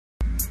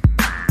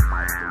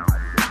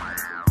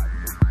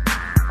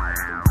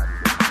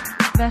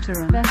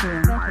Gamers. Veteran.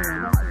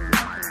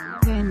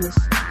 Gamers.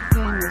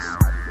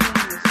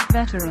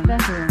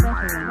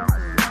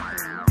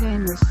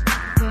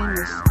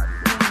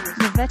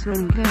 The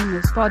Veteran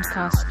Gamers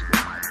Podcast.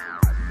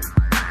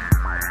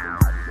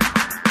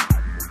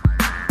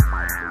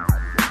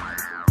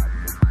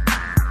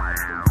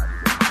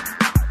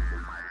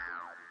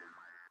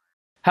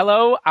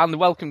 Hello and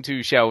welcome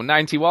to show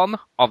 91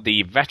 of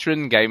the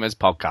Veteran Gamers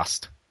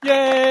Podcast.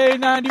 Yay,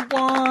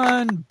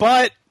 91!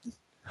 Butt!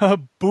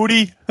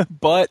 Booty!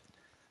 Butt.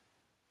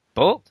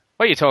 But?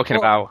 What are you talking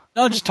about?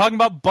 No, just talking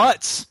about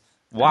butts.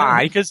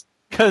 Why? Because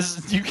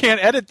you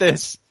can't edit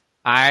this.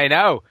 I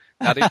know.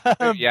 That is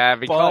true. Yeah,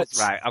 because...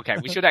 Butts. Right, okay,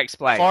 we should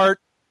explain.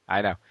 Fart.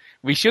 I know.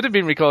 We should have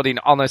been recording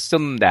on a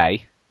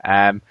Sunday.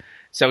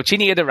 So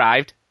Chinny had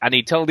arrived and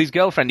he told his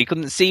girlfriend he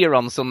couldn't see her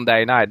on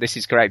Sunday night. This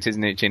is correct,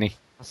 isn't it, Chinny?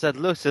 I said,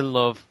 listen,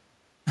 love,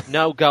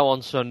 no go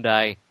on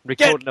Sunday,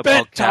 recording a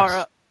bent, podcast,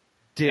 Tara.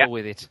 deal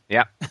with it.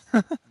 Yeah.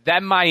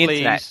 Then my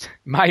internet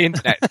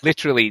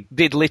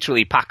did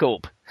literally pack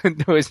up.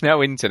 There was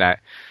no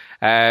internet,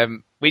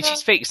 which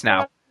is fixed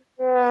now.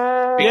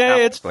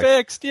 Yay, it's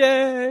fixed,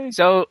 yay!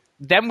 So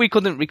then we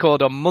couldn't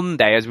record on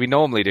Monday as we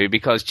normally do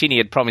because Chinny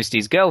had promised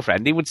his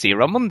girlfriend he would see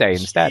her on Monday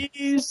instead.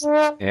 Jeez.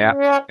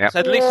 Yeah. I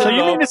said, listen, So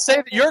you love. mean to say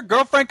that your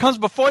girlfriend comes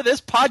before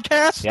this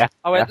podcast? Yeah.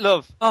 I went,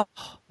 love,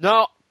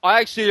 no,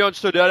 I actually see you on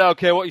Sunday, I don't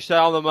care what you say,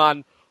 I'm the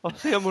man. I'll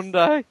see you on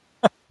Monday.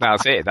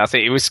 That's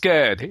it. He was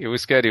scared. He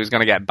was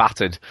going to get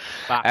battered.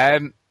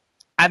 And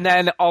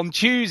then on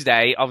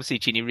Tuesday, obviously,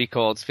 Chinny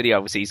records for the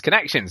overseas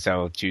connection,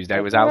 so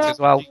Tuesday was out as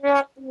well.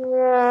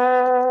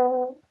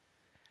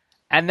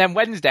 And then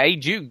Wednesday,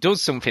 Duke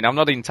does something. I'm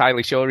not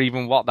entirely sure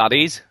even what that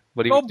is.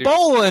 But he Go was doing...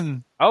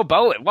 bowling! Oh,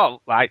 bowling.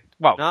 Well,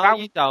 No,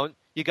 you don't.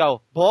 You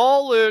go,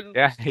 bowling.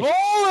 Yeah.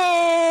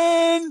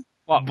 Bowling!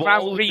 What,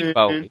 round green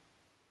bowling?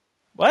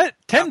 What?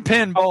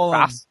 10-pin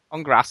bowling.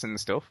 On grass and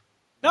stuff.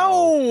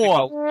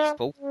 No!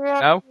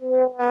 No?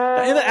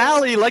 In the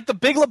alley, like the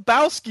Big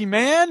Lebowski,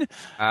 man.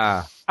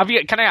 Can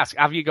I ask,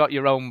 have you got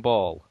your own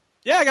ball?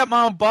 Yeah, I got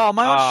my own ball,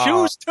 my own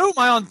shoes too,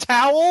 my own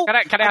towel. Can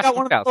I ask got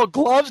one of the little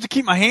gloves to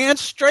keep my hands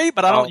straight,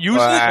 but I don't use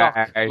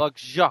it. Like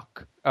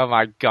Jacques. Oh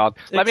my God!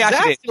 Let me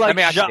ask you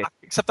this.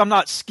 Except I'm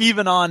not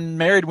skeeving on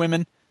married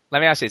women. Let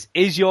me ask you this: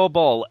 is your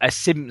ball a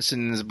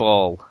Simpsons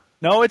ball?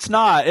 No, it's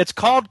not. It's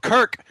called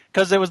Kirk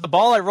because it was the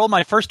ball I rolled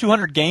my first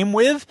 200 game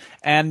with,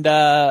 and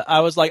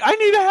I was like, I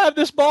need to have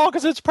this ball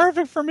because it's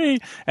perfect for me.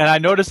 And I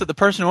noticed that the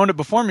person who owned it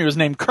before me was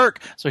named Kirk,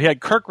 so he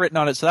had Kirk written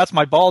on it. So that's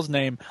my ball's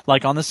name.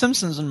 Like on The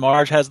Simpsons, and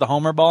Marge has the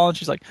Homer ball, and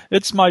she's like,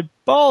 it's my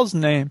ball's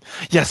name.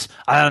 Yes,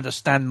 I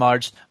understand,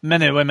 Marge.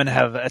 Many women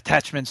have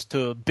attachments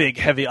to big,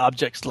 heavy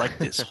objects like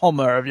this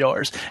Homer of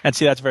yours. And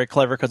see, that's very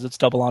clever because it's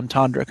double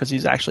entendre because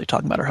he's actually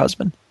talking about her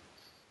husband.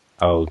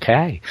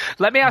 Okay.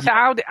 Let me ask you,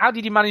 how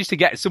did you manage to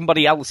get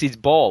somebody else's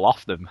ball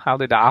off them? How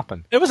did that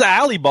happen? It was an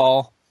alley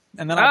ball,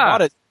 and then I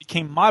bought it. It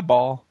became my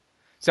ball.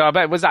 So I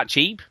bet, was that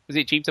cheap? Was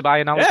it cheap to buy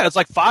an alley? Yeah, it's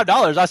like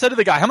 $5. I said to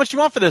the guy, how much do you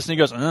want for this? And he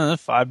goes,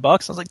 $5. I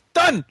was like,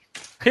 done!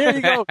 Here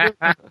you go.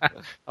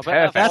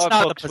 That's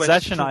not the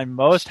possession I'm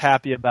most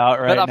happy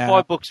about right now.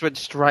 That $5 went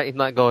straight in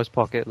that guy's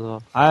pocket.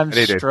 Though. I'm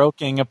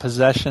stroking a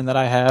possession that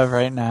I have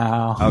right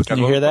now. Okay, Can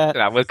you hear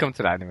that? We'll come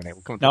to that in a minute.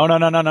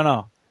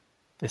 No.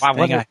 This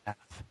thing I have.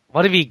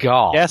 What have you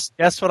got?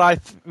 Guess what I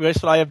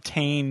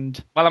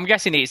obtained. Well, I'm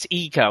guessing it's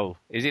Eco.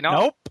 Is it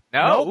not?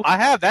 Nope. I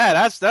have that.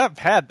 I've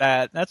had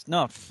that.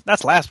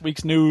 That's last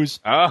week's news.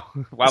 Oh,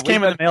 well, this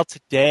came in the mail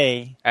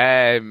today.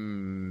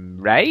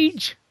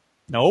 Rage?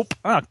 Nope.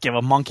 I don't give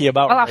a monkey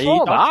about Rage.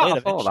 I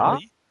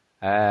thought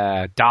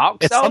that.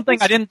 Dark It's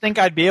something I didn't think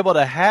I'd be able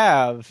to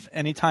have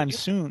anytime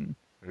soon.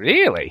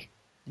 Really?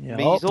 Yep.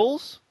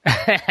 Measles?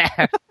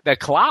 The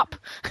clap?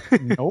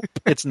 Nope.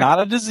 It's not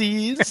a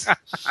disease.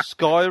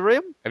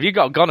 Skyrim? Have you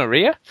got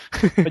gonorrhea?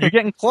 But you're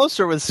getting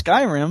closer with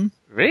Skyrim.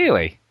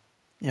 Really?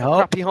 Yep.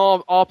 Crappy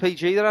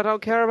RPG that I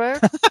don't care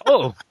about?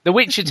 Oh, The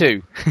Witcher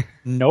 2.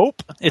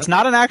 Nope. It's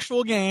not an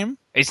actual game.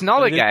 It's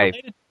not a game.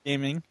 Related to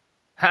gaming.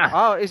 Huh.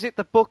 Oh, is it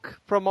the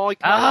book from my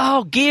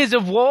Oh, Gears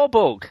of War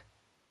book.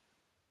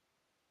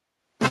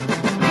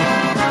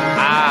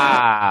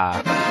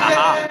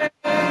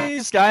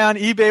 This guy on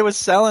eBay was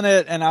selling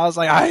it, and I was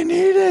like, I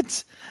need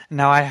it.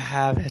 Now I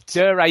have it.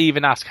 Dare I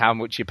even ask how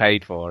much you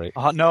paid for it?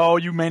 No,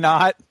 you may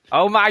not.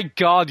 Oh my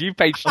God, you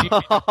paid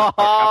stupid.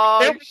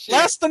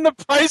 Less than the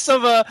price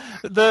of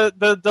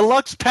the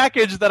deluxe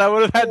package that I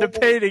would have had to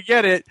pay to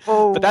get it.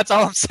 But that's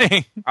all I'm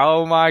saying.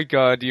 Oh my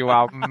God, you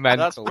are mental.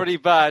 That's pretty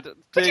bad.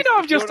 But you know,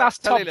 I've just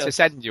asked Tom to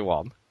send you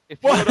one.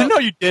 No,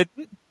 you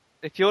didn't.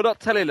 If you're not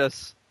telling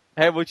us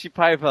how much you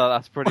pay for that,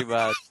 that's pretty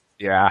bad.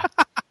 Yeah,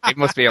 it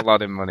must be a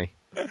lot of money.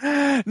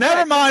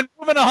 Never mind.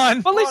 Moving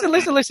on. Well,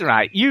 listen,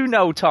 right. You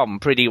know Tom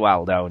pretty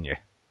well, don't you?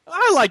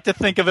 I like to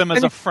think of him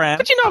as a friend.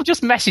 But you know, I've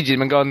just messaged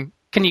him and gone,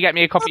 can you get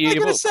me a copy of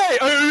your book? What am I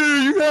going to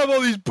say? You have all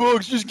these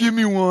books, just give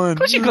me one. Of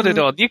course you could have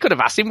done. You could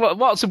have asked him,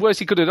 what's the worst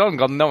he could have done?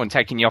 Gone, no, and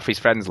taken you off his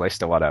friends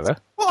list or whatever.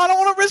 Well, I don't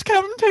want to risk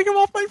having him take him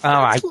off my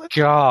friends list.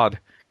 God.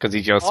 Because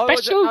he's your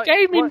special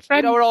gaming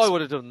friend. You know what I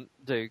would have done,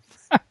 Duke?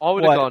 I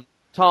would have gone,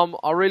 Tom,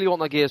 I really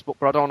want that Gears book,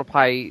 but I don't want to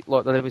pay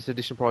like the limited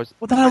edition price.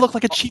 Well, then I look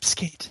like a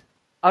cheapskate.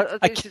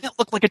 I can't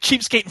look like a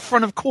cheapskate in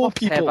front of cool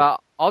people.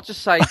 But I'll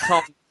just say,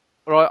 Tom,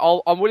 right,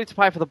 I'm willing to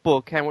pay for the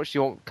book. How much do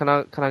you want? Can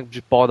I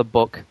just buy the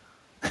book?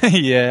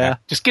 Yeah.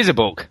 Just give us a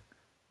book.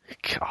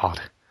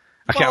 God.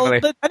 I can't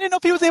believe. I didn't know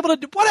if he was able to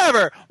do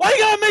whatever. Why are you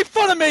gonna make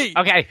fun of me?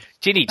 Okay,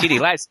 Ginny,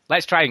 let's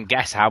try and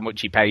guess how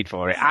much he paid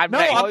for it. I'm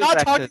not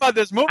talking about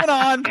this. Moving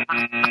on.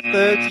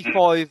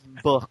 $35.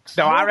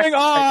 No, I Moving reckon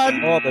on. he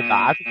paid more than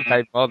that. I think he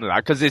paid more than that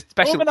because it's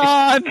special. Moving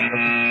on.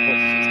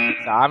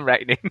 So I'm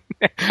reckoning.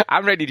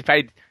 I'm ready to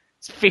pay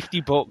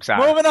 $50.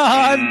 Moving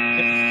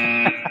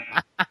on.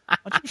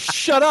 Why don't you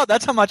shut up?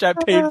 That's how much I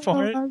paid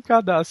for it. Oh my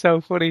God, that's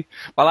so funny.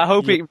 Well, I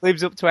hope it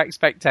lives up to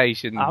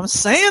expectations. I'm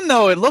saying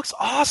though, it looks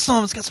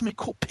awesome. It's got so many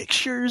cool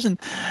pictures, and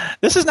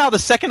this is now the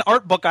second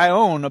art book I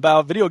own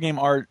about video game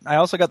art. I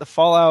also got the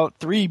Fallout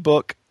 3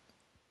 book.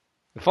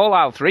 The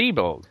Fallout 3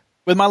 book?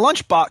 With my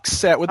lunchbox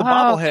set with the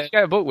bobblehead. You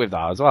get a book with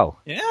that as well?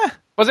 Yeah.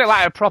 Was it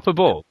like a proper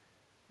book?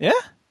 Yeah.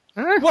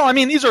 Well, I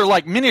mean, these are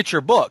like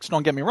miniature books.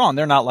 Don't get me wrong.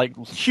 They're not like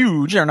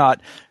huge. They're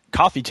not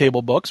coffee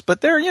table books,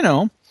 but they're,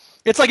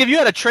 it's like if you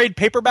had a trade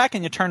paperback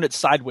and you turned it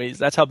sideways.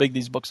 That's how big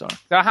these books are.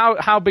 So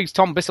how big's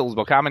Tom Bissell's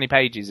book? How many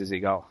pages has it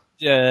got?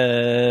 I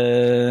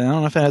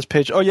don't know if it has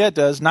pages. Oh, yeah, it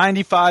does.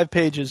 95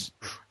 pages.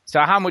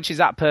 So how much is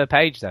that per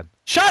page then?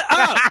 Shut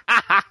up!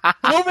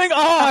 Moving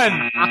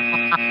on.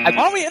 Why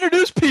don't we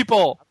introduce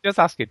people? Just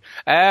asking.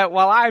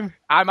 Well, I'm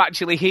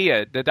actually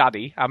here, the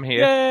daddy. I'm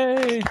here.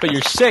 Yay! But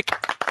you're sick.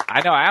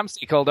 I know I am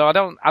sick, although I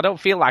don't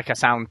feel like I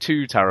sound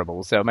too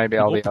terrible, so maybe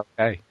I'll be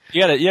okay.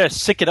 You gotta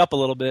sick it up a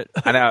little bit.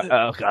 I know.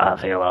 Oh God, I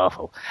feel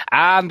awful.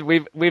 And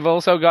we've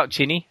also got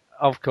Chinny,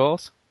 of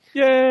course.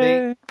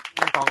 Yay!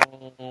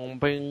 Bing,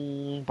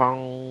 bing,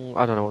 bong.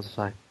 I don't know what to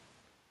say.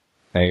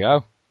 There you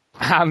go.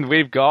 And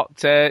we've got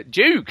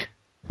Duke.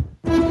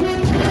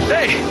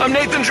 Hey, I'm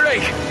Nathan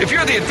Drake. If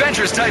you're the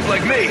adventurous type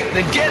like me,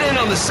 then get in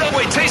on the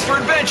Subway Taste for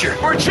Adventure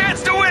for a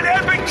chance to win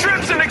epic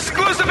trips and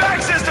exclusive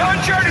access to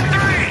Uncharted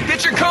 3.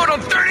 Get your code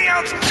on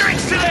 30-ounce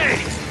drinks today.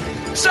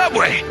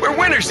 Subway, where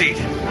winners eat.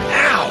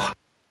 Ow.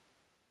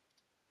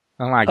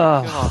 Oh my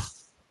God.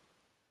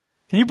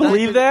 Can you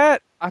believe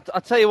that? I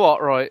tell you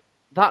what, right?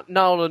 That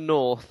Nolan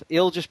North,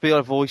 he'll just be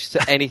a voice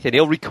to anything.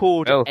 He'll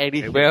record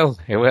anything.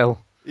 He will.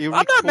 I'm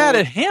not mad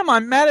at him.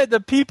 I'm mad at the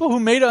people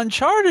who made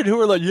Uncharted who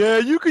are like, yeah,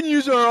 you can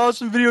use our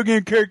awesome video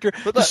game character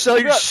to sell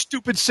your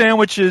stupid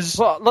sandwiches.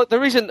 But look,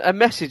 there isn't a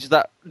message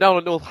that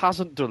Nolan North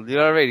hasn't done. You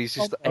know what I mean? He's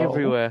just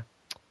everywhere.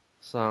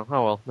 So,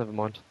 oh well, never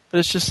mind.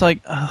 But it's just like,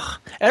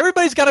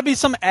 everybody's got to be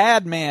some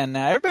ad man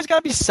now. Everybody's got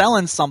to be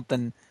selling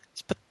something.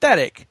 It's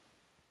pathetic.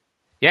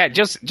 Yeah,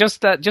 just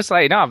let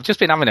you know, I've just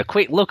been having a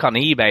quick look on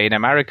eBay in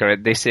America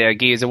at this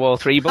Gears of War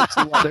 3 books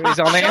and what there is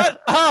on here.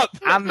 Shut up!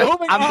 And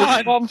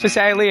there's one for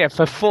sale here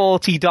for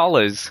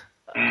 $40.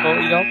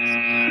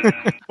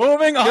 $40.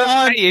 Moving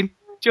on.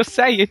 Just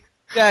saying.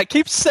 Yeah,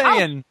 keep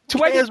saying.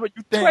 $20 what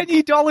you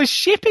think. $20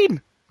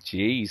 shipping.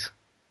 Jeez,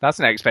 that's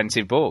an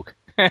expensive book.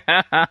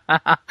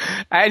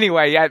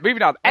 Anyway, yeah,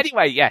 moving on.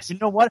 Anyway, yes. You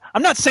know what?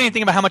 I'm not saying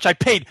anything about how much I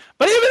paid,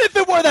 but even if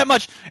it were that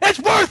much, it's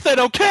worth it,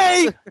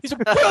 okay? He's a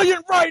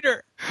brilliant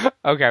writer.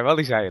 Okay, well,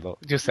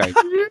 look, just say.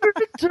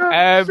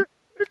 I'll pay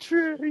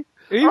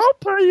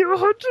you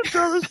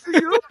 $100 for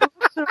your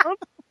book.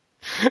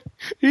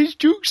 He's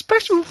Duke's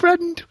special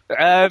friend.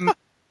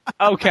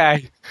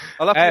 Okay.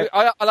 I'll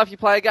have you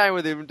play a game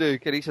with him,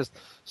 Duke, and he says,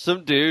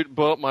 some dude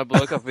bought my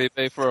book off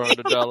eBay for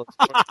 $100.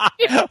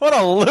 What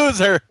a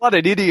loser. What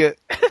an idiot.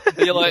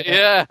 You're like,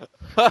 yeah.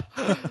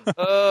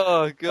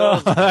 Oh,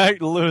 God.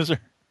 That loser.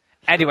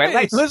 Anyway,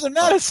 let's... Listen,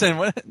 Madison.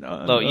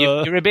 Look,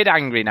 you're a bit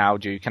angry now,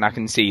 Duke, and I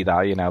can see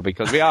that,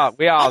 because we are...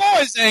 I'm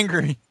always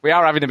angry. We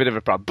are having a bit of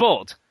a problem,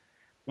 but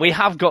we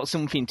have got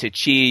something to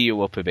cheer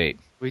you up a bit.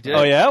 We did.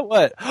 Oh, yeah?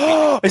 What?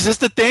 Is this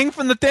the thing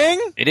from the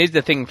thing? It is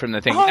the thing from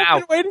the thing. Oh, now,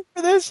 I've been waiting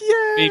for this.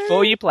 Yay!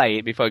 Before you play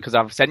it, because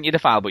I've sent you the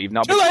file, but you've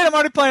not... Too late, I'm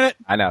already playing it.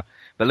 I know.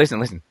 But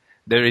listen.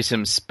 There is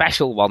some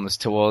special ones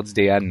towards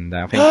the end,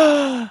 I think.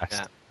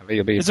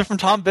 Is it from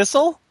Tom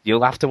Bissell?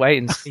 You'll have to wait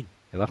and see.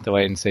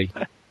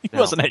 He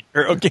wasn't a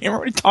Euro gamer.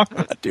 What are you talking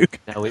about, Duke?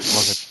 No, it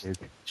wasn't,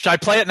 Duke. Should I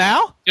play it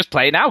now? Just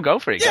play it now. Go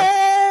for it.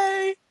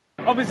 Yay!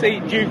 Obviously,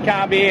 Duke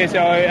can't be here, so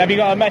have you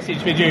got a message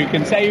for Duke?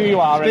 And say who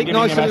you are. Speak and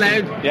nice and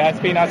loud. Yeah,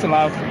 speak nice and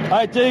loud.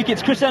 Hi, Duke.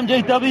 It's Chris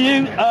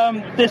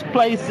MJW. This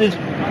place is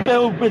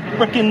filled with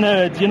frickin'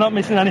 nerds. You're not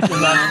missing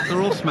anything, man.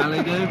 They're all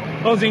smelly, dude.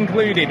 Us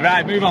included.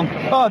 Right, move on.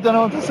 Oh, I don't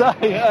know what to say.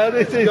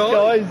 This is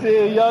guys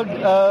here, young.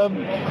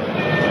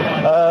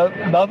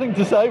 Nothing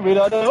to say, really.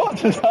 I don't know what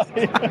to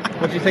say.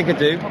 What do you think of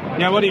Duke?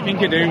 Yeah, what do you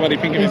think of Duke? What do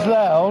you think of He's him?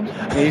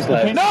 loud. He's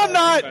loud. No, I'm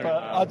not! But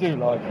I do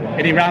like him.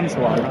 And he rants a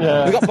lot.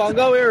 Yeah. We got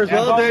Bongo here as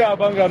well, Duke.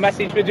 Bongo.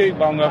 Message for Duke,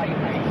 Bongo.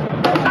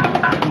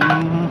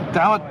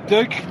 Damn it,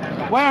 Duke.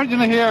 Why aren't you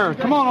here?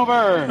 Come on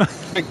over.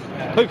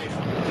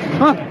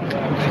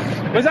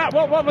 Was that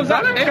what was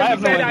that? I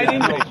have no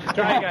idea.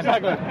 Try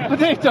again.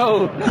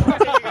 Potato.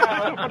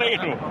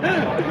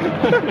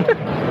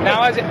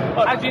 Now,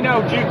 as you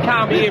know, Duke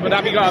can't be here, but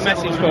have you got a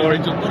message for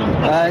him?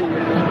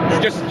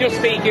 Just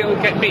speak, it'll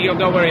get me,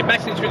 don't worry.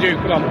 Message for Duke,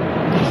 come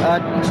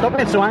on. Stop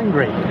being so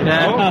angry.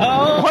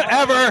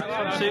 Whatever.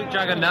 Suit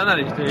Dragon Dan, that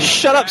is, dude.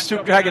 Shut up,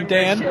 Suit Dragon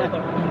Dan.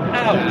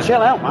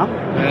 Chill out, man.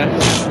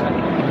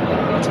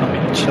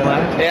 Chill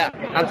out. Yeah,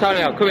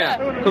 Antonio, come here.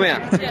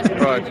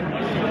 Right.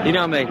 You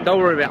know me, don't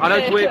worry about it. I know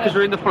it's weird because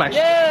we're in the flesh.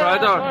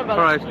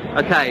 Right.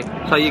 Okay,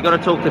 so you got to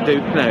talk to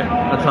Duke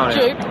now, Antonio.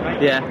 Duke?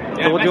 Yeah.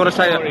 So what do you want to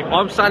say?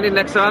 I'm standing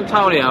next to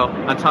Antonio.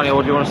 Antonio,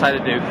 what do you want to say to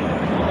Duke?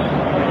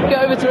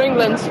 Get over to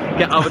England.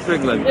 Get over to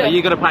England. Yeah. Are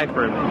you going to pay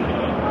for him?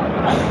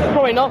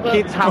 Probably not, but...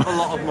 Kids have a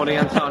lot of money,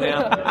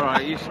 Antonio.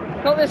 Right.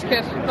 Not this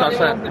kid.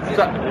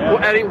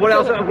 What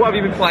else? What have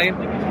you been playing?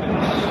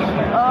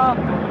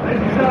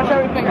 Pretty much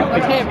everything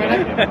that's here,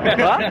 really.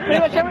 What? Pretty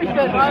much everything. I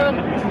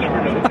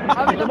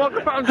haven't The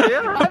microphone's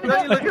here. Don't you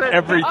look at it?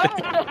 Everything.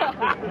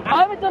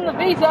 I haven't done the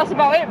Vita, that's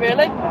about it,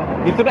 really.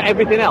 You've done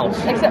everything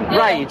else? Except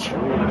Rage.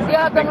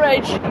 Yeah, I've done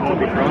Rage.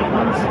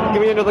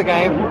 Give me another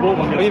game.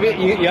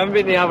 You haven't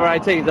been in the over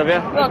 18s, have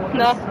you?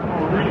 No.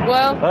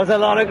 Well... There's a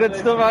lot of good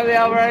stuff on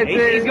the over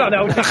 18s. He's got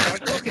no...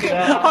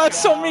 Oh,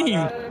 that's so mean.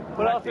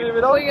 What else have you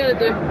been What on? are you going to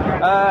do?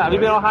 Have you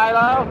been on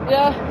Halo?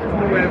 Yeah.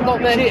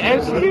 Not me.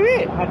 How's you do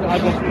it?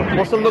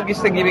 What's the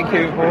longest thing you've been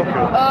queuing for?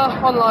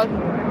 Online.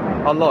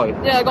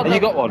 Online? Yeah, I got And you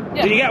that. got one?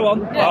 Yeah. Did you get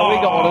one? Yeah. Oh, we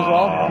got one as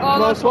well. Oh,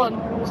 Nice nice one.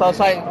 So I'll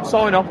say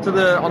sign off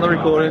to on the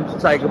recording to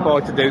say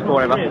goodbye to Duke or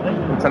whatever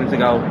and tell him to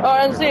go.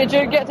 Alright, and see you,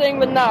 Duke. Get to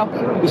England now.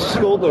 This is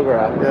school dugger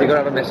out. You got to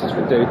have a message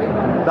for Duke.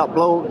 That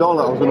doll that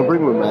I was going to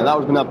bring with me, that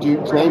was going to have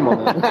Duke's name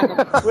on it.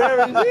 Where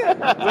is it?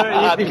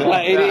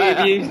 Where you've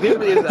been used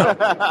it yourself.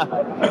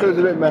 It was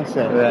a bit messy.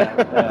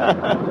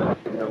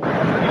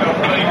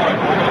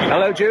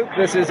 Hello, Duke.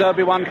 This is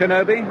Obi-Wan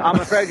Kenobi. I'm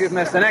afraid you've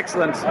missed an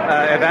excellent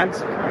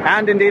event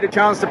and indeed a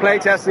chance to play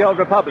test the Old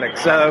Republic.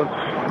 So,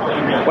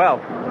 well,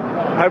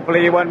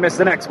 hopefully you won't miss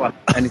the next one.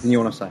 Anything you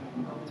want to say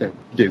to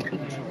Duke?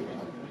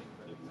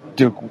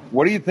 Duke,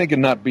 what do you think of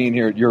not being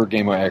here at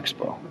Eurogamer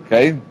Expo?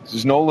 Okay? This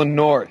is Nolan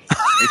North,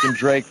 Nathan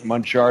Drake from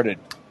Uncharted.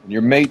 And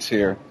your mates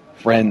here,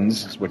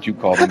 friends is what you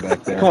call them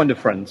back there. Kind of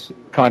friends.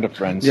 Kind of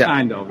friends. Yeah.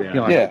 Kind of,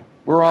 yeah. Yeah.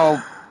 We're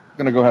all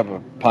going to go have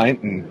a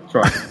pint and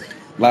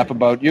laugh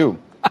about you.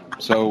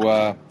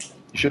 So,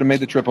 you should have made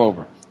the trip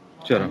over.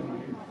 Should have.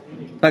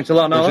 Thanks a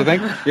lot, Nolan.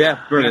 Don't you think? Yeah,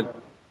 brilliant.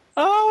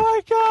 Oh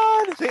my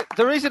God! See,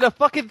 there isn't a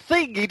fucking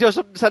thing he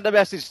doesn't send a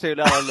message to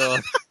now.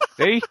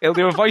 See? He'll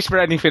do a voice for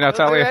anything, I'll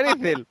tell you.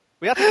 Anything.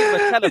 We have to give him a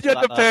telephone. You get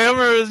the pay him,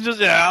 just,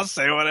 yeah, I'll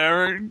say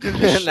whatever.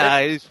 Nah,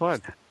 he's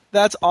fine.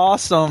 That's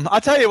awesome. I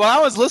tell you, when I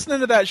was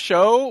listening to that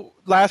show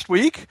last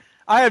week,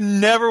 I have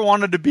never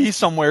wanted to be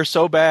somewhere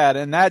so bad,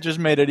 and that just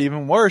made it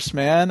even worse,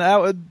 man.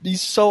 That would be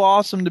so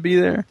awesome to be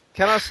there.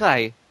 Can I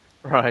say,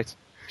 right,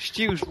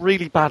 Stu's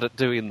really bad at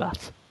doing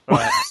that.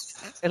 Right.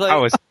 That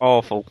was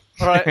awful.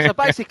 Right, so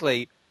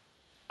basically,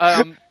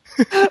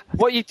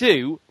 what you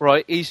do,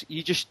 right, is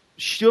you just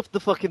shove the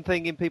fucking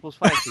thing in people's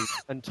faces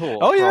and talk.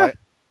 Oh, yeah.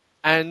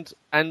 Right? And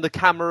the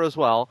camera as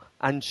well.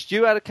 And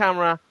Stu had a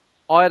camera,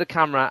 I had a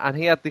camera, and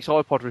he had this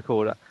iPod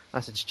recorder.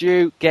 I said,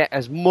 Stu, get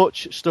as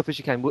much stuff as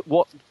you can.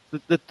 What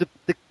the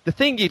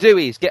thing you do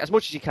is get as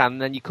much as you can,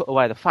 and then you cut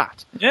away the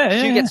fat. Yeah,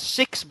 Stu yeah. gets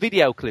 6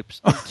 video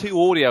clips and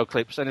 2 audio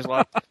clips, and it's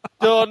like,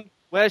 done.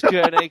 Where's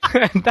Journey?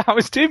 I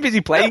was too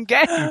busy playing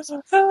games.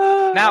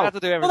 Now, have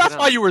to do everything well, that's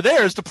else. why you were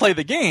there, is to play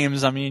the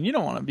games. I mean, you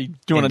don't want to be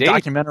doing Indeed. a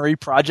documentary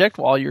project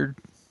while you're...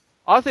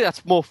 I think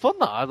that's more fun,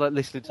 though. I like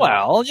listening to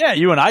Well, yeah,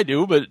 you and I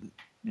do, but,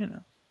 you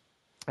know.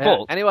 Yeah.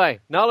 But- Anyway,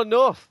 Nolan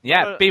North.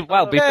 Yeah,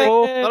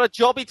 before... Not a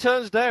job he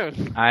turns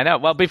down. I know.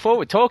 Well, before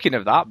we're talking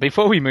of that,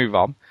 before we move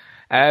on,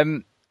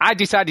 I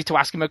decided to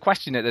ask him a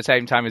question at the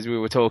same time as we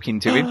were talking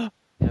to him.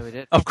 Yeah, we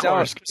did. Of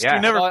course. Yeah.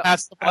 You never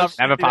pass the ball.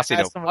 Never pass it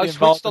up. I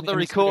switched on the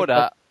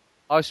recorder.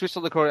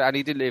 And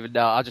he didn't even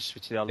know. I just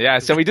switched it on. Yeah,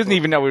 so he doesn't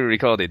even know we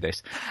recorded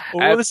this.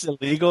 Oh, this is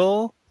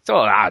illegal. So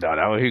I don't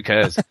know. Who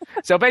cares?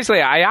 So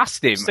basically, I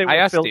asked him. Say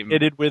we're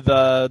affiliated with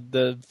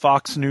the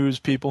Fox News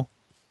people.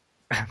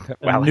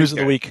 Well, News of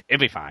the Week.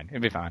 It'd be fine.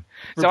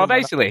 So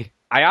basically,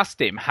 I asked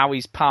him how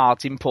his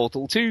part in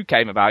Portal 2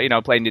 came about. You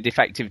know, playing the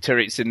defective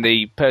turrets and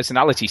the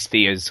personality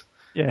spheres.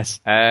 Yes.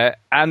 And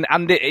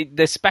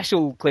the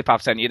special clip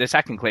I've sent you, the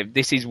second clip.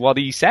 This is what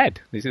he said.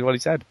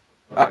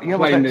 Yeah,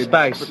 well,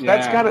 Space.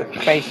 That's got it.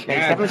 Space.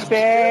 Space.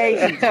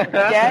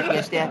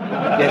 Yes.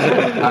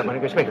 I'm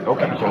going to go space.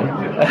 Okay, so.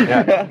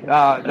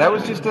 Yeah. That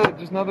was just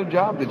another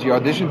job that you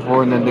auditioned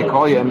for, and then they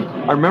call you. And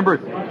I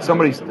remember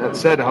somebody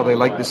said how they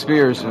liked the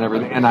spheres and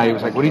everything, and I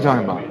was like, "What are you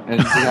talking about?" And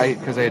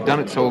because I had done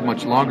it so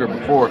much longer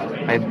before,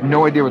 I had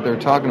no idea what they were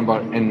talking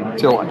about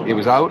until it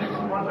was out,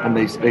 and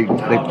they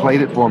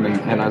played it for me,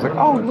 and I was like,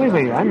 "Oh,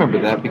 wait, I remember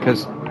that,"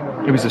 because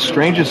it was the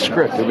strangest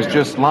script. It was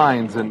just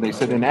lines, and they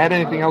said, "And add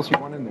anything else you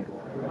want in there."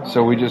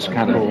 So we just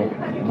kind of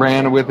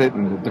ran with it,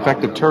 and the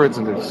defective turrets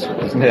and the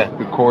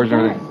cores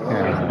and everything.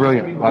 Yeah,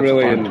 brilliant. Lots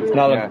of fun.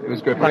 Yeah, it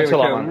was good. Thanks a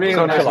lot, man. Really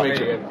so nice to meet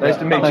you. Nice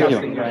to meet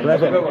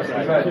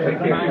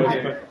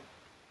you.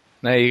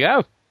 There you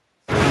go.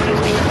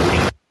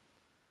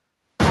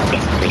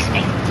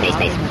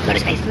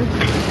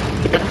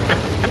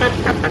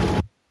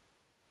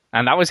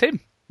 And that was him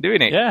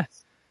doing it. Yeah.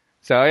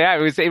 So yeah,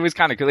 it was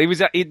kind of cool. He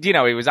was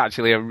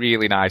actually a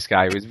really nice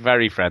guy. He was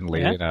very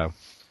friendly. Yeah.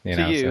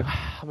 So.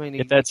 I mean,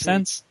 Get that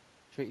sense?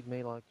 Treated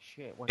me like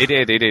shit. He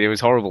did. It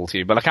was horrible to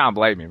you, but I can't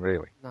blame him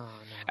really. No.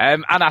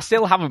 And I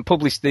still haven't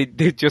published the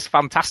just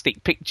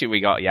fantastic picture we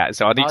got yet,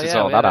 so I need to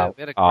sort that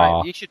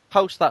out. You should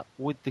post that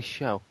with the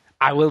show.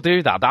 I will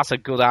do that. That's a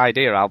good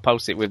idea. I'll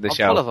post it with the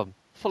show. Full of them.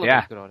 Full of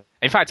them. Good idea.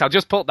 In fact, I'll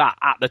just put that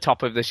at the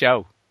top of the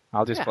show.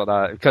 I'll just put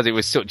that because it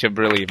was such a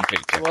brilliant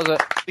picture. Was it?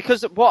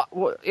 Because what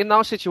in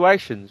those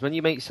situations when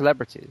you meet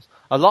celebrities,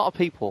 a lot of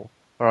people,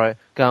 right,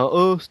 go,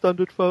 oh,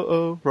 standard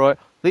photo, right?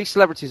 These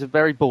celebrities are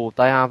very bored.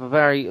 They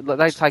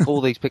take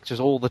all these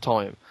pictures all the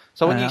time.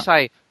 So when you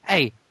say,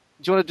 hey,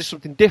 do you want to do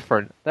something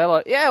different? They're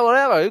like, yeah,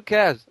 whatever, who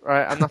cares?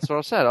 Right? And that's what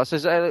I said. I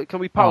says, can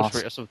we pose for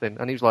it or something?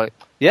 And he was like,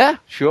 yeah,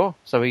 sure.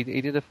 So he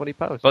did a funny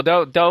pose. But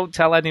don't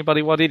tell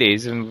anybody what it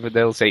is, and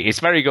they'll see. It's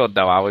very good,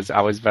 though. I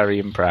was very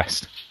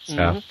impressed.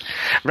 So.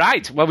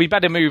 Right, well, we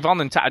better move on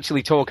and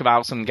actually talk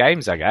about some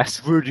games, I guess.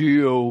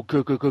 Video.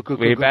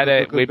 We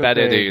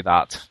better do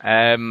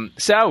that.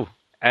 So,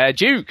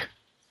 Duke,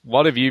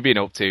 what have you been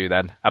up to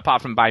then,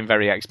 apart from buying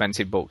very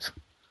expensive books?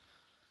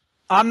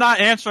 I'm not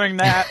answering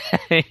that.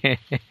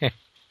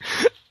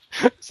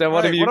 So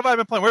what have I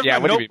been playing? Where's my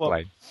what have you notebook? been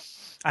playing?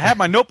 I had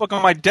my notebook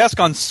on my desk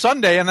on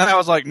Sunday, and then I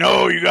was like,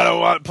 no, you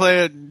gotta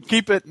play it,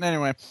 keep it.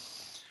 Anyway.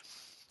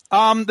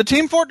 The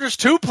Team Fortress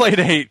 2 play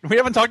date. We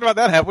haven't talked about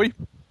that, have we?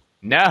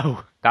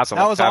 No. That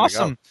was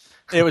awesome.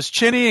 It was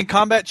Chinny and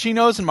Combat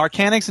Chinos and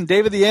Marcanix and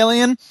David the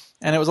Alien,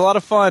 and it was a lot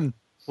of fun.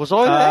 Was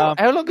I there?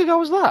 How long ago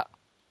was that?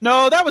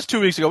 No, that was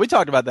 2 weeks ago. We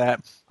talked about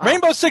that.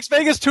 Rainbow Six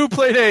Vegas 2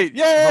 play date.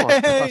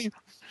 Yay!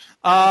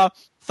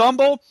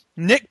 Thumble,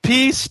 Nick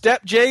P,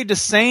 Step J,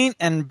 Desaint,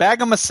 and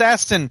Bagum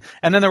Assassin.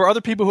 And then there were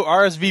other people who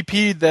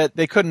RSVP'd that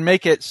they couldn't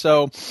make it.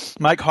 So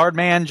Mike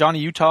Hardman, Johnny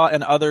Utah,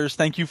 and others,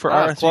 thank you for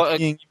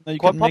RSVPing.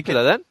 Quite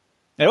popular then?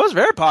 It was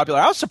very popular.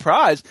 I was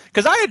surprised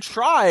because I had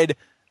tried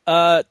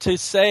to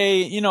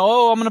say, I'm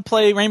going to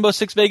play Rainbow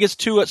Six Vegas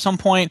 2 at some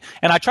point,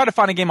 and I tried to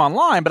find a game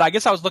online, but I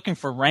guess I was looking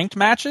for ranked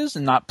matches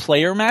and not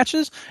player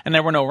matches, and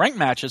there were no ranked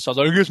matches, so I was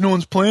like, I guess no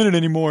one's playing it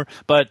anymore.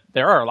 But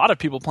there are a lot of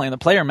people playing the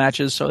player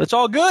matches, so it's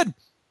all good.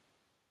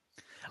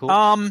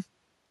 Cool.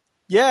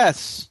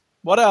 Yes.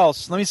 What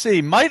else? Let me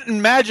see. Might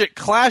and Magic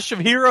Clash of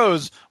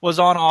Heroes was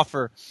on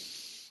offer,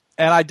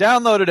 and I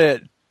downloaded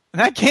it, and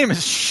that game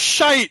is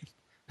shite.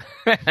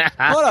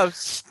 What a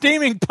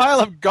steaming pile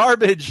of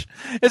garbage.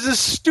 It's a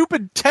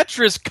stupid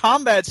Tetris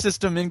combat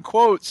system, in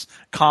quotes,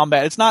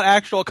 combat. It's not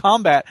actual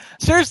combat.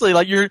 Seriously,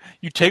 like you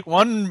take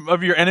one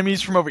of your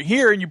enemies from over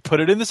here and you put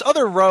it in this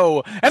other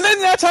row, and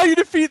then that's how you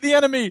defeat the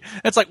enemy.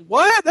 And it's like,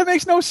 what? That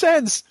makes no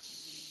sense.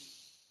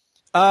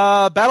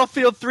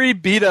 Battlefield 3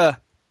 beta.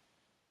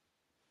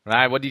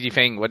 Right, what did you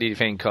think?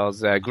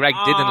 Because Greg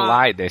didn't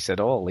like this at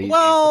all. He did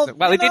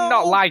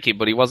not like it,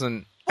 but he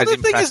wasn't. Well,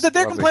 the thing is that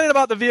they're complaining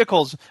about the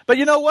vehicles, but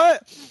you know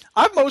what?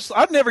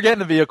 I've never get in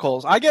the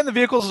vehicles. I get in the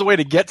vehicles as a way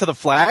to get to the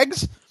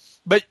flags,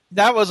 but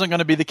that wasn't going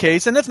to be the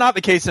case, and that's not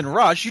the case in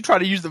Rush. You try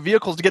to use the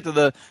vehicles to get to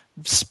the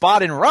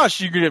spot in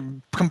Rush, you get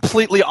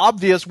completely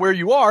obvious where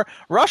you are.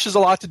 Rush has a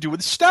lot to do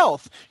with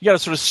stealth. You got to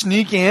sort of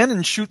sneak in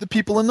and shoot the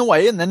people in the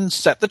way, and then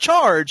set the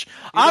charge.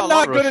 I'm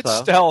not good at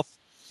stealth.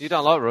 You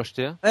don't like Rush,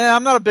 do you?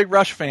 I'm not a big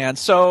Rush fan.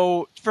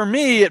 So for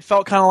me, it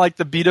felt kind of like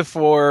the beta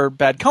for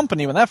Bad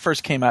Company when that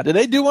first came out. Did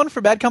they do one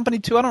for Bad Company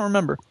 2? I don't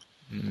remember.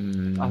 I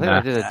think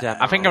they did a demo.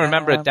 I think I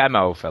remember a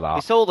demo for that.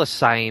 It's all the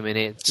same in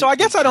it. So I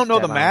guess I don't know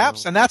the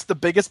maps, and that's the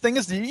biggest thing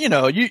is, you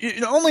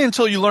only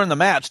until you learn the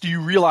maps do you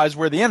realize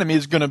where the enemy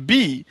is going to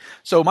be.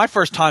 So my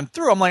first time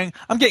through, I'm like,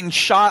 I'm getting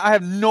shot. I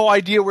have no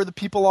idea where the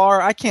people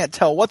are. I can't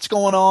tell what's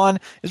going on.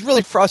 It's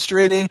really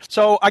frustrating.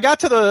 So I got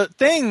to the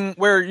thing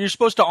where you're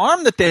supposed to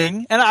arm the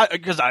thing, and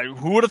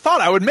who would have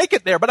thought I would make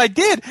it there? But I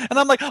did, and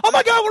I'm like, oh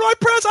my god, what do I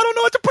press? I don't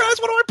know what to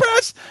press. What do I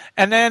press?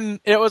 And then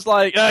it was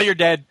like, oh, you're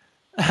dead.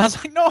 I was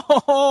like,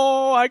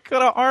 no, I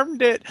could have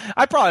armed it.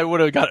 I probably would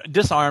have got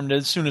disarmed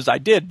as soon as I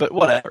did, but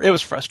whatever. It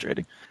was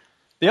frustrating.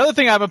 The other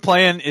thing I've been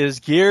playing is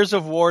Gears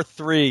of War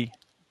 3.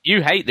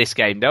 You hate this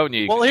game, don't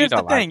you? Well, here's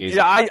the thing.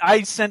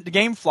 I sent the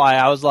GameFly.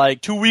 I was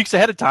like 2 weeks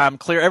ahead of time,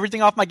 clear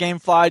everything off my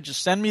GameFly,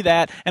 just send me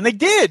that. And they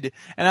did.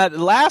 And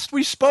last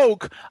we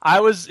spoke,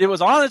 it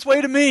was on its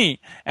way to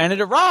me, and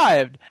it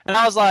arrived. And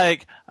I was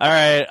like, all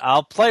right,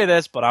 I'll play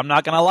this, but I'm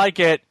not going to like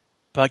it.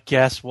 But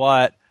guess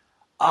what?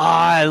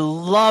 I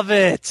love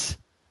it.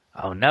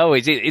 Oh no,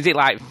 is it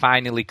like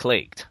finally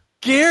clicked?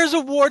 Gears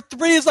of War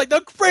 3 is like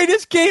the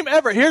greatest game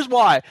ever. Here's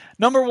why.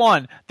 Number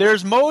one,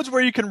 there's modes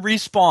where you can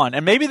respawn.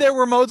 And maybe there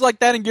were modes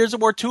like that in Gears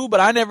of War 2, but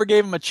I never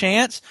gave them a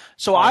chance.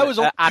 So I was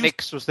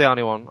Annex was the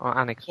only one.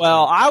 Annex.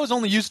 Well, I was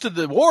only used to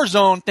the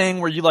Warzone thing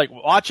where you like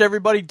watch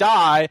everybody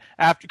die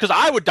after, because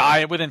I would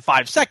die within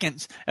 5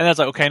 seconds. And that's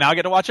like, okay, now I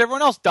get to watch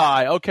everyone else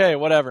die. Okay,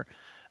 whatever.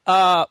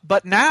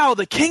 But now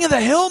the King of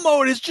the Hill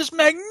mode is just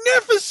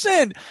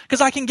magnificent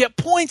because I can get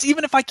points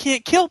even if I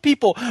can't kill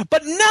people.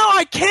 But now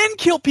I can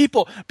kill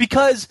people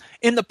because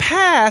in the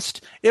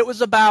past it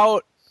was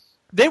about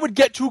they would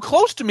get too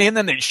close to me and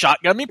then they'd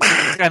shotgun me,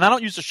 and I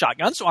don't use a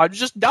shotgun, so I'd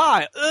just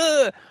die.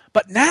 Ugh.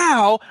 But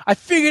now I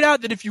figured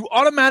out that if you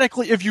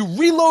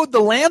reload the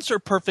Lancer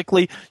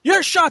perfectly,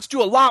 your shots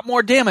do a lot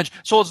more damage.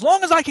 So as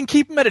long as I can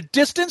keep them at a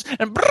distance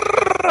and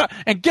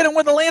get them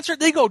with the Lancer,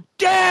 they go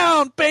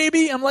down,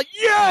 baby. I'm like,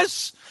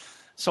 yes!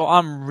 So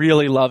I'm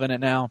really loving it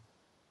now.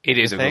 It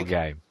is a good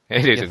game.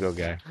 It is a good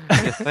game.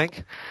 You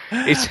think?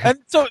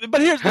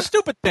 But here's the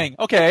stupid thing.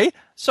 Okay,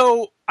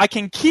 so I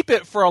can keep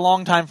it for a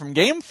long time from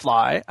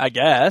GameFly, I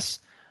guess,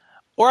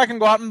 or I can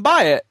go out and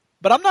buy it.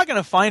 But I'm not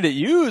going to find it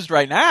used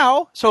right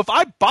now. So if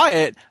I buy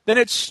it, then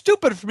it's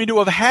stupid for me to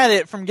have had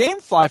it from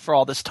GameFly for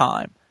all this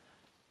time.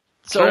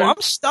 So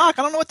I'm stuck.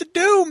 I don't know what to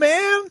do,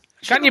 man.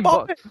 Can you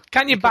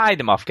buy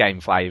them off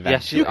GameFly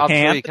events? Yes, you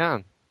absolutely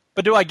can.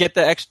 But do I get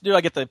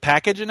the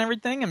package and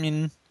everything? I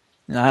mean,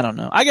 I don't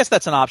know. I guess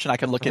that's an option I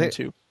could look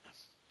into.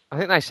 I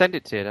think they send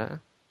it to you, don't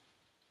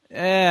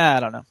they? I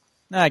don't know.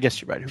 I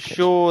guess you're right. Who cares?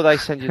 Sure, they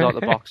send you like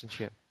the box and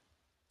shit.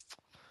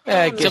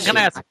 So can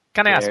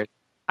I ask?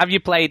 Have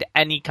you played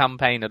any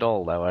campaign at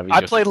all, though?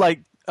 I played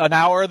like an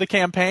hour of the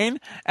campaign,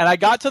 and I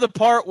got to the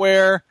part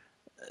where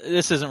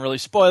this isn't really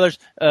spoilers.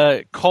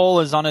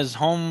 Cole is on his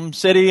home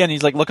city, and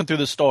he's like looking through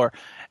the store,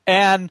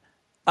 and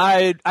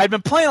I'd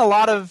been playing a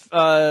lot of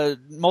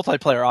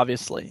multiplayer,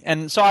 obviously,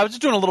 and so I was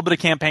just doing a little bit of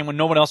campaign when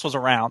no one else was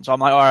around. So I'm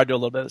like, all right, I'll do a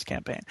little bit of this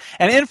campaign.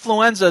 And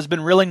Influenza has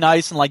been really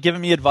nice and like giving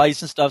me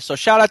advice and stuff. So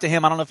shout out to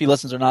him. I don't know if he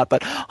listens or not,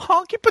 but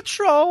Honky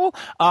Patrol.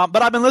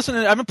 But I've been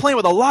listening. I've been playing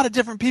with a lot of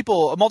different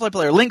people,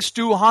 multiplayer. Link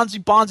Stu, Hansi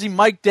Bonzi,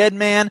 Mike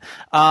Deadman,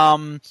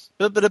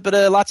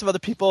 lots of other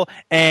people,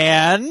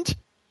 and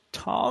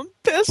Tom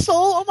Pissel.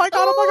 Oh my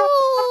god!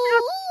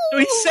 So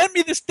he sent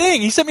me this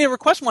thing. He sent me a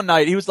request one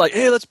night. He was like,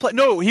 hey, let's play.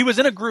 No, he was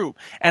in a group.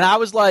 And I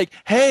was like,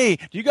 hey,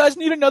 do you guys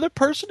need another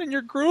person in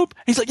your group?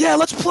 He's like, yeah,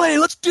 let's play.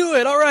 Let's do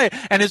it. All right.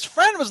 And his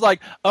friend was like,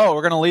 oh,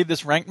 we're going to leave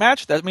this rank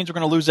match? That means we're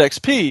going to lose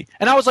XP.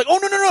 And I was like, oh,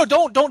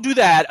 no, don't do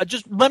that.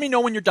 Just let me know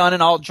when you're done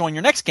and I'll join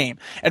your next game.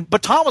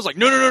 But Tom was like,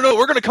 no,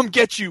 we're going to come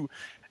get you.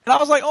 And I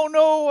was like, oh,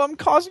 no, I'm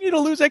causing you to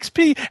lose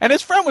XP. And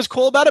his friend was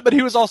cool about it, but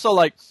he was also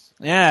like,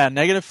 yeah,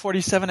 negative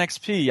 47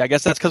 XP. I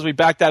guess that's because we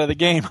backed out of the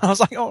game. I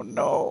was like, oh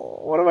no,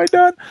 what have I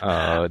done?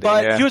 Oh, dear.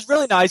 But he was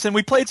really nice, and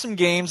we played some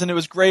games, and it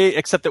was great,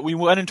 except that we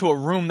went into a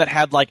room that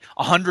had like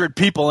 100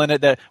 people in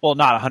it. Well,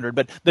 not 100,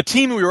 but the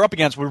team we were up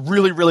against were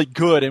really, really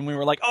good, and we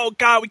were like, oh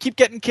god, we keep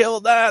getting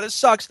killed. This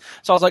sucks.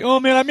 So I was like, oh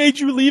man, I made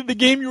you leave the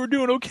game you were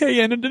doing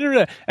okay.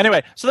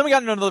 Anyway, so then we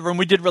got into another room.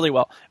 We did really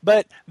well.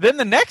 But then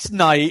the next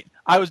night,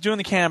 I was doing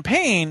the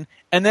campaign,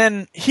 and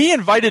then he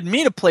invited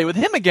me to play with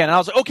him again. And I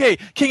was like, okay,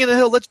 King of the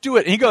Hill, let's do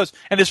it. And he goes,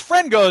 and his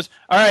friend goes,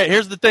 all right,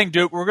 here's the thing,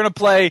 Duke. We're going to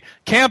play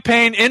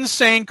campaign,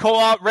 insane,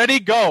 co-op, ready,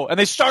 go. And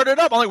they started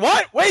up. I'm like,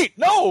 what? Wait,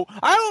 no,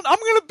 I'm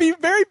going to be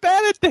very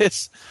bad at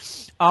this.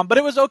 But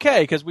it was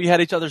okay because we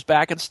had each other's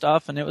back and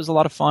stuff, and it was a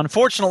lot of fun.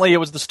 Fortunately, it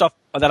was the stuff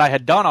that I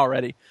had done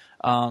already.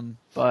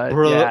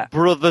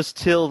 Brothers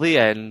till the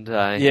end.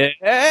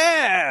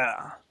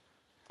 Yeah.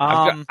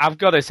 I've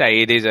got to say,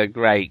 it is a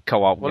great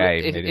co-op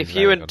game. If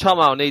you and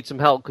Tomo need some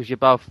help because you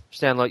both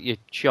sound like you're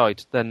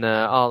shite, then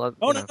I'll.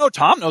 No,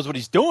 Tom knows what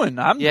he's doing.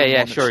 Sure he does.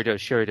 Yeah, sure.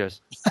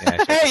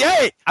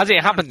 Hey! As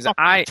it happens,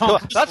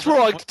 That's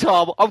right,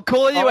 Tom. I'm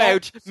calling you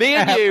out. Me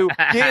and you,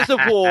 Gears of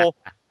War.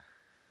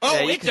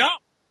 Oh, we don't.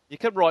 You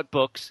can write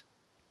books,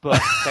 but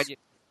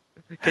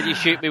can you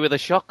shoot me with a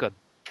shotgun?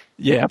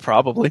 Yeah,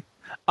 probably.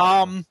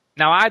 Now,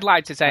 I'd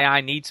like to say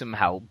I need some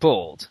help,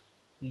 but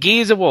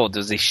Gears of War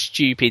does this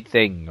stupid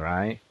thing,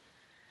 right?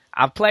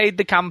 I've played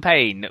the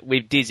campaign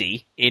with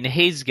Dizzy in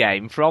his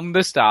game from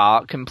the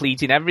start,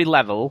 completing every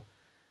level,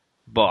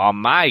 but on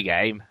my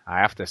game, I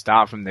have to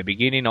start from the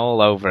beginning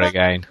all over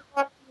again.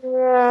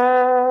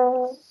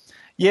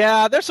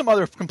 Yeah, there's some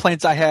other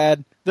complaints I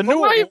had.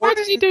 Why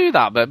does he do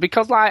that? But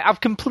because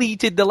I've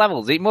completed the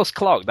levels, it must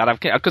clock that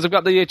because I've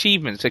got the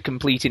achievements for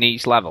completing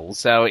each level,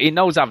 so it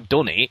knows I've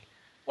done it.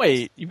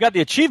 Wait, you've got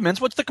the achievements?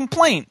 What's the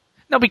complaint?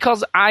 No,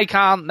 because I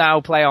can't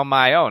now play on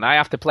my own. I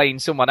have to play in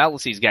someone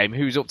else's game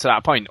who's up to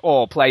that point,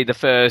 or play the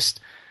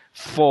first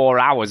 4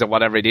 hours or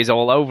whatever it is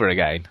all over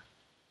again.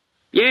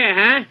 Yeah,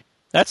 huh?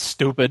 That's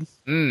stupid.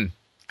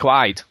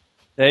 Quite.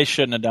 They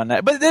shouldn't have done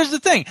that. But there's the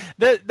thing.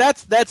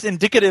 That's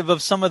indicative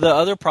of some of the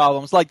other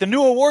problems. Like, the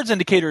new awards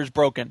indicator is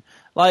broken.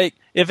 Like,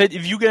 if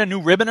you get a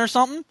new ribbon or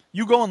something,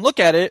 you go and look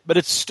at it, but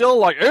it's still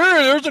like, hey,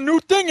 there's a new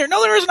thing here.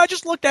 No, there isn't. I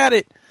just looked at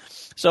it.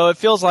 So it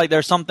feels like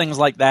there's some things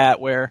like that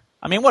where,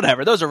 I mean,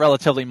 whatever. Those are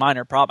relatively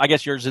minor problems. I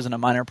guess yours isn't a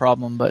minor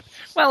problem, but...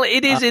 Well,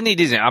 it is and it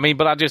isn't. I mean,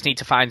 but I just need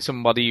to find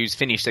somebody who's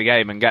finished the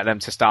game and get them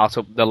to start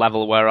up the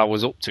level where I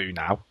was up to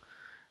now.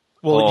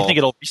 Well, you think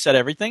it'll reset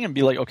everything and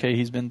be like, okay,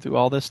 he's been through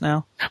all this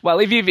now? Well,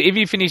 if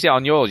you finish it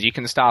on yours, you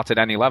can start at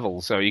any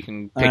level, so you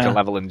can pick a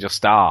level and just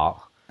start.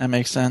 That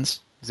makes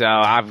sense. So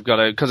I've got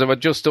to... Because I'm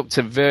just up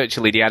to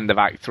virtually the end of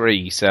Act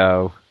 3,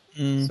 so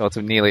sort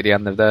of nearly the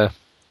end of there.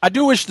 I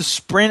do wish the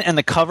sprint and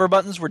the cover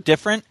buttons were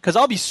different, because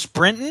I'll be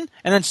sprinting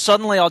and then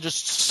suddenly I'll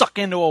just suck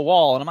into a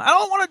wall, and I'm like, I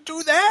don't want to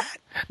do that.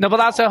 No, but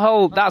that's a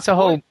whole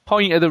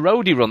point of the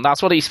roadie run.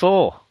 That's what it's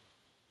for.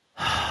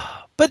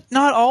 But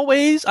not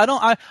always.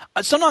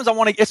 Sometimes I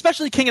want to,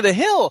 especially King of the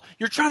Hill.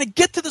 You're trying to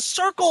get to the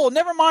circle.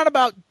 Never mind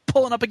about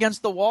pulling up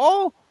against the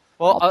wall.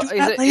 Well,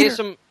 here's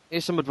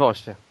some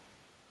advice for you.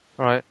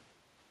 All right,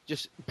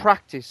 just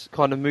practice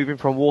kind of moving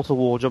from wall to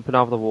wall, jumping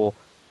over the wall,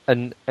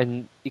 and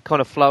it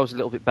kind of flows a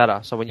little bit better.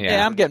 So when you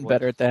I'm getting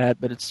better at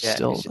that, but it's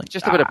still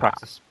just a bit of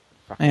practice.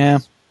 Yeah.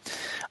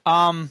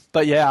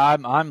 But yeah,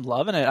 I'm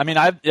loving it. I mean,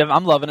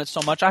 I'm loving it so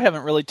much. I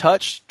haven't really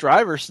touched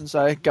Driver since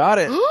I got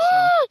it.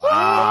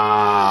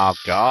 Oh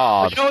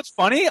God! But you know what's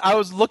funny? I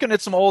was looking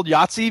at some old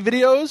Yahtzee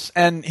videos,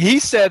 and he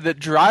said that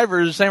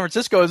Drivers San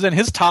Francisco is in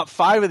his top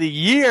 5 of the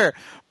year.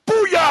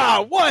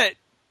 Booyah! What?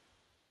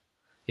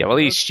 Yeah, well,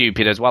 he's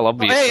stupid as well,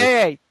 obviously.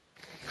 Hey!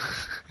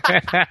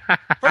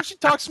 First, you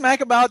talk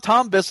smack about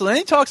Tom Bissell, then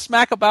you talk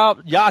smack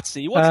about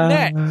Yahtzee. What's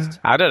next?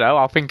 I don't know.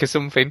 I'll think of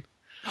something.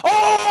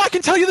 Oh, I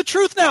can tell you the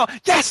truth now.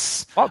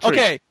 Yes.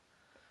 Okay.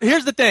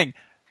 Here's the thing.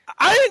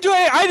 I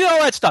did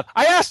all that stuff.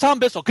 I asked Tom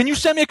Bissell, "Can you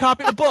send me a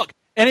copy of the book?"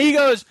 And he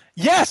goes,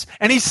 "Yes."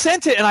 And he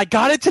sent it, and I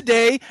got it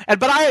today.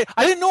 But I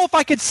didn't know if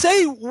I could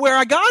say where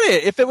I got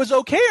it, if it was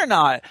okay or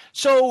not.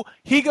 So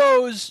he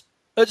goes.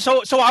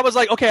 So I was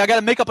like, okay, I got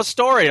to make up a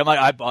story. I'm like,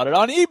 I bought it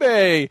on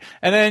eBay,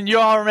 and then you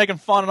all were making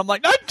fun, and I'm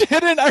like, I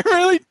didn't. I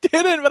really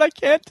didn't, but I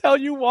can't tell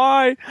you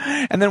why.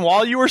 And then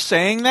while you were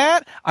saying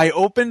that, I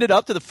opened it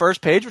up to the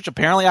first page, which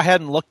apparently I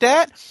hadn't looked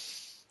at,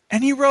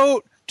 and he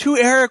wrote, "To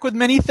Eric, with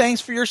many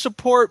thanks for your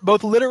support,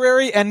 both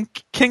literary and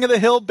King of the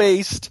Hill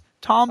based,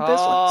 Tom Bissell."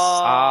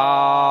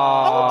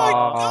 Oh my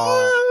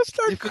God. I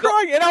started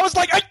crying. And I was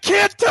like, I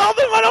can't tell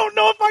them. I don't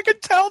know if I can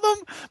tell them.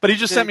 But he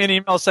just sent me an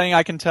email saying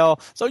I can tell.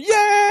 So,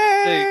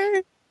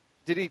 yay!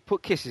 Did he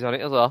put kisses on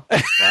it as well?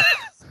 Yeah.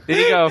 Did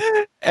he go,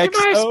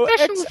 XO, my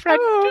special friend?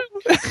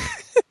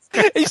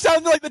 He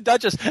sounds like the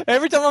Duchess.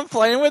 Every time I'm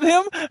playing with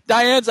him,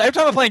 every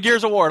time I'm playing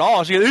Gears of War at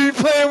all, she goes, "Are you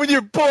playing with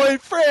your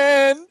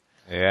boyfriend?"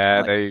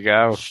 Yeah, there you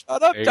go.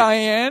 Shut up,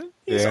 Diane.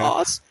 He's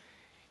awesome.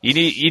 You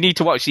need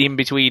to watch the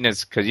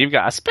In-Betweeners, because you've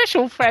got a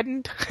special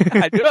friend.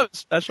 I do have a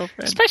special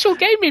friend. Special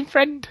gaming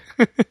friend.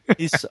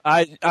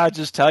 I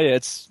just tell you,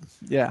 it's,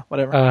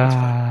 whatever.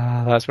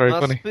 That's very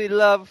funny. Must be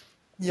love.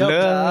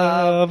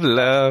 Yep.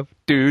 Love,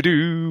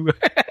 doo-doo.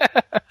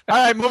 All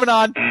right, moving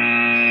on.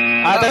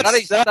 That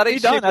is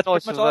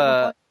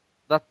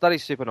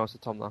super nice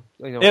of Tom, though.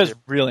 You know, it was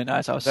really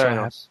nice. I was very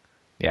so nice.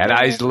 Yeah,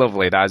 that is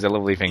lovely. That is a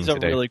lovely thing to do.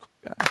 He's a really cool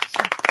guy.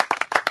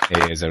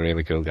 He is a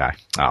really cool guy.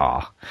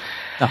 Oh.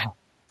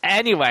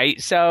 Anyway,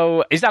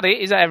 so is that it?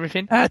 Is that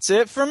everything? That's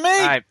it for me.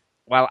 Right.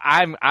 Well,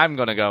 I'm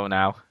gonna go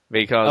now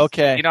because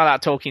you know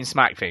that talking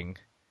smack thing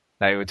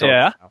that we were talking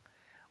about.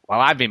 Well,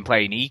 I've been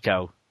playing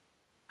Eco,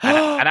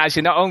 and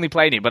actually not only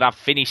playing it, but I've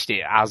finished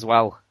it as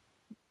well.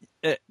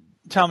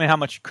 Tell me how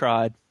much you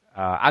cried.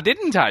 I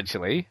didn't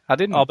actually. I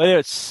didn't. Oh, but it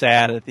was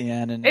sad at the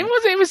end. And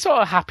it was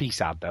sort of happy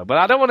sad though. But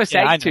I don't want to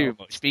say too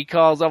much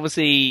because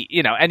obviously,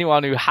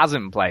 anyone who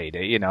hasn't played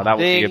it, that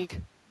would be a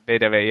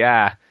bit of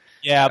a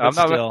Yeah, but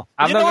still.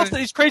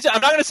 It's crazy.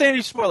 I'm not going to say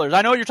any spoilers.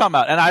 I know what you're talking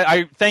about, and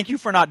I thank you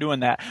for not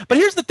doing that. But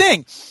here's the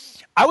thing.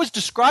 I was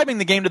describing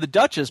the game to the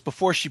Duchess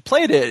before she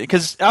played it,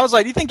 because I was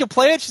like, "Do you think you'll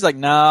play it?" She's like,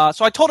 "Nah."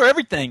 So I told her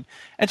everything,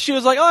 and she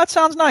was like, "Oh, that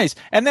sounds nice."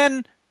 And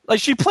then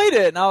she played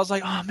it, and I was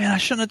like, "Oh, man, I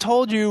shouldn't have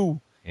told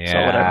you." Yeah,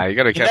 so whatever.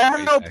 you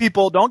never know,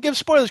 people. Don't give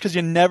spoilers, because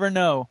you never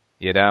know.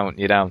 You don't.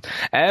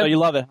 So you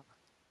love it.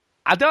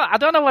 I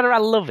don't know whether I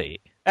love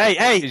it.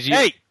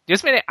 Hey!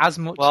 Just made it as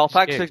much. Well, as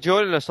thanks you. for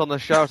joining us on the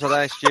show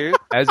today, Stu.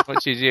 As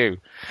much as you.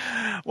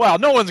 Well,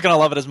 no one's going to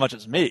love it as much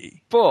as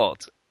me.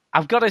 But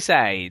I've got to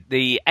say,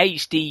 the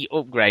HD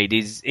upgrade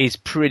is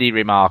pretty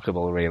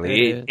remarkable,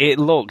 really. It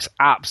looks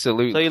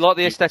absolutely... So you like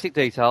the aesthetic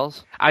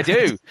details? I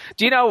do.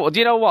 Do you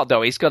know what,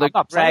 though? It's got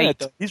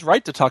He's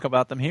right to talk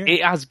about them here.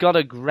 It has got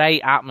a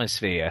great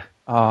atmosphere.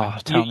 Oh,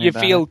 tell me you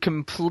about feel it.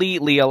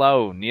 completely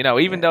alone,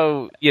 even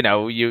though,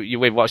 you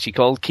with what's she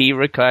called?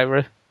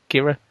 Kira?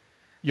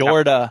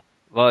 Yorda.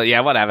 Well,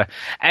 yeah, whatever.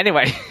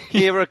 Anyway.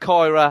 Kira,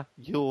 Kyra,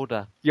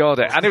 Yorda.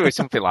 I knew it was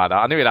something like that.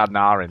 I knew it had an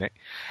R in it.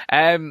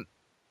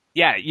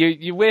 Yeah,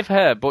 you're with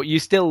her, but you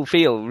still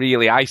feel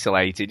really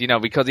isolated,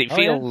 because it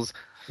feels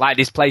like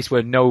this place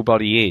where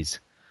nobody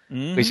is,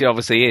 which it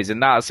obviously is,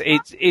 and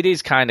it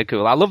is kind of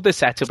cool. I love the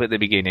setup at the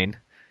beginning.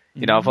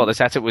 I thought the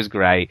setup was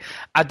great.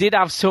 I did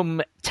have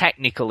some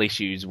technical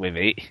issues with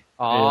it.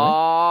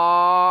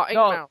 Not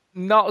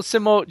so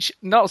much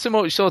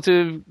sort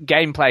of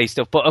gameplay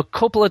stuff, but a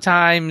couple of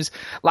times,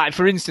 like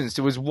for instance,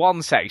 there was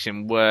one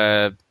section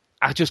where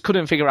I just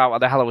couldn't figure out what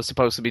the hell I was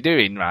supposed to be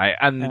doing, right?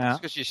 And it's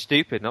because you're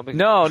stupid, not because...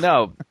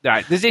 No.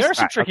 Right, there are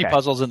some tricky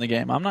puzzles in the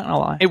game. I'm not gonna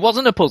lie. It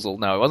wasn't a puzzle.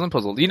 No, it wasn't a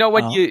puzzle. You know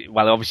when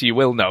well, obviously you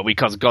will know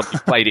because God,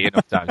 you've played it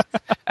enough times.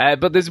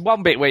 But there's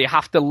one bit where you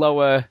have to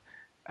lower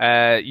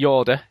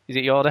Yorda. Is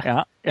it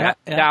Yorda? Yeah.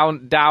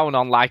 Down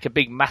on like a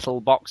big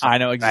metal box. I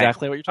know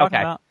exactly what you're talking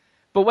about.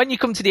 But when you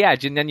come to the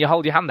edge and then you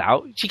hold your hand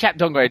out, she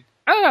kept on going,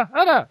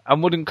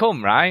 and wouldn't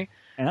come, right?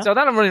 Yeah. So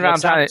then I'm running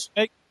around trying to...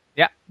 make?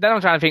 Yeah, then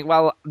I'm trying to think,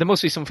 well, there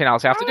must be something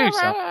else I have to do.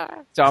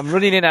 So I'm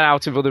running in and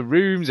out of other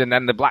rooms, and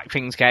then the black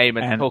things came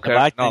and took her.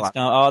 Black and all things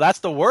that. oh, that's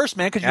the worst,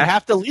 man, because you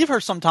have to leave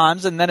her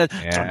sometimes, and then it...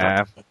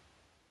 Yeah.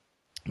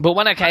 But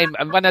when I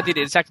did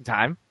it the second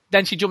time,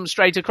 then she jumped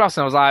straight across,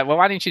 and I was like, well,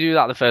 why didn't you do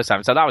that the first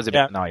time? So that was a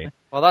bit annoying.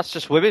 Well, that's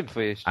just women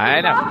for you.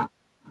 I know.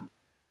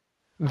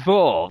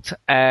 But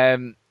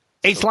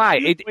it's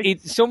like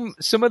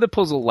some of the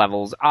puzzle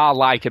levels are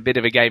like a bit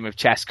of a game of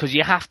chess because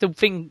you have to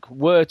think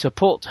where to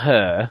put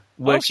her,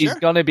 where she's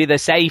going to be the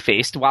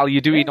safest while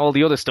you're doing all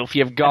the other stuff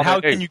you've got. And how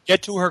to do. can you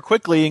get to her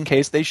quickly in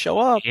case they show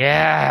up?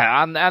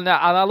 Yeah, and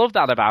I love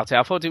that about it.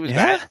 I thought it was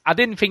great. I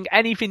didn't think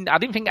any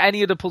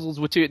of the puzzles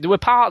were too. There were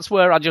parts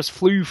where I just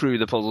flew through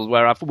the puzzles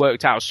where I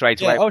worked out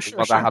straight away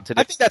what I had to do.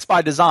 I think that's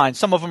by design.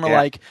 Some of them are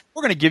like,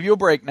 we're going to give you a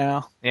break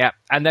now. Yeah,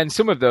 and then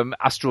some of them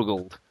I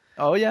struggled.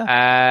 Oh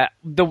yeah.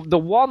 The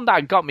one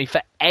that got me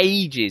for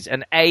ages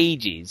and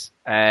ages,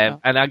 and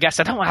I guess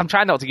I'm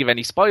trying not to give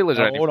any spoilers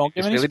or anything. Don't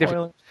give any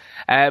spoilers.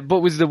 But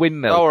was the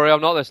windmill? Don't worry,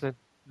 I'm not listening.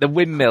 The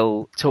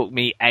windmill took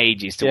me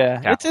ages to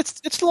work out.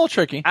 It's a little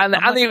tricky, and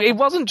it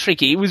wasn't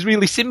tricky. It was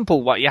really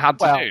simple what you had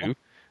to do.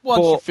 Once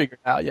you figure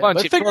it out,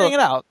 but figuring it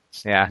out,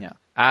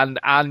 And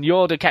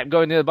Yoda kept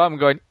going to the bottom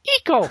going,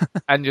 Eco!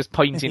 And just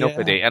pointing up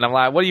at it. And I'm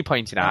like, what are you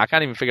pointing at? I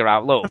can't even figure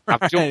out. Look,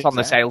 I've jumped on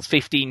the sails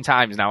 15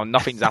 times now and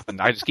nothing's happened.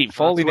 I just keep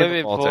falling in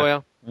the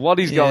water. What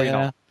is going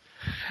on?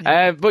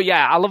 But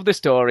yeah, I love the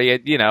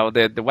story. You know,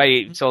 the way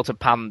it sort of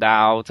panned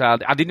out.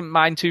 I didn't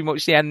mind too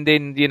much the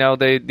ending, you know,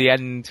 the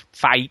end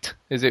fight,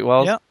 as it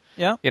was.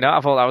 Yeah. You know,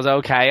 I thought that was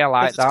okay. I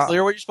liked that. It's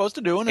clear what you're supposed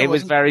to do. And it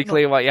was very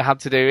clear what you had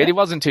to do. Yeah. It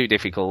wasn't too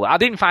difficult. I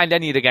didn't find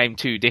any of the game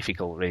too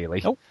difficult,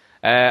 really. Nope.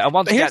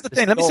 But here's the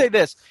thing. Let me say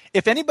this.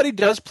 If anybody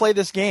does play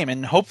this game,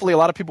 and hopefully a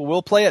lot of people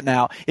will play it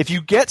now, if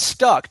you get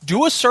stuck,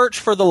 do a search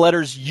for the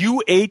letters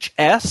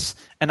UHS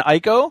and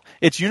ICO.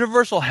 It's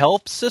Universal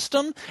Health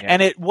System. Yeah.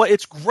 And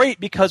it's great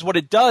because what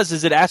it does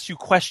is it asks you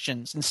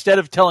questions instead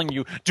of telling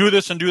you, do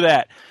this and do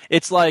that.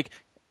 It's like,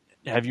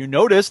 have you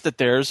noticed that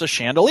there's a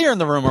chandelier in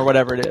the room or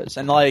whatever it is?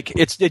 And like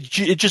it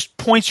just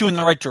points you in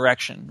the right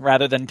direction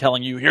rather than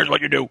telling you, here's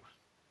what you do.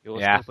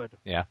 Yeah.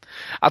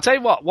 I'll tell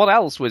you what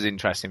else was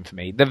interesting for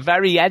me. The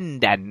very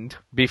end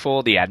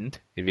before the end,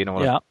 if you know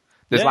what I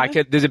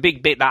mean. There's a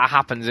big bit that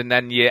happens and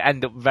then you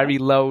end up very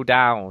low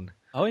down.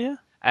 Oh yeah.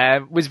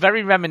 Was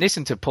very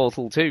reminiscent of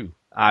Portal 2,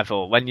 I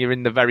thought, when you're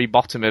in the very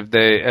bottom of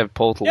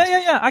Portal.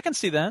 Yeah, I can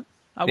see that.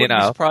 I wouldn't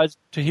be surprised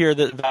to hear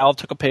that Valve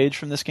took a page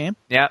from this game.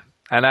 Yeah.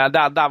 And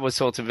that was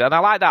sort of, and I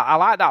like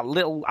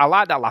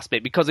that last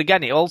bit because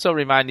again, it also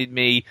reminded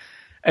me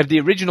of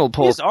the original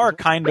Portal. These are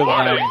kind of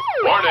warning.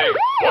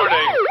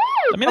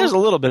 I mean, there's a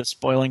little bit of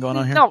spoiling going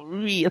on here. Not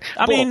really.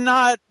 I mean,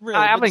 not really.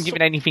 I haven't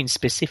given anything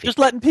specific. Just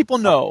letting people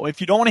know. If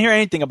you don't want to hear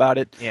anything about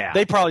it,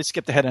 they probably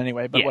skipped ahead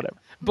anyway, but whatever.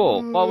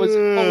 But what was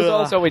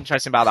also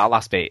interesting about that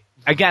last bit,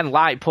 again,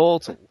 like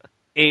Portal,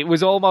 it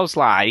was almost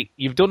like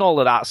you've done all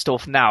of that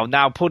stuff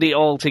now put it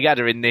all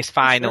together in this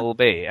final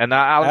bit. And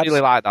I really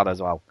like that as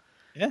well.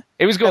 Yeah.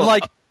 It was good. And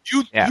like,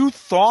 you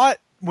thought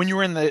when you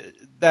were in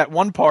that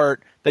one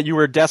part that you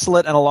were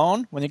desolate and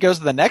alone. When it goes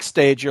to the next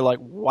stage, you're like,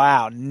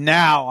 wow,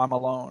 now I'm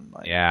alone.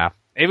 Like, yeah.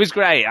 It was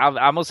great.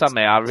 I must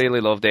admit, I really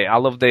loved it. I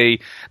loved the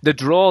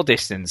draw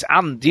distance.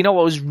 And do you know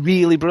what was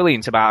really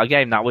brilliant about a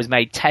game that was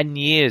made 10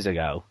 years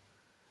ago?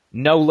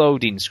 No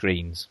loading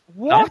screens.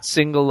 What? Not a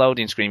single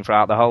loading screen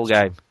throughout the whole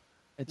game.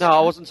 No,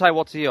 I wasn't saying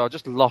what to you. I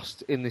just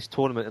lost in this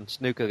tournament and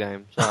snooker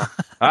game. So.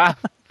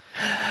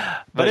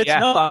 But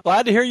I'm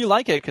glad to hear you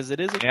like it because it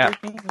is a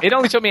great game. It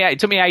only took me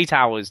 8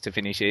 hours to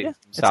finish it. Yeah,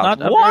 it's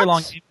not a very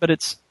long game, but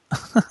it's...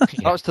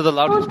 That was to the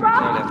loading screen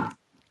earlier.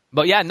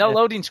 But no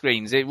loading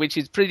screens, which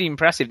is pretty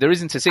impressive. There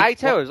isn't a single...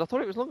 8 hours? I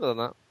thought it was longer than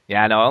that.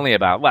 Yeah, no, only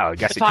about... Well, I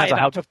guess it depends on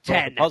how... 5 out of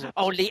 10.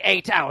 Only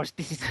 8 hours.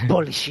 This is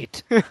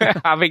bullshit.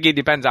 I think it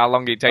depends how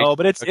long it takes. Oh,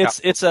 but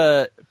it's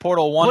a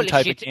Portal 1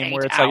 type of game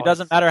where it's like, it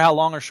doesn't matter how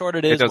long or short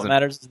it is. What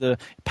matters is the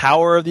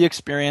power of the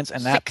experience,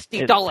 and that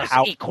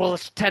 $60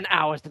 equals 10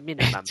 hours the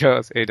minimum.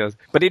 It does.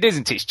 But it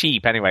isn't. It's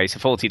cheap anyway. It's a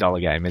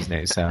 $40 game, isn't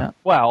it? So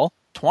well,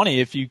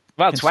 20 if you...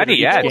 Well, 20,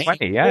 yeah.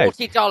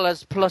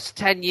 $40 plus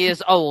 10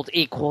 years old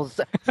equals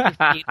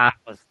 15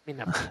 hours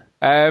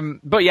minimum.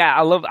 But yeah,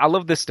 I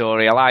love the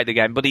story. I like the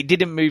game, but it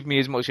didn't move me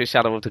as much as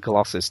Shadow of the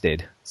Colossus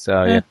did. So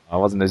I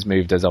wasn't as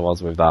moved as I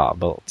was with that.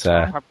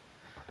 But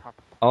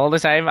all the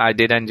same, I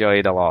did enjoy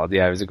it a lot.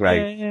 Yeah, it was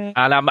great. Yeah.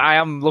 And I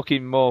am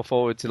looking more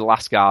forward to The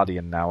Last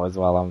Guardian now as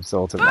well. I'm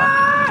sort of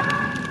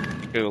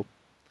cool.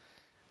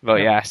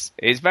 But yes,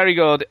 it's very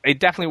good. It's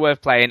definitely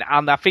worth playing,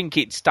 and I think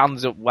it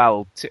stands up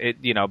well,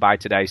 by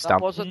today's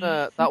standards.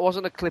 That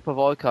wasn't a clip of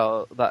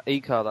Eco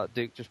that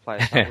Duke just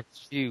played. That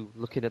was you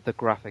looking at the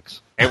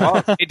graphics. It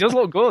was. It does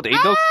look good. It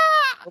does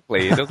look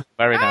lovely. It does look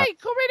very nice. Hey,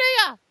 come in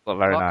here! Look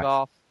very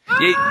nice.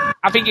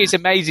 I think it's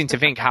amazing to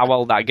think how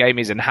old that game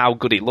is and how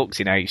good it looks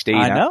in HD.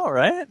 I know,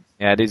 right?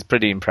 Yeah, it is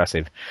pretty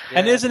impressive. Yeah.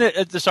 And isn't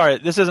it? Sorry,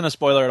 this isn't a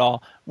spoiler at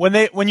all.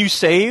 When you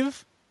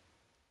save.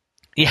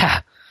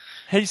 Yeah.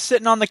 He's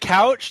sitting on the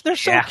couch. They're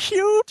so Yeah.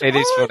 cute. It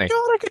is oh funny. My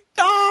God, I could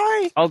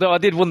die. Although I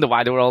did wonder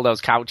why there were all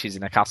those couches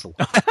in a castle.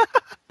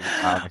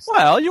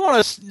 Well, you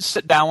want to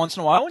sit down once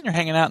in a while when you're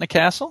hanging out in a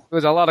castle. There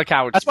was a lot of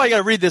couches. That's why you got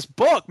to read this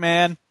book,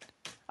 man.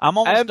 I'm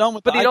almost done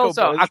with but the it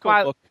also,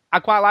 Ico book. I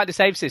quite like the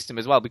save system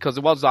as well because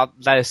it was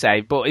their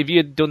save. But if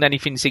you'd done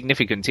anything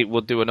significant, it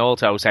would do an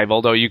auto save.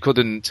 Although you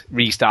couldn't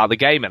restart the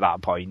game at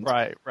that point.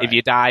 Right. If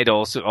you died,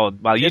 or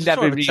well, you It's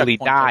never sort of a really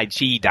checkpoint died.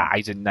 She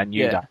died, and then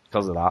you Yeah. died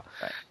because of that.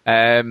 Right.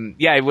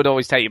 Yeah, it would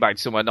always take you back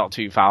to somewhere not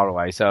too far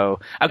away. So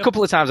a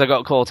couple of times I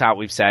got caught out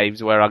with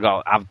saves where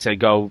I had to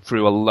go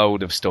through a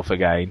load of stuff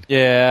again.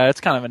 Yeah, it's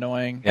kind of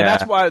annoying. Yeah. And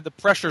that's why the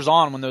pressure's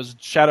on when those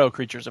shadow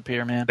creatures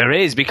appear, man. There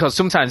is, because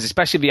sometimes,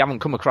 especially if you haven't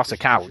come across a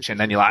couch, and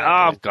then you're like, oh,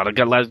 I've got to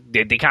go.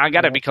 They can't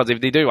get it because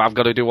if they do, I've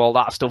got to do all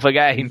that stuff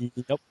again.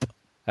 Yep.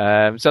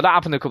 So that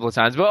happened a couple of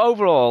times, but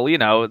overall,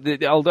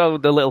 although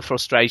the little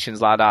frustrations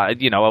like that,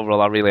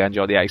 overall I really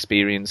enjoyed the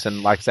experience,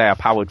 and like I say, I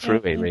powered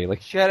through it really.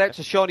 Shout out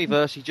to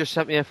Shawnyverse, he just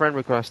sent me a friend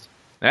request.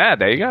 Yeah,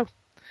 there you go.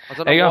 I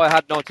don't There you know go. why I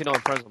had 99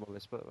 friends on my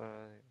list, but...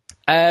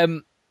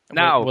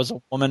 Now, Was a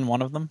woman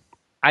one of them?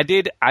 I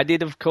did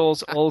of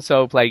course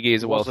also play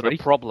Gears of War wasn't 3. a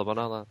problem, I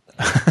know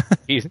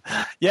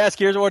that. Yes,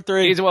 Gears of War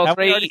 3. Gears of War Have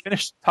we 3, already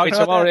finished talking which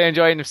I'm about that? already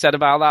enjoying, have said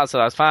about that, so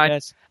that's fine.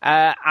 Yes.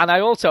 And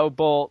I also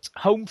bought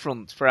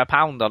Homefront for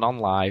 £1 on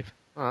OnLive.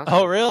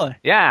 Oh, really?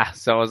 Yeah,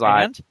 so I was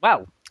like, And?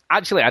 well,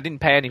 actually, I didn't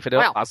pay any for the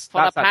Well, that's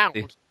for the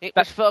actually- pound. It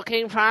was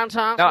fucking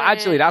fantastic. No,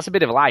 actually, that's a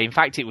bit of a lie. In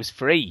fact, it was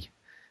free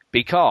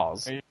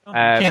because There you go.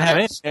 Can't have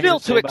anything Still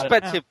negative to too say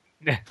about it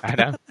expensive. I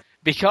know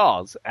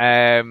because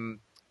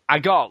I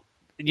got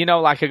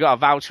I got a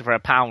voucher for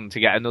 £1 to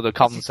get another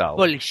console.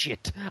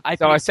 Bullshit. I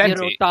So I paid sent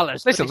 $0 it. for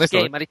Listen, this listen.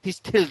 game, and it is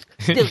still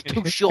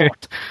too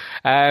short.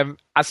 I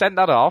sent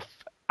that off,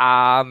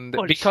 and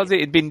Bullshit. because it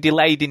had been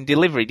delayed in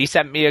delivery, they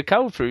sent me a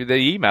code through the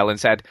email and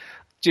said,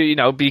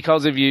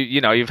 because of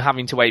you're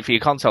having to wait for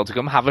your console to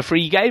come, have a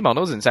free game on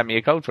us, and sent me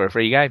a code for a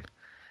free game.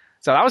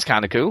 So that was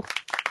kind of cool.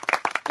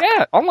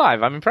 Yeah,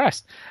 OnLive, I'm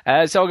impressed.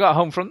 So I got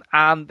Homefront,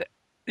 and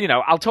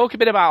I'll talk a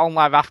bit about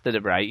OnLive after the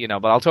break,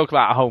 but I'll talk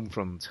about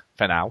Homefront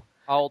for now.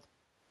 Old.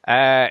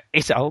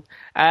 It's old.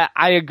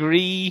 I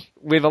agree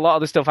with a lot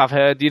of the stuff I've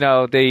heard.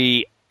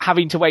 The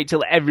having to wait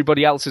till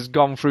everybody else has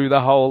gone through the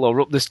hole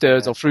or up the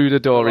stairs or through the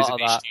door is a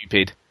bit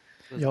stupid.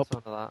 There's a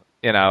ton of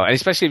that. And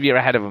especially if you're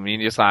ahead of them,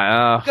 you're just like,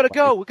 oh. We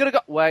gotta go.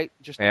 Wait,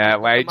 just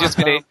Wait, just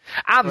a minute.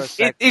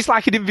 And it's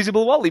like an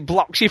invisible wall. It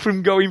blocks you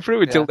from going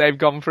through until they've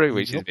gone through,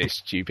 which is a bit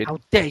stupid. How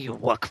dare you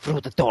walk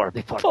through the door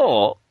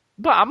before?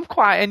 But I'm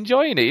quite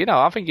enjoying it.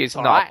 I think it's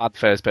All not right. a bad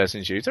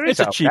first-person shooter. It's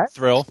a okay. cheap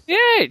thrill. Yeah,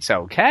 it's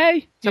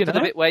okay. Except for the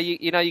bit where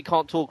you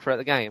can't talk throughout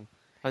the game.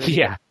 And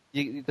Yeah.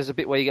 There's a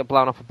bit where you get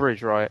blown off a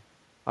bridge, right?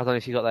 I don't know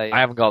if you got that yet. I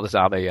haven't got this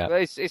out there yet.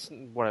 But it's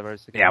whatever.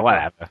 It's the game. Yeah,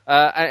 whatever.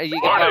 And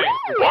you get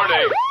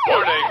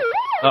Warning!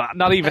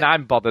 Not even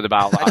I'm bothered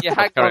about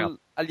that.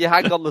 and you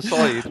hang on the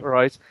side,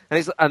 right?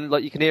 And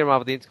like you can hear him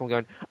over the intercom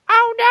going,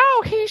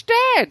 "Oh no, he's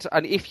dead!"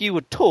 And if you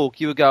would talk,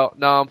 you would go,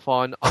 "No, I'm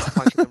fine. I'm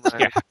punching him around."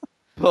 Yeah.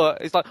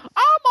 But it's like,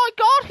 "Oh my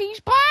god, he's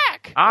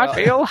back!" I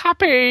feel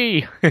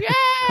happy.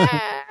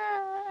 Yeah.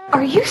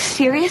 Are you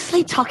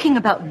seriously talking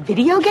about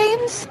video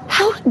games?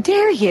 How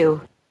dare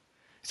you?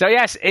 So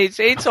yes,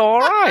 it's all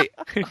right.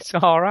 It's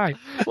all right.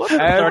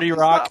 30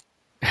 Rock.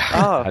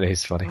 That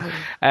is funny.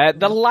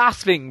 The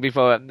last thing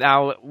before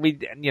now,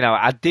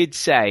 I did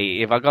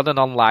say if I got an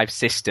OnLive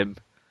system,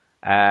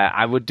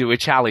 I would do a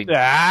challenge.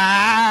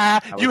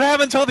 You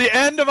have until the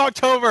end of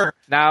October.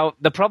 Now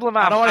the problem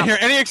I don't want to hear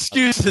any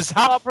excuses.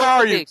 How far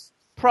are you?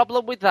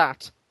 Problem with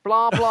that.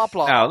 Blah blah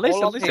blah. No,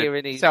 All I'm listen.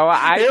 hearing is- So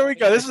Here we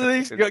go. This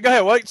is go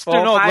ahead. Wait, Stu,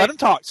 no, let him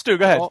talk. Stu,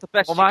 go ahead. It's the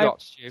best for you my,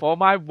 got, Stu. for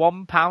my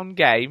 £1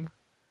 game,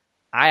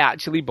 I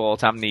actually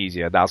bought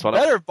Amnesia. That's what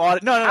Better bought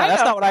it. No, I that's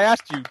know. not what I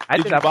asked you. I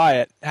Did did you have- buy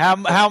it?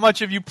 How much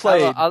have you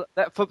played?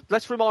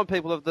 Let's remind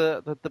people of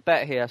the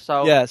bet here.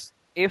 So Yes.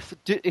 if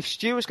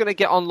Stu was going to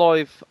get on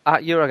live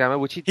at Eurogamer,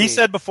 which he did, He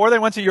said before they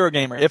went to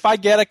Eurogamer, if I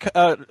get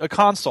a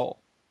console,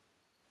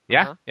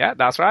 Yeah,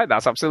 that's right.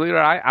 That's absolutely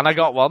right. And I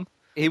got one.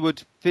 he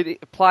would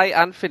play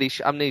and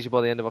finish Amnesia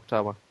by the end of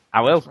October.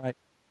 I will. right.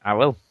 I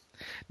will.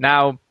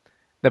 Now,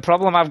 the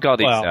problem I've got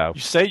is though. you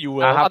say you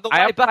will. I have- On the way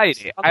played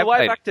back, it. on I the way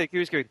played back to it, he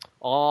was going,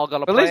 "Oh, I got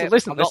to But play listen, it.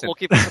 listen, I'm listen. not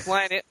looking forward to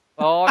playing it.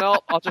 Oh no,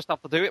 I'll just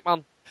have to do it,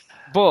 man."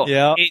 But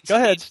Yeah. it's, Go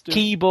ahead, it's Stu.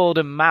 keyboard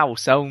and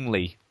mouse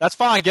only. That's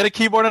fine. Get a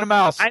keyboard and a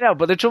mouse. I know,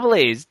 but the trouble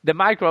is, the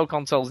micro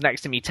console's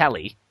next to me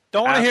telly.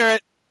 Don't want to hear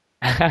it.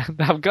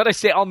 I've got to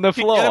sit on the You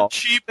can get 'em floor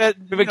cheap at,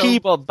 with a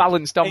keyboard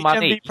balanced on my HMV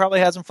knee. probably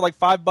has them for like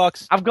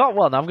 $5. I've got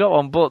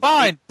one, but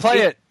Fine, play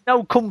it.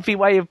 No comfy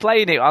way of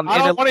playing it. I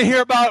don't want to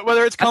hear about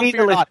whether it's I need comfy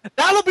a or not.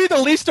 That'll be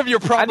the least of your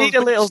I problems. need a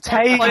when you little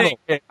start table. playing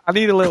it. I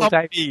need a little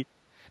table. Comfy.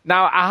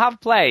 Now, I have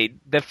played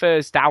the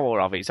first hour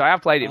of it, so I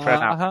have played it for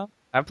an hour. Uh-huh.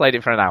 I've played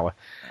it for an hour.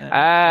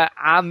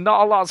 And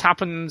not a lot's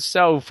happened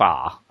so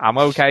far. I'm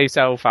okay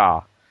so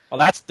far. Well,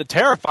 that's the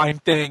terrifying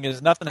thing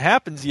is nothing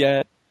happens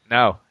yet.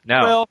 No.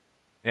 Well,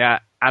 Yeah.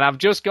 And I've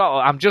just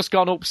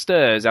gone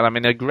upstairs, and I'm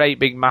in a great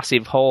big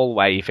massive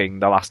hallway thing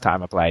the last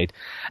time I played.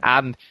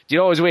 And do you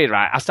know what was weird,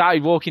 right? I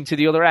started walking to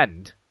the other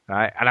end,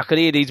 right? And I could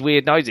hear these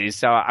weird noises,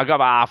 so I got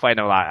about halfway and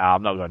I'm like,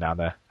 I'm not going down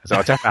there. So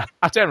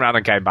I turned around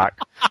and came back.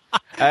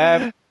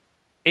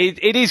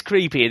 It is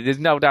creepy. There's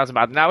no doubt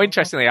about it. Now,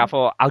 interestingly, I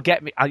thought I'll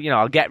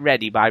get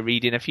ready by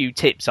reading a few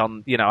tips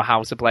on,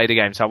 how to play the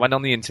game. So I went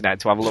on the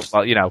internet to have a look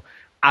at,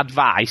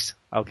 advice.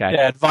 Okay.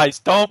 Yeah, advice.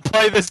 Don't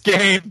play this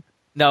game.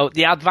 No,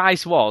 the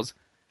advice was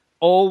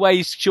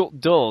always shut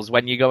doors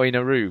when you go in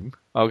a room.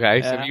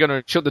 Okay, so if you're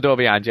going to shut the door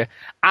behind you,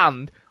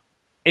 and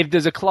if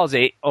there's a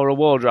closet or a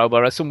wardrobe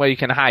or somewhere you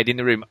can hide in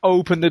the room,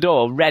 open the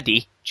door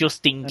ready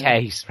just in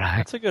case. Right.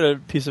 That's a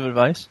good piece of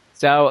advice.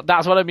 So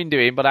that's what I've been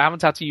doing, but I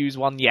haven't had to use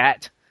one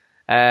yet.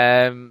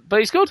 But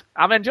it's good.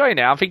 I'm enjoying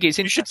it. I think it's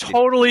interesting. You should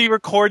totally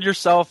record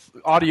yourself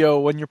audio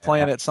when you're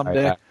playing it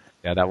someday.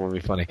 Yeah, that would be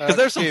funny. Because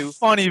there's some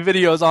funny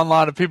videos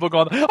online of people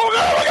going, oh my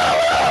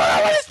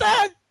God, what is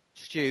that?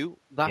 Stu,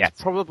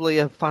 that's probably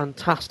a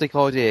fantastic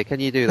idea. Can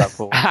you do that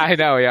for me? I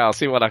know, yeah. I'll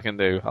see what I can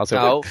do. You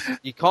can't.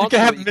 You can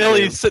have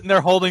Millie sitting there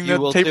holding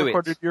the tape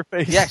recorder to your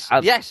face.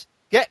 Yes.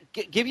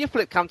 Give your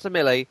flip cam to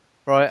Millie,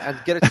 right, and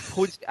get it to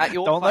point at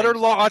your Don't let her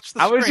watch the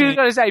screen. I was just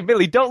going to say,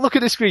 Millie, don't look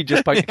at the screen.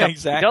 Just point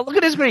exactly. Don't look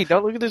at the screen.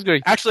 Don't look at the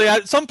screen. Actually,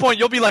 at some point,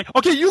 you'll be like,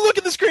 okay, you look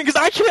at the screen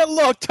because I can't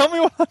look. Tell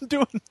me what I'm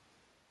doing.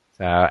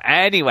 So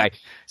anyway,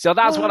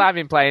 that's what I've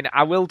been playing.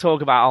 I will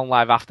talk about On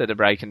Live after the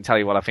break and tell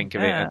you what I think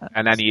of it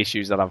and any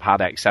issues that I've had,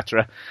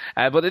 etc.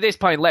 But at this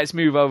point, let's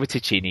move over to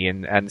Chinny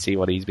and see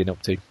what he's been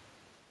up to.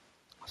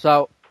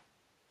 So,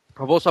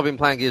 I've also been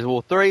playing Gears of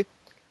War 3.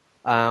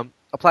 I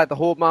played the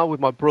Horde mode with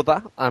my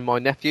brother and my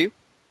nephew.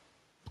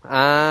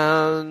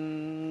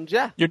 And,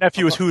 yeah. Your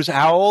nephew is who's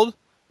how old?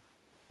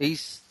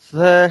 He's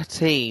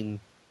 13.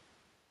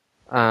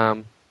 Wait, I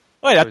thought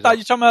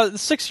you were talking about the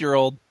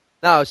 6-year-old.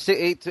 No,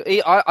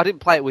 I didn't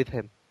play it with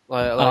him.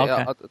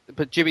 Okay.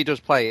 But Jimmy does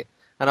play it.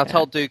 And I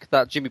told Duke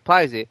that Jimmy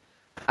plays it,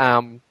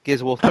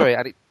 Gears of War 3.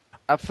 And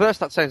at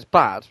first that sounds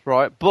bad,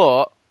 right?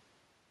 But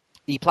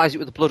he plays it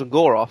with the blood and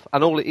gore off.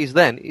 And all it is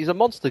then is a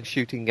monster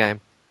shooting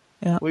game.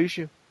 Yeah. Where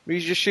you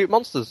just shoot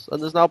monsters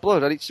and there's no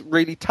blood. And it's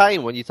really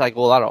tame when you take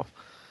all that off.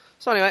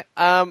 So anyway,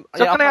 can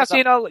I ask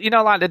you,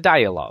 like the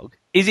dialogue,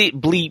 is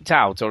it bleeped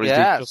out or is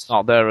it just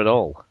not there at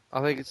all?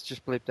 I think it's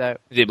just bleeped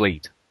out. Is it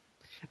bleeped?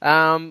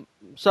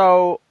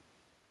 So,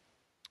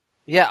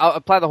 yeah, I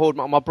play the Horde.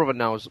 My brother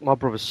knows. My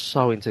brother's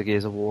so into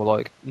Gears of War,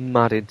 like,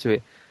 mad into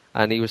it.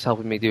 And he was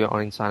helping me do it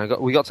on Insane.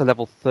 We got to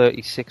level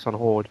 36 on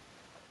Horde.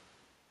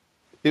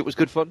 It was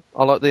good fun.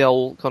 I like the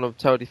old kind of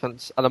tower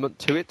defense element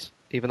to it,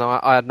 even though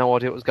I had no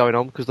idea what was going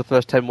on, because the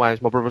first 10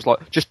 waves, my brother was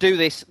like, just do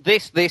this,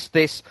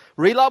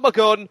 reload my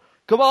gun,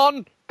 come on!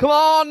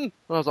 And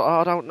I was like,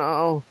 I don't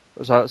know.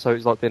 So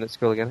he's like being at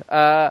school again.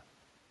 So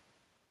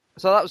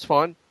that was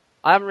fine.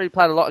 I haven't really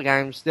played a lot of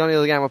games. The only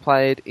other game I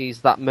played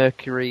is that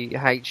Mercury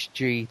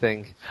HG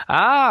thing.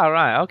 Ah,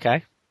 right,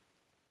 okay.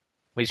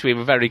 Which we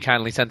were very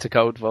kindly sent a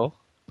code for.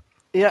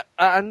 Yeah,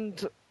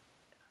 and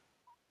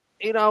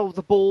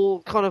the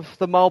ball kind of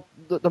the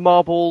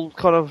marble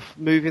kind of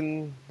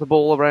moving the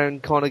ball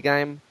around kind of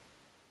game.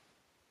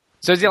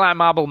 So is it like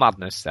Marble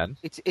Madness then?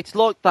 It's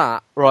like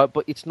that, right?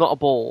 But it's not a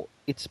ball.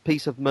 It's a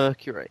piece of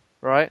mercury,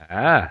 right?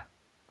 Ah.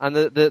 And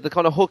the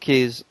kind of hook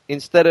is,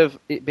 instead of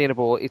it being a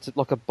ball, it's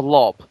like a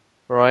blob.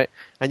 Right,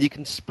 and you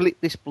can split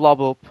this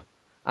blob up,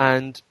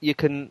 and you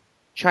can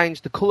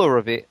change the colour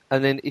of it.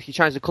 And then, if you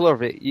change the colour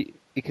of it,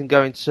 it can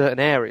go in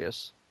certain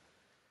areas.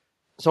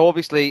 So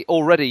obviously,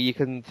 already you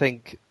can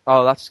think,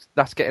 oh,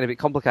 that's getting a bit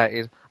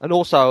complicated. And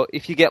also,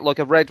 if you get like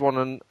a red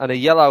one and a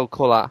yellow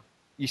colour,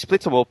 you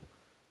split them up.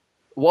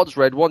 One's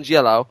red, one's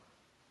yellow,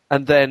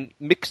 and then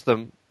mix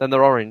them, then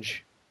they're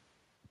orange,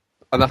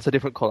 and that's a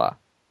different colour.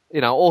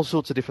 All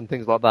sorts of different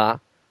things like that.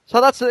 So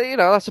that's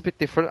a bit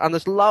different, and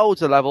there's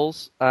loads of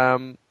levels,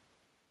 and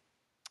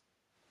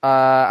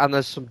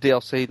there's some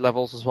DLC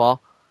levels as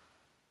well.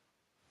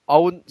 I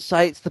wouldn't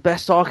say it's the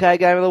best arcade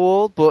game in the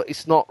world, but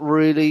it's not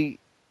really.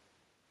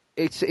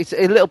 It's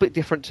a little bit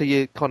different to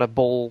your kind of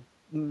ball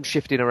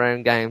shifting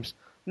around games.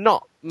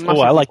 Not. Oh,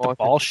 I like the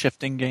ball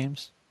shifting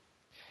games.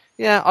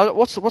 Yeah,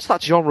 what's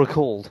that genre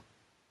called?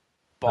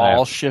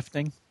 Ball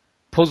shifting.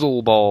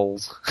 Puzzle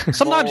balls.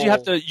 Sometimes you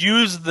have to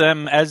use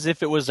them as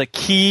if it was a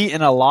key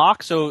in a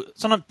lock. So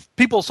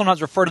people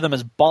sometimes refer to them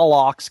as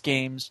ball-locks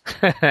games.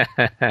 Yeah.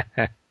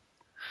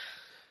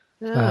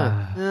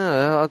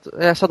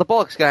 So the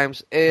bollocks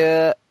games.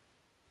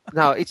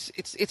 No,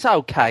 it's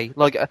okay.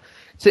 Like,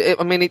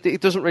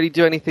 it doesn't really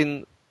do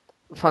anything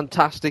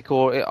fantastic,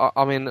 or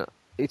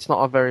it's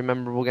not a very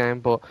memorable game,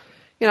 but.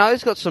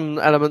 It's got some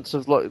elements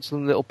of like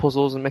some little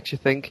puzzles and makes you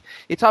think.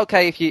 It's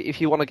okay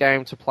if you want a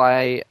game to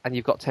play and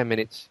you've got 10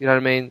 minutes, you know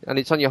what I mean? And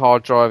it's on your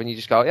hard drive and you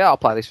just go, yeah, I'll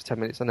play this for 10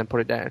 minutes and then put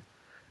it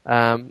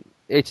down.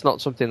 It's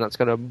not something that's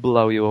going to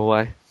blow you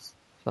away.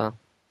 So,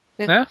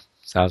 yeah,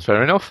 sounds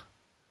fair enough.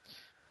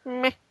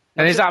 Meh.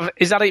 And is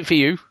that it for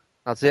you?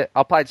 That's it.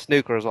 I played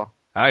snooker as well.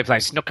 I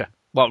played snooker.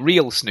 What,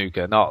 real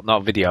snooker,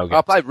 not video games?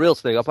 I played real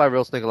snooker. I played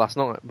real snooker last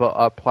night, but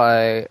I've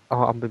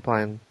been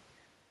playing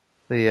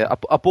I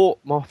bought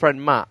my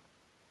friend Matt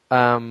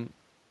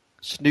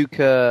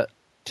snooker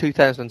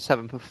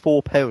 2007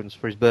 for £4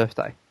 for his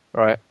birthday,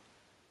 right?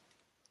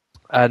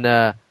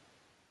 And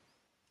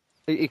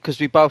because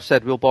we both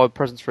said we'll buy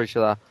presents for each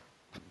other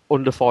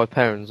under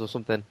 £5 or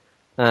something,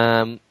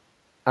 and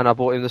I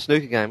bought him the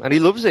snooker game, and he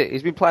loves it.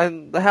 He's been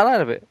playing the hell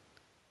out of it.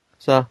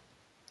 So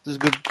this is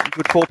good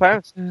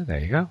 £4. Yeah, there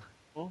you go.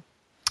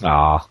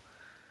 Ah,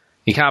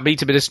 you can't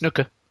beat a bit of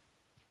snooker.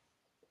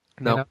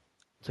 No, You know?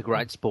 it's a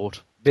great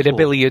sport. Bit of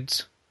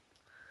billiards.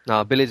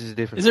 No, billiards is a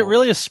different. Is it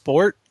really a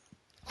sport?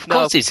 Of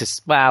course,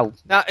 it's well.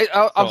 Now,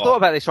 I've thought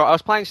about this. Right, I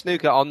was playing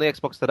snooker on the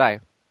Xbox today,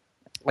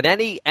 and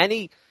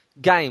any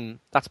game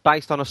that's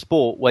based on a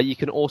sport where you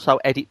can also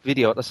edit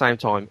video at the same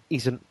time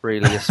isn't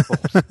really a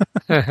sport.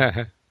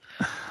 Yeah,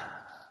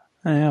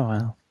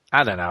 well.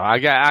 I don't know.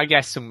 I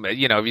guess some.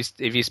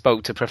 If you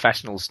spoke to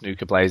professional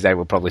snooker players, they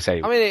would probably say.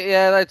 I mean,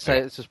 yeah, they'd say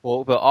it's a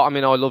sport, but I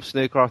mean, I love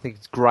snooker. I think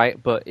it's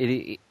great, but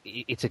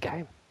it's a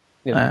game.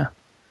 You know?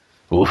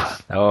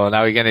 Oof. Oh,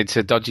 now we're getting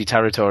into dodgy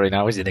territory.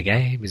 Now, is it a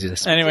game? Is it a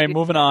sport? Anyway,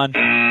 moving on.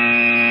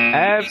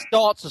 Is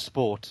darts a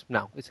sport?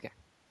 No, it's a game.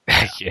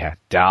 Yeah,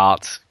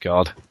 dart.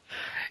 God.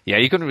 Yeah,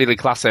 you couldn't really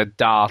class a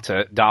dart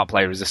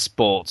player as a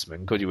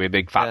sportsman, could you? With a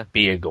big fat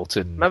beer gut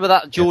and. Remember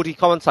that Geordie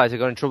commentator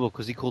got in trouble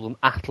because he called them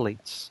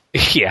athletes.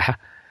 Yeah.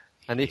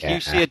 And if you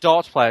see a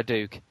darts player,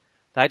 Duke,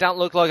 they don't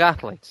look like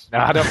athletes. No,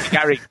 I don't think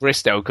Eric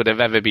Bristow could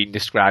have ever been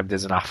described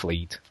as an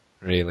athlete,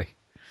 really.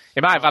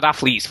 He might have had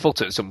athlete's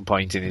foot at some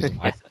point in his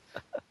life.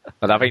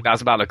 But I think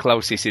that's about the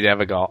closest he'd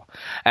ever got.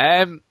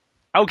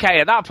 Okay,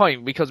 at that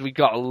point, because we've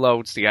got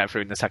loads to get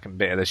through in the second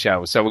bit of the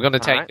show, so we're going to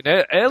take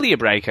an earlier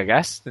break, I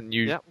guess, than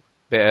you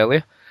bit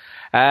earlier.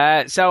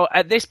 So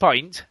at this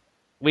point,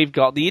 we've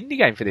got the indie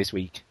game for this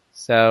week.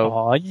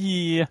 So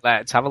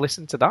let's have a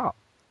listen to that.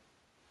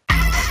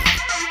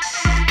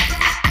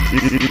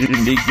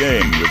 Indie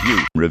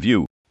game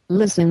review.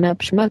 Listen up,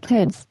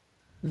 schmuckheads.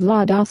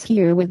 Vlados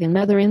here with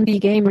another indie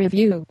game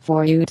review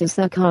for you to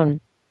suck on.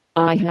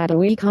 I had a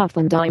week off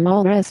and I'm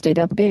all rested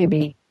up,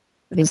 baby.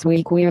 This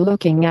week we're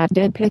looking at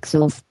Dead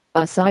Pixels,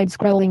 a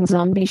side-scrolling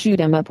zombie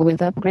shoot-'em-up with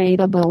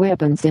upgradable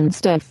weapons and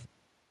stuff.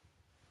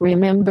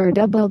 Remember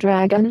Double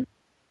Dragon?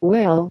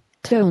 Well,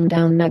 tone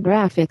down the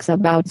graphics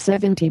about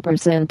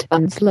 70%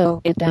 and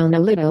slow it down a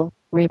little.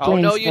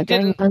 Replace the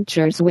gang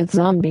punchers with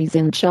zombies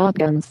and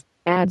shotguns.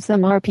 Add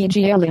some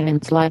RPG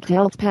elements like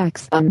health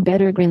packs and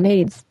better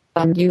grenades,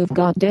 and you've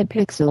got Dead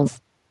Pixels.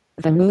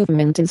 The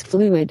movement is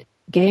fluid,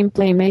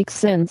 gameplay makes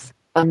sense,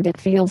 and it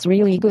feels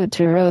really good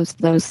to roast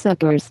those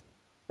suckers.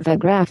 The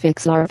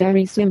graphics are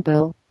very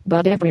simple,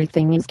 but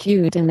everything is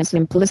cute in a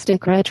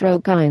simplistic retro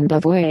kind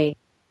of way.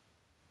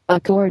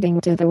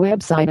 According to the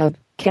website of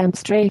Can't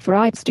Strafe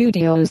Right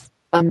Studios,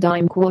 and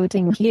I'm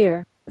quoting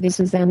here, this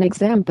is an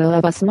example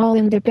of a small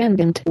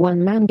independent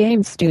one-man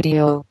game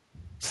studio.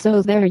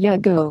 So there you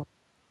go.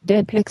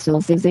 Dead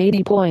Pixels is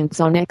 80 points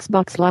on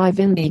Xbox Live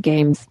Indie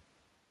Games.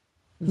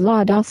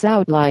 Vlados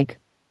out like.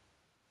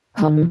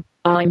 I'm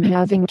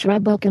having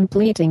trouble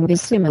completing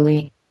this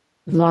simile.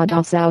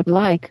 Vlados out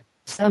like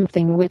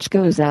something which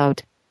goes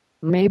out.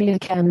 Maybe a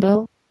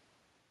candle?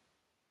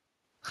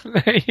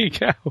 There you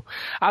go.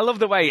 I love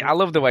the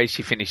way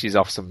she finishes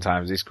off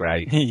sometimes. It's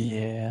great.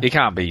 Yeah. You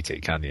can't beat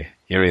it, can you?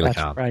 You really That's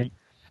can't. Right.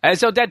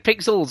 So Dead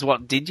Pixels,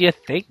 what did you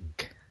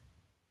think?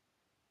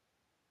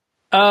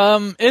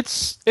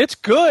 It's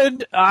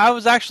good. I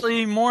was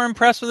actually more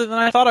impressed with it than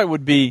I thought I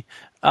would be.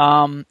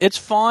 It's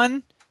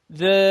fun.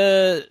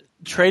 The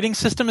trading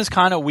system is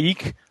kind of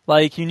weak.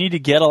 Like, you need to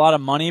get a lot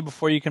of money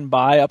before you can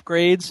buy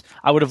upgrades.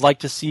 I would have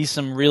liked to see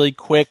some really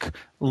quick,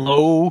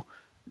 low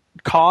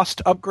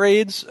cost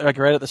upgrades, like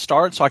right at the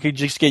start, so I could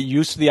just get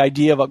used to the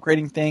idea of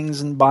upgrading things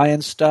and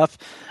buying stuff.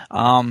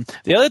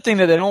 The other thing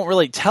that they don't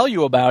really tell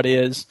you about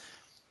is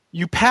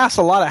you pass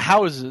a lot of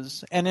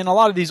houses, and in a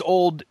lot of these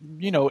old,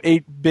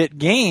 8-bit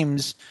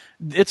games,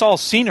 it's all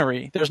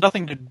scenery. There's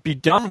nothing to be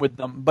done with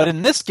them. But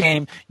in this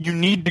game, you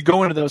need to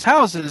go into those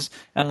houses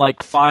and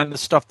find the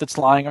stuff that's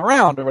lying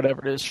around or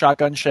whatever it is,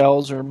 shotgun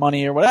shells or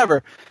money or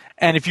whatever.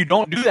 And if you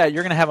don't do that,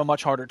 you're going to have a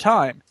much harder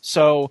time.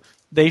 So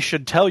they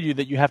should tell you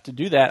that you have to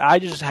do that. I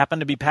just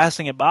happened to be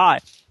passing it by,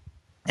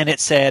 and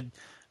it said,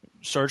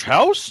 search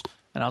house?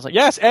 And I was like,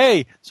 yes,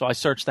 A. So I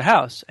searched the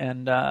house,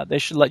 and they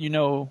should let you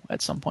know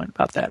at some point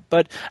about that.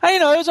 But,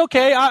 it was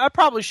okay. I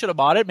probably should have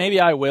bought it. Maybe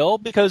I will,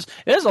 because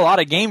it is a lot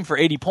of game for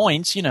 80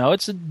 points.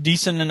 It's a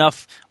decent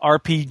enough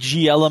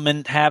RPG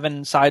element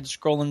having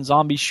side-scrolling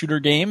zombie shooter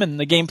game, and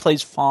the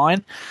gameplay's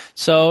fine.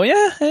 So,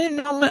 yeah.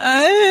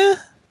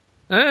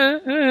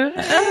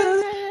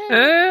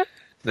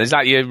 Is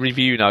that your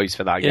review noise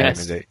for that game,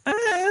 is it?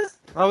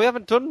 Oh, we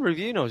haven't done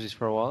review noises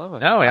for a while, have we?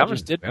 No, we haven't.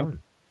 Just did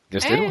one.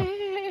 Just did one.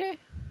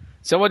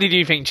 So what did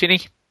you think,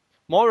 Chinny?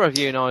 My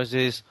review noise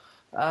is,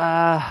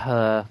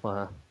 because,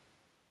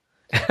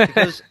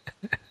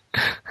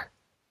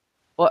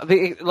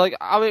 it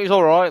was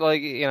all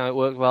right. It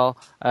worked well.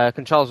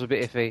 Controls were a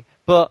bit iffy,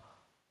 but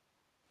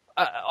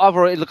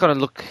overall, it kind of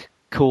look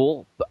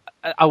cool. But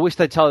I wish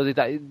they'd told you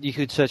that you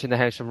could search in the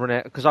house and run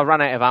it, because I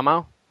ran out of ammo,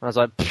 and I was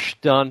like,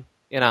 done,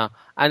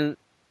 And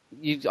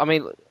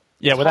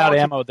Yeah, without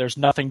ammo, there's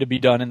nothing to be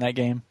done in that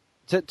game.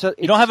 You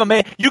don't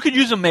have you could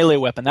use a melee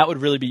weapon. That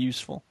would really be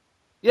useful.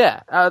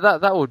 Yeah,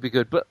 that would be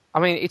good. But,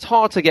 it's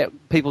hard to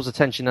get people's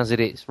attention as it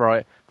is,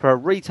 right? For a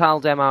retail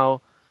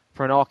demo,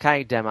 for an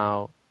arcade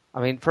demo.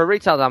 For a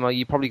retail demo,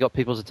 you probably got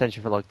people's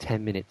attention for like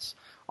 10 minutes.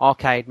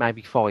 Arcade,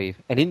 maybe 5.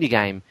 An indie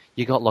game,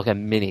 you got like a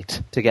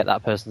minute to get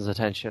that person's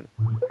attention,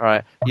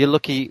 right? You're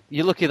lucky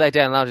they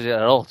downloaded it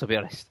at all, to be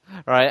honest,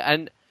 right?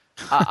 And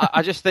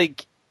I just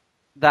think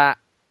that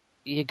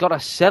you got to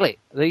sell it.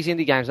 These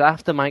indie games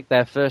have to make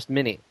their first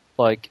minute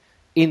like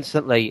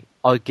instantly.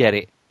 I get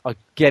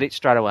it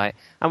straight away.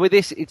 And with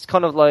this, it's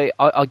kind of like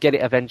I get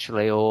it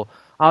eventually, or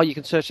you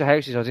can search the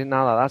houses. I didn't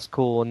know that. That's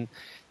cool. And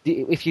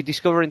if you're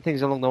discovering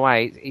things along the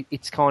way,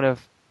 it's kind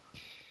of,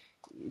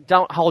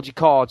 don't hold your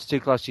cards too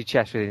close to your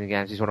chest within the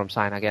games, is what I'm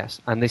saying, I guess.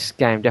 And this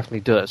game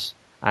definitely does.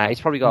 It's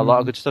probably got a lot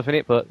of good stuff in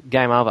it, but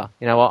game over.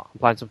 You know what? I'm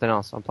playing something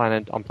else. I'm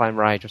playing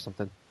Rage or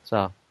something.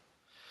 So,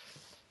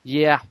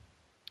 yeah,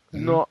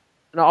 no,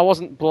 I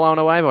wasn't blown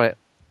away by it.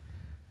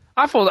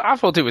 I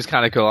thought it was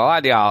kind of cool. I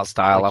like the art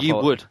style. Like you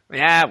would.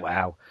 Yeah,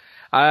 well.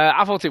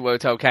 I thought it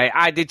worked okay.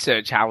 I did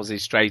search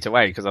houses straight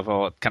away because I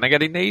thought, can I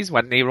get in these?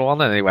 Went near one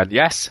and they went,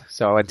 yes.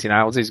 So I went in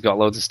houses, got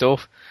loads of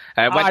stuff.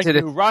 Knew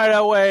right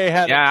away.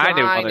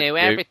 I knew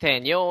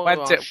everything.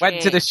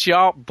 Went to the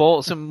shop,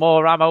 bought some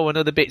more ammo and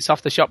other bits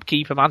off the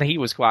shopkeeper, man. He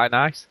was quite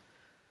nice.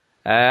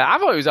 I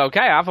thought it was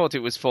okay. I thought it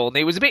was fun.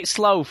 It was a bit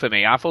slow for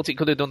me. I thought it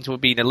could have done to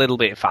have been a little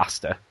bit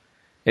faster.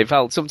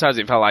 Sometimes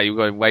it felt like you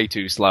were going way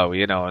too slow,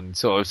 and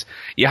sort of,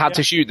 you had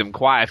to shoot them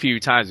quite a few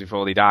times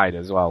before they died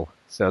as well.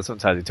 So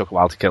sometimes it took a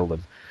while to kill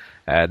them.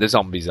 The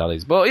zombies, that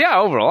is. But yeah,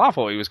 overall, I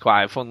thought it was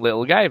quite a fun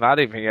little game. I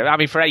didn't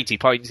think, for 80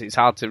 points, it's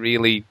hard to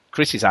really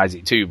criticise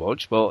it too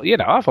much. But,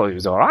 I thought it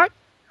was alright.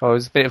 It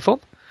was a bit of fun.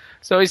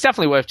 So it's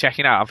definitely worth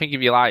checking out. I think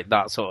if you like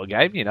that sort of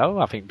game,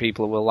 I think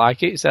people will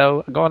like it.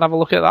 So go and have a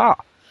look at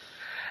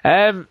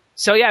that.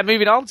 So yeah,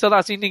 moving on. So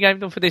that's indie game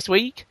done for this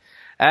week.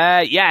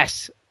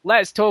 Yes,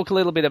 let's talk a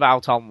little bit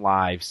about On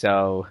Live.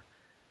 So,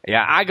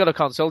 yeah, I got a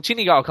console.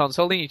 Chinny got a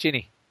console, didn't you,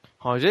 Chinny?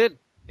 I did.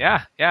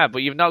 Yeah, but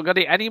you've not got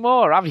it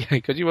anymore, have you?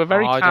 Because you were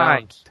very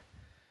kind. Don't.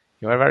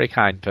 You were a very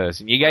kind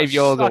person. You gave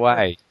yours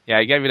away. Yeah,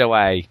 you gave it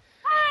away.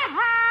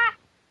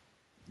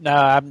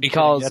 No,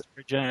 because that's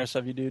very generous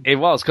of you, dude. It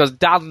was, because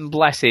Dan,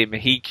 bless him,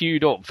 he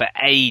queued up for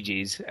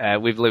ages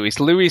with Lewis.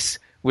 Lewis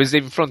was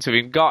in front of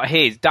him, got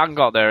his. Dan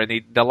got there,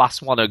 and the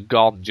last one had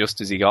gone just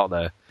as he got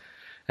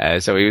there.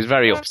 So he was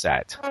very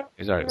upset.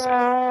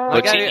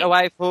 I gave it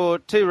away for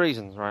 2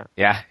 reasons, right?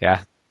 Yeah.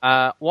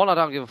 One, I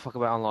don't give a fuck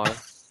about online.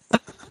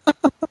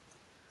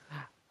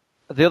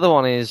 The other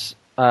one is,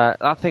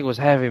 that thing was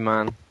heavy,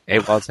 man.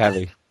 It was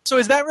heavy. So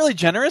is that really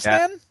generous,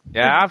 then?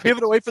 Yeah. Give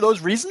it away for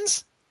those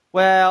reasons?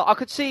 Well, I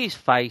could see his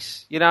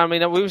face. You know what I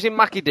mean? We was in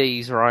Mackie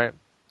D's, right?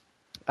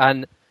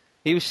 And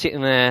he was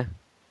sitting there.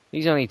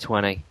 He's only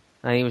 20.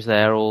 And he was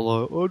there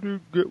all like, I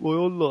didn't get my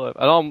online.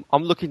 And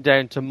I'm looking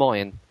down to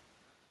mine.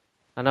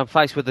 And I'm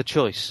faced with a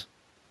choice.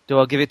 Do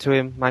I give it to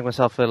him, make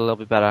myself feel a little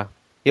bit better?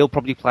 He'll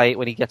probably play it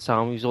when he gets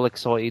home. He's all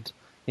excited.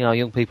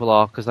 Young people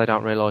are, because they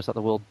don't realise that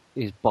the world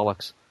is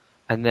bollocks.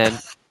 And then,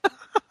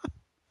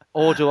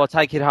 or do I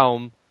take it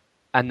home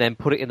and then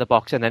put it in the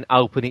box and then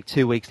open it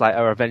 2 weeks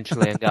later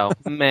eventually and go,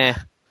 meh,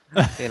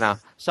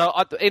 So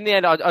in the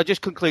end, I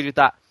just concluded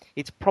that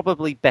it's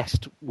probably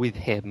best with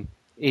him.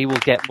 He will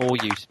get more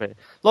use of it.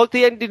 Like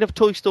the ending of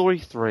Toy Story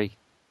 3.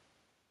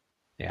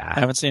 Yeah. I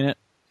haven't seen it.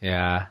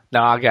 Yeah.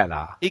 No, I get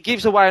that. He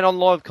gives away an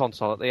on-live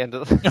console at the end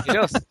of the...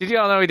 Did you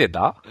not know he did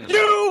that?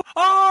 You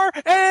are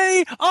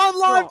a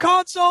on-live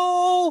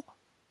console!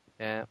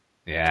 Yeah.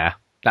 Yeah.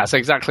 That's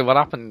exactly what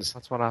happens.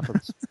 That's what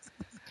happens.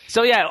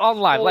 So yeah, On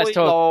Live.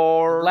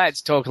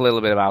 Let's talk a little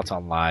bit about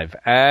On Live.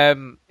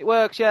 It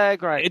works, yeah,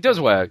 great. It does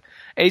work.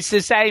 It's the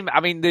same.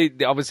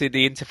 Obviously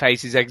the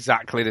interface is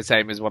exactly the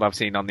same as what I've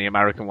seen on the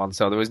American one,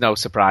 so there was no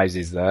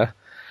surprises there.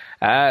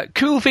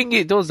 Cool thing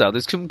it does though.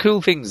 There's some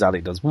cool things that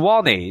it does.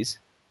 One is,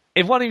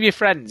 if one of your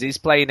friends is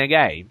playing a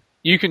game,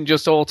 you can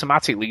just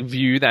automatically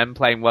view them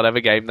playing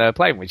whatever game they're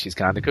playing, which is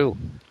kind of cool.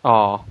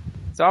 Oh.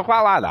 So I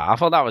quite like that. I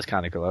thought that was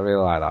kind of cool. I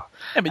really like that.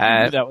 Yeah, but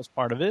you knew that was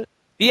part of it.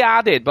 Yeah,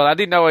 I did, but I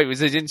didn't know it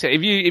was as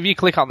if you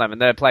click on them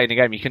and they're playing a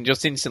game, you can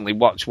just instantly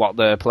watch what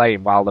they're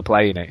playing while they're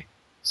playing it.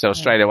 So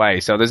straight away.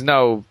 So there's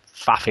no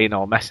faffing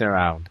or messing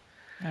around.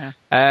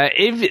 Yeah.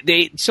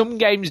 Some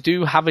games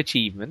do have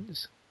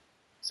achievements.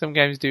 So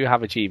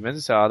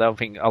I don't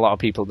think a lot of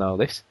people know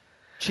this.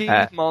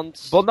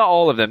 Achievements. But not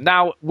all of them.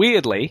 Now,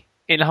 weirdly,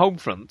 in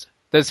Homefront,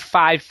 there's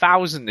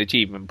 5,000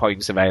 achievement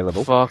points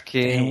available.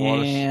 Fucking what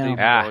a stupid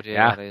idea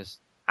that is.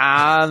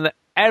 And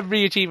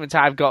every achievement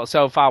I've got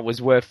so far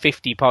was worth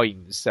 50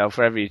 points. So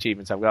for every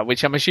achievement I've got,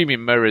 which I'm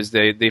assuming mirrors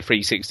the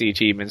 360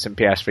 achievements and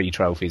PS3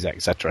 trophies,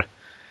 etc.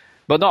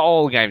 But not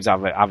all games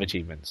have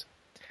achievements.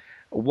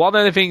 One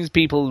of the things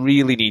people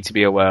really need to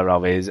be aware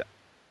of is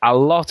a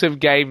lot of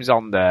games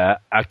on there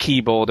are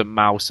keyboard and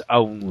mouse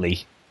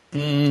only.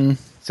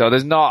 So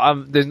there's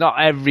not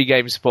every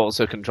game supports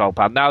a control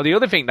pad. Now, the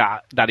other thing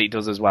that it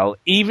does as well,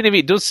 even if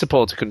it does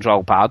support a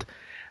control pad,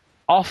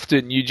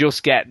 often you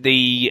just get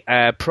the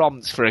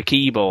prompts for a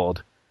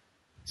keyboard.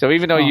 So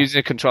even though you're using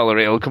a controller,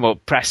 it'll come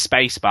up, press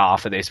spacebar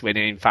for this, when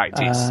in fact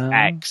it's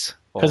X.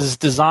 Because it's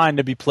designed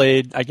to be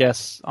played, I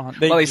guess.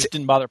 They just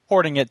didn't bother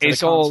porting it to the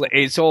console.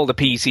 It's all the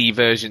PC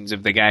versions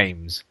of the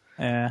games,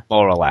 more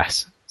or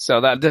less.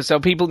 So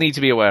people need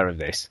to be aware of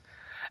this.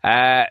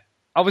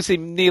 Obviously,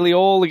 nearly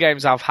all the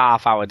games have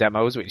half-hour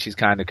demos, which is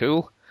kind of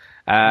cool.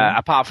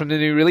 Apart from the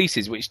new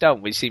releases, which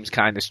don't, which seems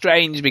kind of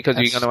strange, because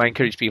you're going to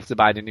encourage people to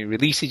buy the new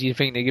releases. You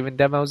think they're giving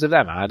demos of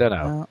them? I don't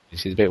know.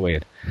 Which is a bit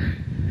weird.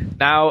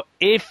 Now,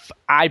 if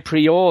I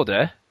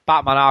pre-order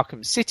Batman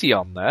Arkham City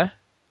on there,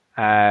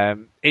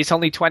 it's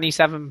only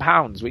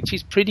 £27, which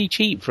is pretty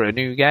cheap for a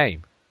new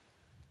game.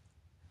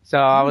 So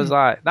I was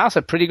like, that's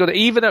a pretty good...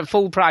 Even at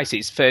full price,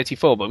 it's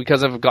 $34, but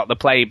because I've got the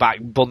playback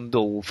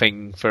bundle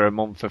thing for a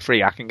month for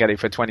free, I can get it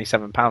for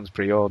 £27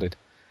 pre-ordered.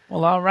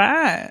 Well, all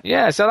right.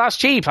 Yeah, so that's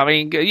cheap. I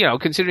mean,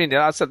 considering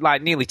that's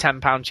like nearly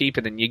 £10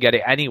 cheaper than you get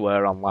it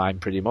anywhere online,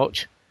 pretty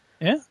much.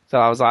 Yeah. So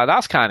I was like,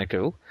 that's kind of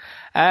cool.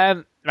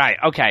 Right,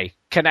 okay,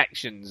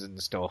 connections and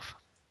stuff.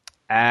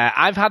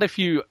 I've had a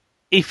few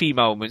iffy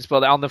moments,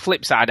 but on the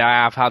flip side,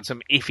 I have had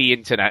some iffy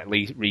internet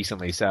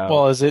recently. So,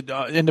 well, is it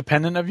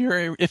independent of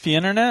your iffy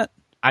internet?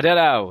 I don't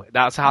know.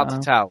 That's hard to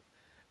tell,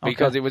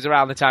 because it was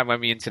around the time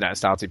when the internet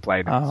started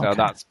playing it. So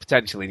that's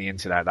potentially the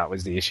internet that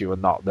was the issue,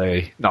 and not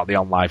the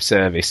on-live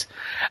service.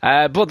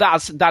 But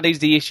that is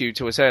the issue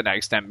to a certain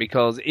extent,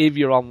 because if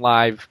your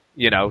on-live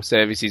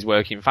service is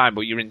working fine,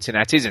 but your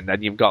internet isn't,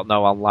 then you've got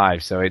no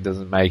on-live, so it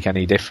doesn't make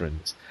any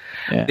difference.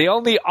 Yeah. The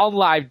only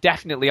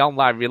definitely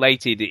online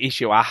related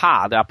issue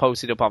I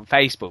posted up on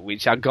Facebook,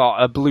 which I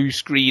got a blue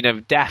screen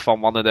of death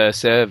on one of their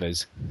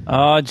servers.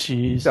 Oh,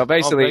 jeez. So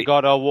basically, oh my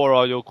God, war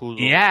are your cool.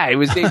 Yeah, it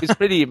was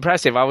pretty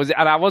impressive. I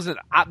wasn't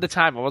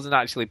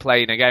actually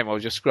playing a game. I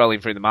was just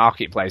scrolling through the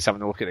marketplace,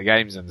 having a look at the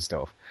games and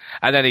stuff.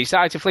 And then he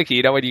started to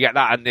flicker, when you get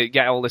that, and you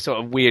get all the sort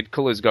of weird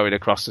colours going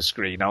across the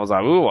screen. I was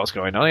like, ooh, what's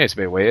going on here? It's a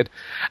bit weird.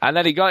 And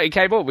then he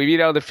came up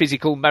with, the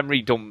physical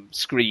memory dump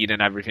screen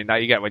and everything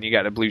that you get when you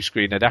get a blue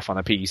screen of death on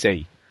a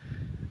PC.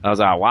 I was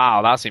like,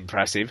 wow, that's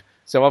impressive.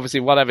 So obviously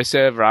whatever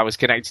server I was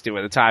connected to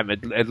at the time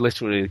had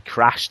literally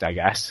crashed, I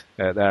guess,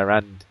 at their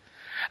end.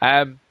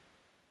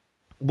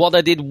 What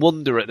I did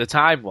wonder at the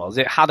time was,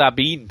 had I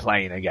been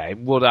playing a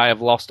game, would I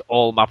have lost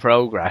all my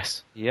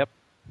progress? Yep.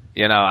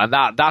 And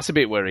that's a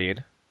bit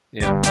worrying.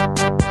 Yeah.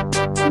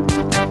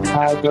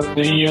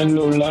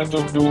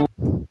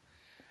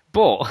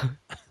 But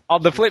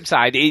on the flip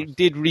side, it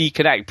did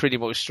reconnect pretty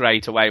much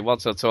straight away.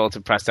 Once I sort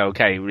of pressed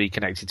OK, it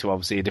reconnected to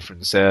obviously a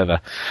different server.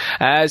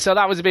 So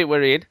that was a bit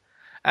worrying.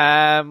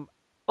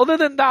 Other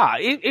than that,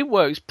 it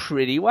works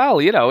pretty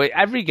well.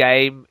 Every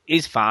game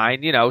is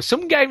fine.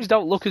 Some games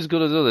don't look as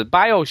good as others.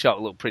 BioShock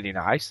looked pretty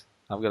nice,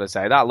 I'm going to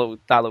say. That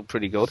looked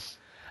pretty good.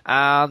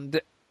 And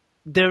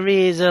there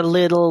is a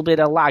little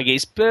bit of lag.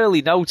 It's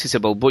barely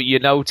noticeable, but you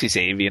notice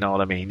it, if you know what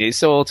I mean. It's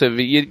sort of,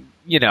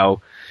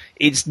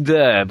 it's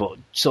there, but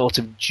sort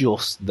of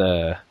just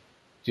there.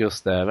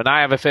 Just there. And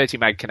I have a 30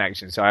 meg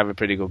connection, so I have a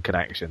pretty good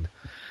connection.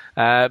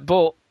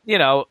 But,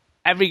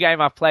 every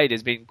game I've played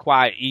has been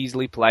quite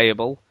easily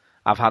playable.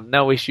 I've had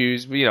no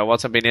issues.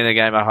 Once I've been in a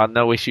game, I've had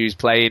no issues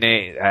playing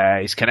it.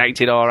 It's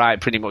connected all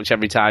right pretty much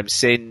every time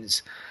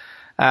since.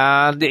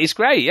 And it's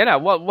great,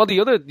 What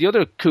the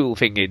other cool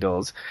thing it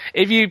does,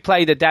 if you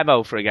play the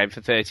demo for a game for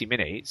 30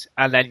 minutes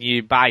and then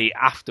you buy it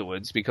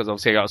afterwards, because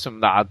obviously I got something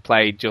that I'd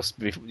played just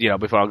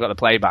before I got the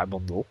playback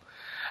bundle,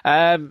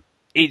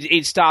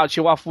 it starts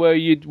you off where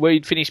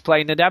you'd finish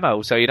playing the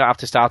demo, so you don't have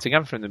to start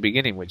again from the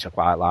beginning, which I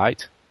quite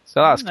liked.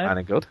 So that's kind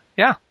of good,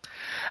 yeah.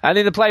 And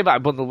in the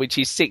playback bundle, which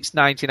is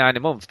 $6.99 a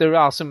month, there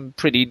are some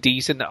pretty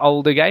decent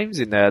older games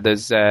in there.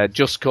 There's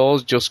Just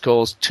Cause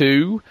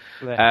 2,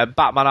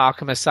 Batman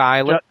Arkham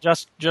Asylum.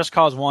 Just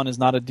Cause 1 is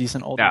not a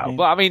decent older game. No,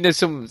 but I mean, there's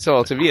some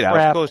sort of,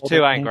 Just Cause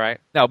 2 ain't great.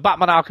 No,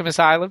 Batman Arkham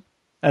Asylum.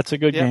 That's a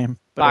good game.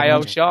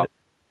 BioShock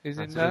is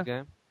in there. A good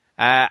game.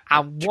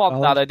 And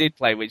one that I did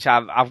play, which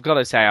I've got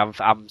to say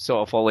I'm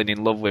sort of falling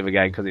in love with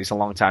again, because it's a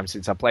long time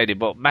since I played it,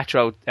 but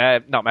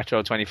not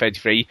Metro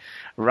 2033,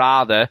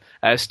 rather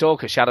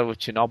Stalker Shadow of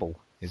Chernobyl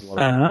is what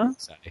I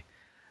would say.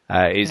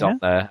 Is on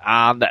there.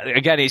 And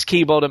again, it's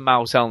keyboard and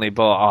mouse only,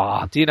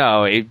 but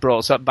it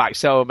brought back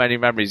so many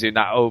memories in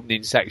that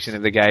opening section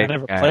of the game. I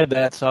never played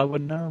that, so I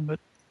wouldn't know, but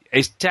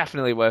it's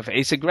definitely worth it.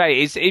 It's a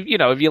great, if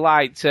you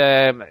liked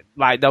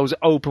like those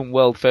open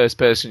world first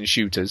person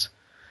shooters.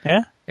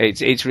 Yeah.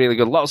 It's really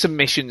good. Lots of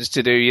missions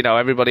to do.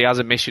 Everybody has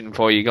a mission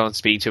for you. You go and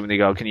speak to them and they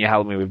go, can you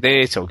help me with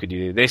this? Or could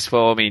you do this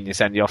for me? And you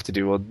send you off to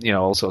do,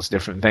 all sorts of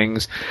different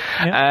things.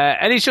 Yeah.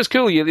 And it's just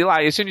cool. You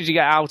like, as soon as you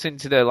get out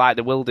into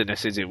the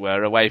wilderness, as it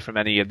were, away from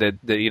any of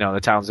the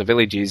towns or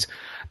villages,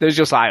 there's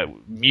just like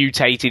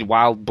mutated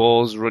wild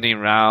boars running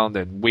around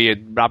and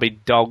weird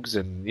rabid dogs.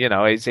 And,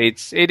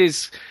 it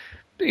is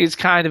is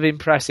kind of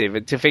impressive.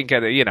 And to think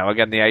of,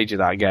 again, the age of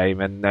that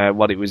game and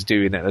what it was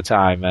doing at the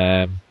time,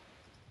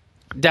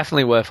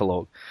 definitely worth a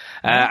look.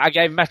 I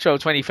gave Metro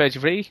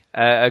 2033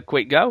 a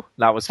quick go.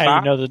 That was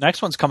fun. Hey, the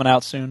next one's coming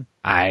out soon.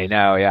 I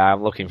know, yeah,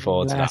 I'm looking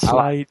forward to that. I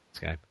like this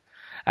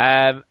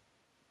game.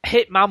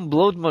 Hitman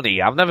Blood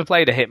Money. I've never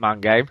played a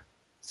Hitman game,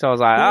 so I was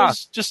like, I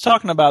was just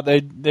talking about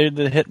the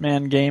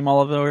Hitman game all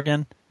over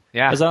again.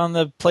 Yeah, is that on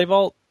the Play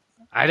Vault?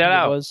 I don't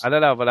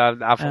know, but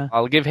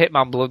I'll give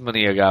Hitman Blood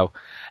Money a go.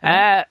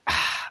 I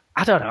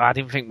don't know. I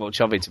didn't think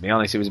much of it, to be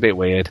honest. It was a bit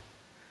weird.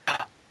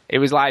 It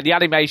was like the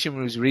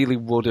animation was really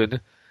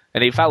wooden,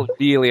 and it felt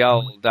really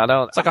old.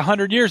 It's like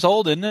 100 years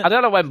old, isn't it? I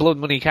don't know when Blood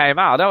Money came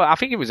out. I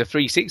think it was a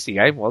 360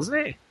 game,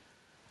 wasn't it?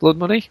 Blood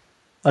Money.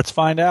 Let's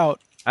find out.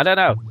 I don't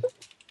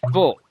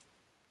know,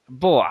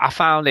 but I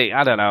found it,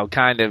 I don't know,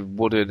 kind of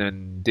wooden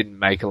and didn't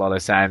make a lot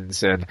of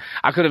sense, and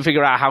I couldn't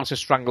figure out how to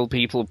strangle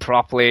people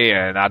properly,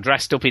 and I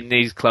dressed up in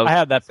these clothes. I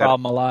had that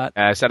problem a lot.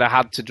 Said I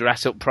had to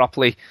dress up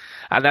properly,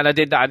 and then I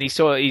did that, and he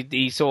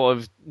sort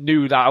of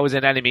knew that I was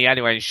an enemy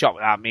anyway and shot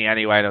at me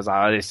anyway, and I was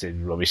like, oh, this is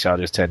rubbish, so I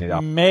just turned it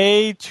off.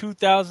 May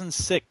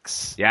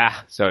 2006. Yeah,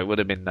 so it would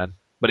have been then.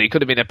 But it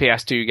could have been a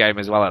PS2 game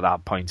as well at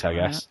that point, I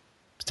guess.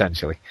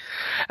 Potentially.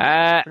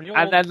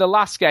 And then the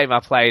last game I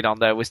played on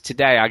there was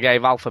today. I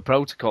gave Alpha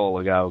Protocol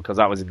a go because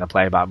that was in the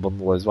playback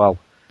bundle as well.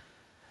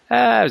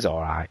 It was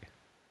alright.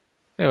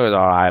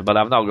 But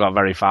I've not got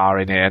very far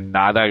in it, and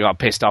I got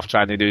pissed off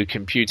trying to do a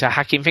computer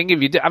hacking thing.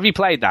 Have you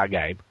played that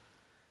game?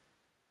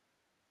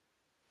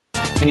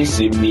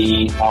 Pissing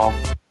me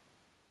off.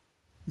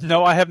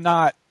 No, I have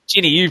not.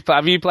 Ginny,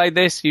 have you played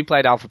this? You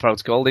played Alpha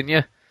Protocol, didn't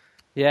you?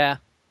 Yeah.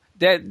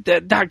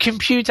 That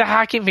computer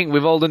hacking thing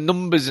with all the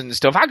numbers and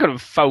stuff, I couldn't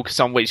focus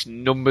on which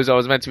numbers I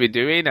was meant to be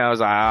doing. I was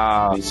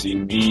like,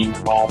 Pissing me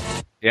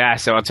off. Yeah,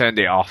 so I turned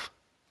it off.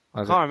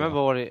 I can't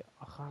remember what it...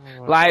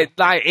 Like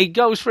it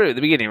goes through at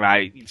the beginning,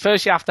 right?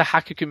 First you have to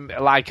hack a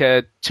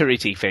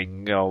turrety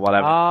thing or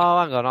whatever. Oh,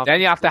 hang on.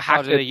 Then you have to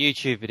hack a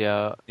YouTube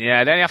video.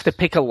 Yeah, then you have to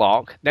pick a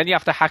lock. Then you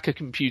have to hack a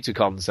computer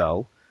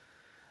console.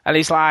 And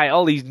it's like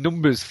all these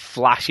numbers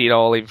flashing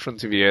all in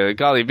front of you.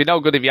 God, it'd be no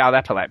good if you had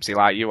epilepsy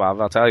like you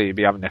have. I'll tell you, you'd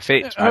be having a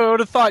fit. Right? I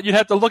would have thought you'd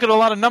have to look at a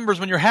lot of numbers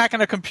when you're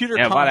hacking a computer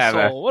console.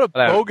 Whatever. What a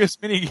bogus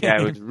minigame.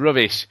 Yeah, it was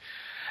rubbish.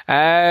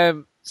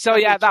 So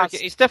yeah,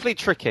 it's definitely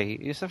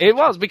tricky. It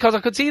was, because I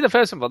could see the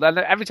first one, but then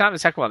every time the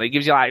second one, it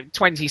gives you like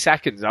 20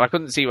 seconds, and I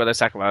couldn't see where the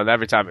second one, and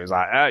every time it was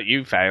like, oh,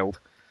 you failed.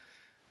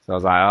 So I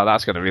was like, oh,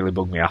 that's going to really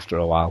bug me after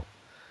a while.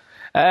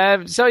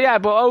 So yeah,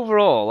 but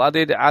overall, I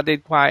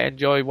did quite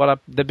enjoy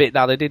the bit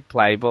that I did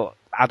play, but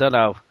I don't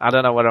know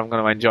whether I'm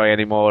going to enjoy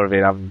any more of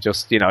it. I'm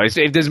just,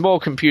 if there's more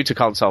computer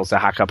consoles to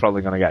hack, I'm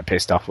probably going to get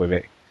pissed off with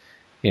it,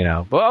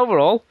 But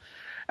overall,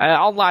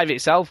 On Live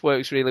itself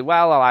works really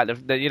well. I like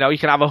you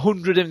can have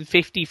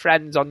 150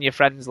 friends on your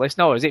friends list.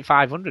 No, is it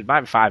 500?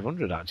 Might be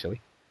 500 actually.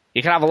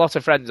 You can have a lot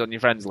of friends on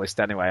your friends list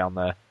anyway on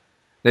there.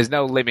 There's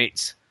no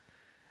limits.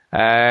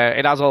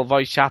 It has all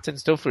voice chat and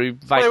stuff through.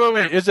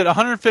 Wait. Is it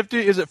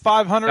 150? Is it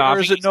 500? No, or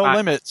is it no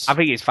limits? I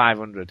think it's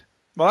 500.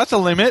 Well, that's a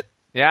limit.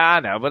 Yeah, I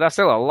know, but that's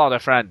still a lot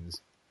of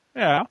friends.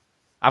 Yeah.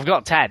 I've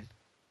got 10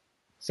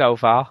 so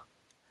far.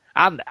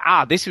 And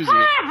this was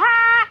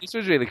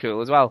really cool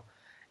as well.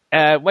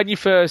 When you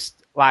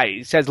first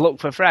it says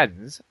look for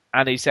friends,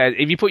 and it says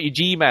if you put your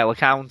Gmail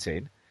account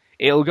in,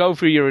 it'll go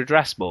through your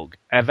address book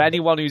of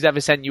anyone who's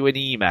ever sent you an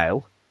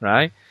email.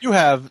 Right? You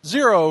have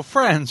 0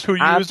 friends who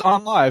use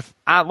On Live.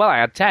 Well, I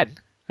had 10.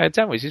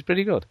 Which is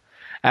pretty good.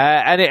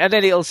 And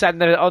then it'll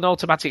send an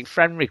automatic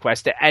friend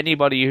request to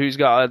anybody who's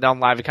got an On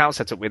Live account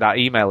set up with that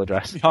email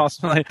address.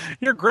 Awesome.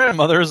 Your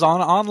grandmother is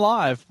on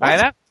Live.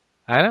 What?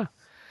 I know.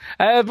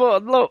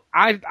 But look,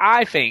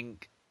 I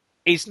think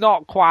it's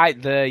not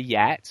quite there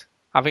yet.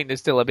 I think there's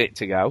still a bit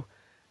to go.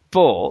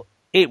 But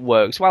it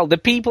works well. The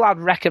people I'd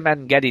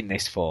recommend getting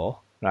this for,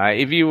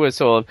 right, if you were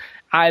sort of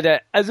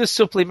either as a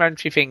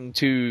supplementary thing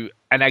to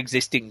an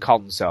existing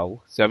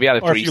console. So if you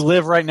had or if you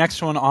live right next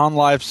to an On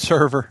Live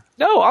server.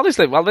 No,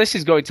 honestly, well, this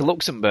is going to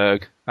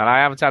Luxembourg, and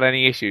I haven't had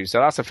any issues, so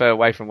that's a fair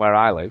way from where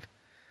I live.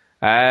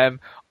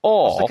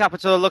 What's the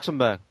capital of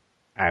Luxembourg?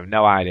 I have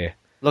no idea.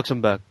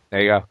 Luxembourg.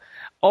 There you go.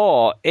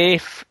 Or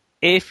if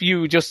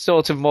you just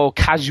sort of more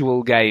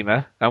casual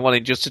gamer and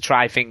wanted just to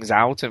try things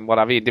out and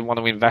whatever, you didn't want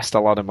to invest a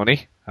lot of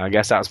money, I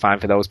guess that's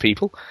fine for those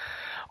people.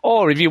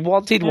 Or if you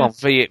wanted one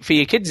for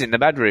your kids in the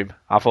bedroom,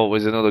 I thought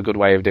was another good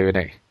way of doing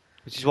it.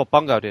 Which is what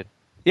Bongo did.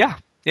 Yeah,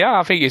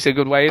 I think it's a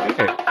good way of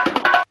doing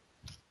it.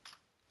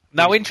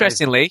 Now,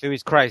 interestingly... Who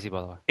is crazy,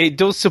 by the way. It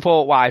does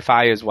support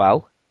Wi-Fi as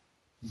well,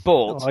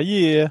 but... Oh,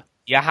 yeah.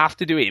 You have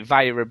to do it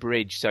via a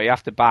bridge, so you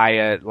have to buy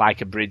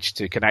a bridge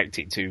to connect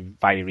it to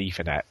via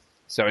Ethernet.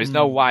 So there's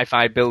no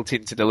Wi-Fi built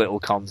into the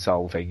little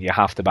console thing. You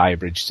have to buy a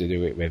bridge to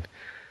do it with.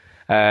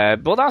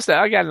 But that's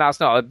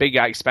not a big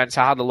expense.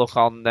 I had a look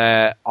on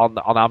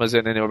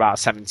Amazon, and they were about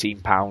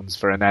 £17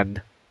 for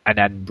an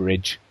N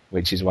bridge,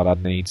 which is what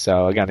I'd need.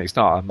 So again, it's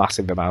not a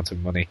massive amount of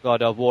money.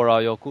 God of War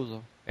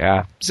Yakuza.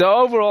 Yeah. So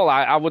overall,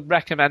 I would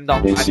recommend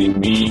On Live.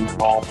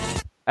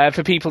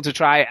 for people to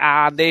try.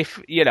 And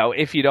if you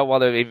don't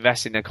want to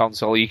invest in a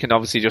console, you can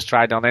obviously just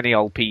try it on any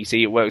old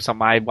PC. It works on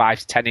my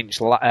wife's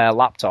 10-inch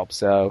laptop,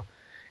 so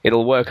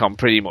it'll work on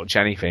pretty much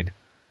anything.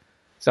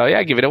 So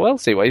yeah, give it a whirl,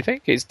 see what you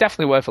think. It's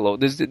definitely worth a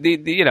look. There's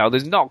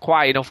there's not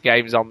quite enough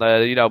games on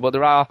there, but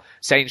there are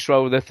Saints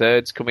Row the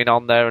Third's coming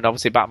on there, and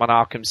obviously Batman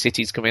Arkham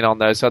City's coming on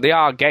there. So they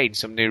are getting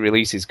some new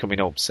releases coming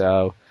up.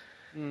 So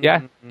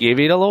yeah, give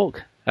it a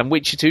look. And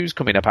Witcher 2's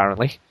coming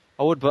apparently.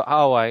 I would, but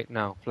wait,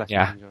 no. Fletch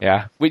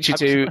Yeah. Witcher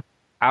 2.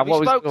 Have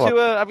you spoke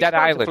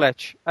to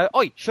Fletch?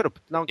 Oi, shut up.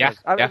 No one cares.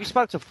 Have you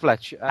spoke to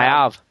Fletch? I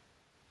have.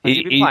 Has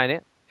he been playing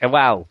it?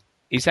 Well,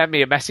 he sent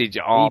me a message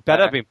on. He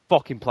better have been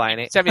fucking playing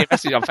it. He sent me a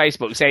message on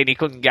Facebook saying he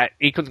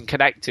couldn't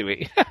connect to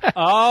it.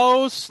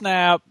 Oh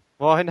snap!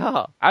 Why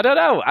not? I don't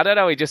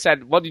know. He just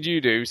said, "What did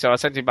you do?" So I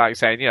sent him back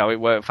saying, it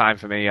worked fine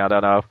for me. I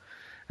don't know.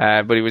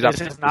 But he was.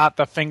 This is not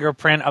the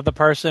fingerprint of the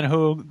person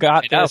who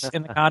got this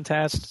in the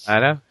contest.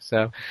 I know.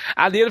 So,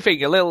 and the other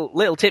thing, a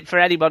little tip for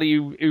anybody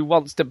who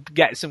wants to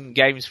get some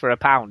games for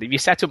 £1. If you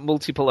set up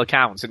multiple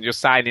accounts and just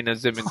sign in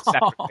as them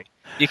separately,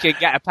 you can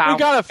get £1. We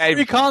got a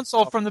free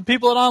console from the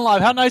people at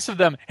OnLive. How nice of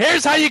them!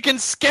 Here's how you can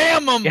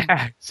scam them.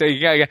 Yeah. So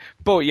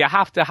but you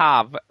have to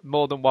have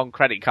more than one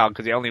credit card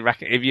because it only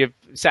if you've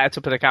set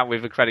up an account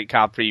with a credit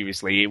card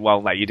previously, it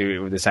won't let you do it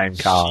with the same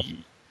card.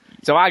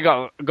 So I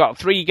got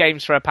 3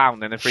 games for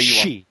 £1 and a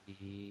free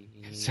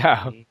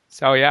one.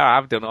 So yeah,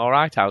 I've done all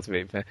right out of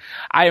it.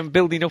 I am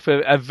building up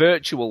a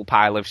virtual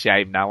pile of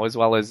shame now, as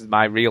well as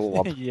my real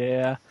one.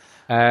 Yeah.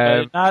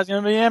 Now there's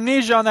going to be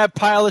amnesia on that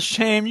pile of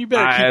shame. You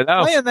better keep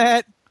playing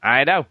that.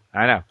 I know.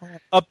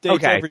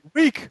 Updates every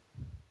week.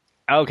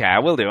 Okay, I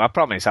will do. I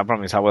promise I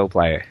will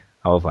play it.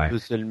 I will play it.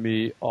 Listen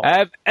me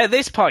off. At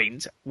this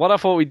point, what I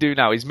thought we'd do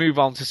now is move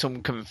on to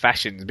some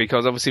confessions,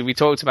 because obviously we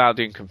talked about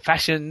doing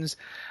confessions,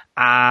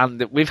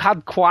 and we've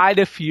had quite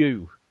a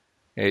few.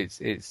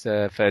 It's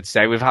fair to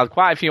say we've had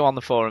quite a few on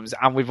the forums,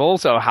 and we've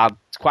also had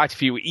quite a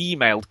few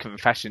emailed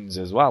confessions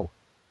as well.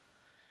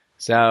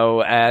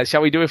 So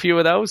shall we do a few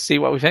of those? See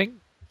what we think.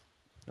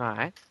 All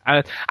right.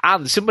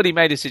 And somebody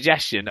made a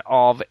suggestion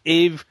of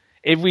if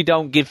we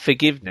don't give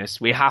forgiveness,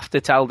 we have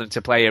to tell them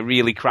to play a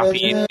really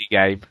crappy indie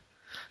game.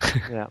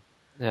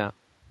 Yeah.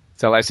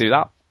 So let's do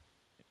that.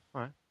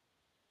 All right.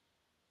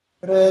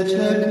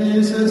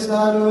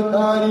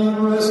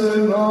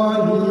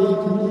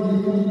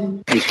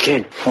 Hey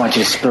kid, I want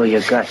you to spill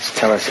your guts.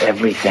 Tell us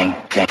everything.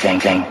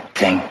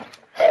 Thing.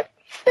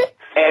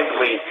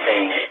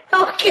 Everything.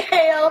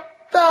 Okay, I'll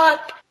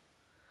talk.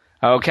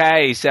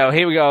 Okay, so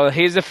here we go.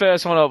 Here's the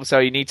first one up, so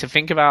you need to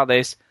think about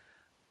this.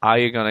 Are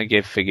you going to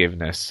give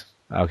forgiveness?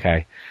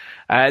 Okay.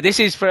 This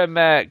is from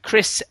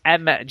Chris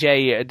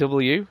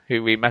MJW,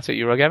 who we met at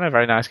Eurogamer. A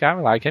very nice guy.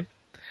 We like him.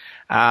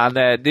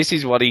 And this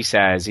is what he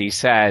says. He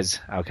says,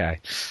 okay,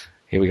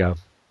 here we go.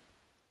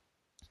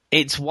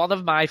 It's one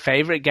of my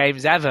favourite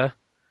games ever,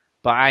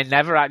 but I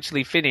never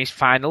actually finished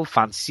Final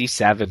Fantasy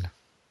VII.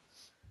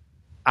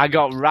 I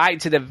got right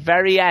to the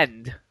very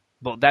end,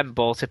 but then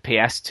bought a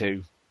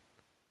PS2.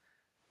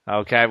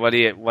 Okay, what do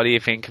you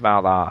think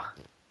about that?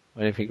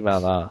 What do you think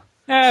about that?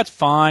 Yeah, it's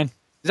fine.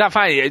 Is that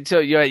fine? So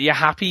you're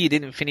happy you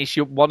didn't finish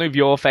one of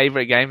your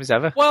favourite games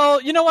ever?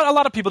 Well, you know what? A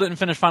lot of people didn't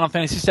finish Final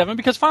Fantasy VII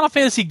because Final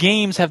Fantasy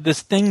games have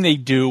this thing they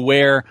do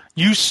where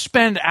you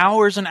spend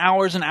hours and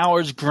hours and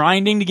hours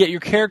grinding to get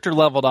your character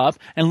leveled up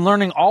and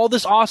learning all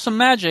this awesome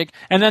magic,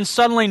 and then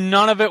suddenly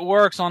none of it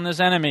works on this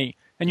enemy.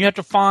 And you have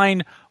to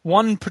find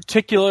one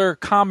particular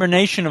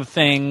combination of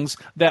things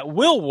that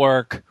will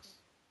work.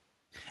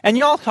 And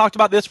you all talked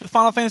about this with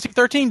Final Fantasy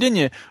 13, didn't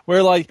you?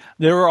 Where,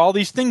 there were all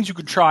these things you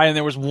could try, and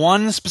there was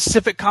one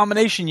specific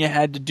combination you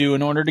had to do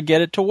in order to get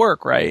it to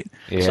work, right?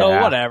 Yeah.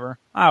 So, whatever.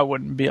 I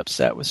wouldn't be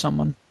upset with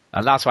someone.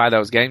 And that's why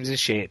those games are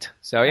shit.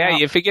 So, yeah,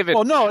 you forgive it.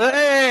 Oh, no.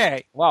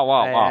 Hey.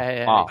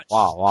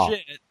 Wow.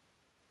 Shit.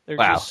 They're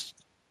just...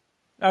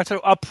 That's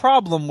a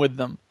problem with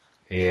them.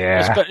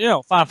 Yeah.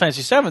 Final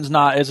Fantasy VII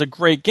is a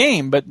great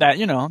game, but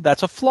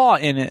that's a flaw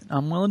in it.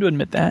 I'm willing to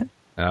admit that.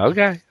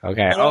 Okay.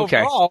 But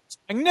overall, it's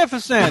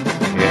magnificent.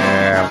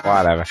 Yeah,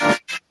 whatever.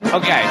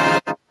 Okay.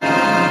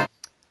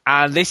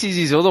 And this is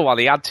his other one.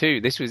 He had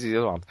 2. This was his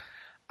other one.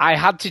 I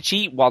had to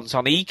cheat once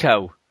on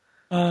Eco.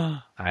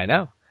 I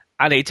know.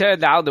 And it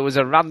turned out there was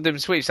a random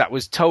switch that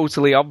was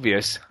totally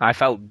obvious. I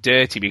felt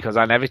dirty because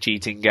I never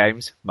cheat in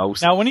games.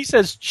 Most. Now, when he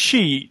says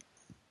cheat,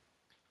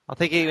 I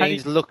think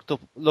he's looked it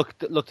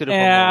up.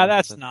 Yeah,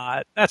 that's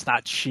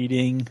not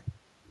cheating.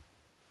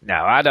 No,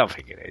 I don't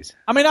think it is.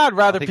 I mean, I'd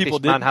rather people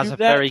didn't do that. This man has a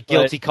very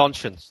guilty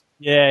conscience.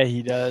 Yeah,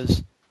 he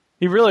does.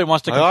 He really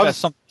wants to confess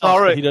something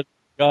else that he doesn't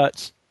have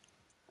guts.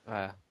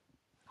 I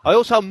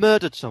also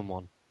murdered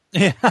someone.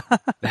 Yeah.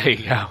 There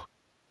you go.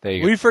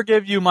 We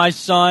forgive you, my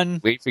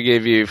son. We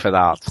forgive you for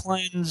that.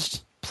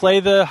 Cleansed. Play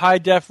the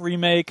high-def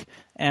remake,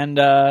 and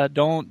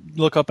don't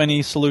look up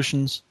any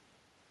solutions.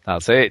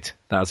 That's it.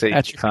 That's your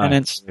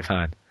penance. You're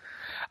fine.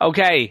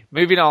 Okay,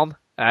 moving on.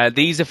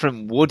 These are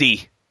from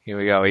Woody. Here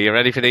we go. Are you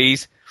ready for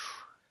these?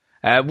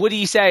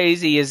 Woody says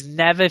he has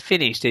never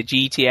finished a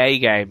GTA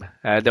game,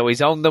 though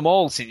he's owned them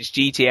all since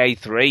GTA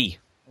 3.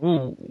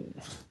 Ooh.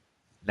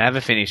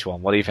 Never finished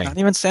one. What do you think? Not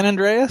even San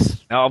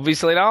Andreas? No,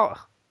 obviously not.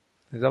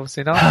 There's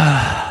obviously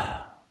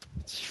not.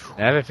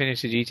 Never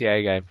finished a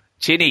GTA game.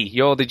 Chinny,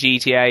 you're the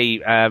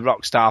GTA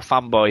Rockstar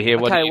fanboy here.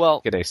 What do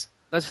you think of this?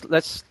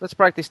 Let's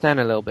break this down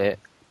a little bit.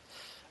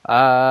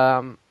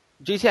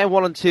 GTA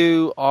 1 and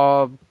 2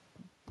 are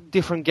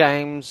different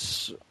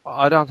games.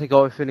 I don't think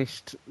I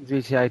finished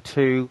GTA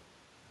 2.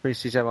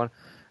 Finished GTA 1.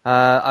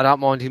 I don't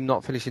mind him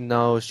not finishing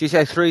those.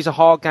 GTA 3 is a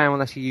hard game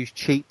unless you use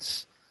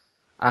cheats.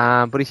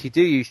 But if you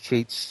do use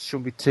cheats, it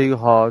shouldn't be too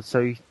hard.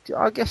 So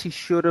I guess he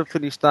should have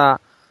finished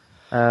that.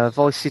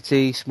 Vice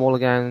City, smaller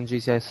game than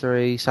GTA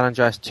 3. San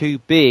Andreas, too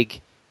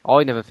big.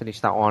 I never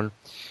finished that one.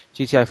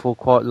 GTA 4,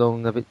 quite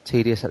long, a bit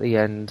tedious at the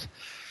end.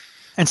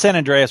 And San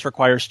Andreas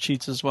requires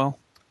cheats as well.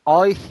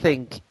 I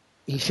think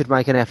he should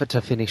make an effort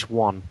to finish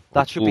one.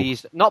 That should be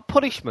his, not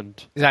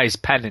punishment. Is that his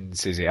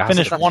penance, is it?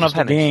 Finish one of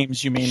the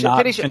games, you mean, Should not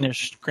finish-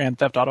 finish Grand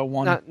Theft Auto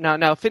 1.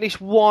 No, finish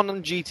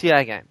one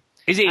GTA game.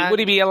 Is it? Would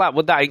he be allowed?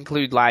 Would that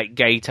include like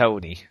Gay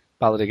Tony,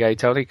 Ballad of Gay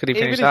Tony? Could he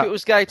finish Even that? if it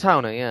was Gay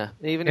Tony, yeah.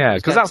 Yeah,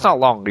 because that's not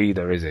long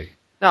either, is he?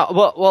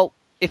 No, well,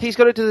 if he's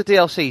going to do the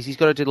DLCs, he's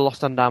got to do the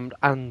Lost and Damned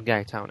and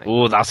Gay Tony.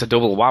 Oh, that's a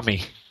double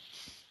whammy.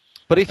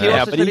 But if he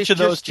wants to but finish each of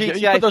those, just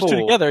you GTA put those 4, two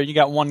together, you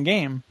got one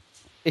game.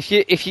 if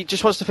he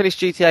just wants to finish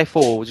GTA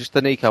 4, just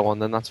the Nico one,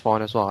 then that's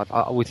fine as well.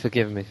 I would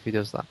forgive him if he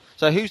does that.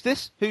 So who's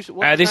this?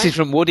 What's This his is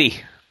from Woody.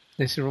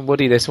 This is from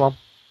Woody. This one.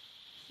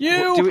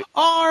 You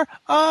are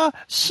a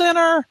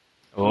sinner.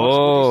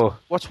 Oh,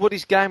 What's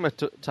Woody's gamer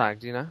tag?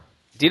 Do you know?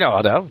 do you know?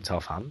 I don't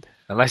offhand.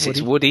 Unless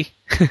it's Woody.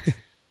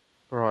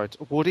 Right,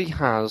 Woody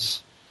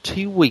has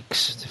 2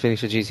 weeks to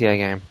finish a GTA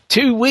game.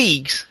 2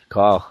 weeks.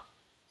 Carl.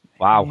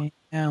 Wow.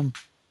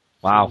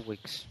 Wow. 2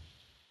 weeks.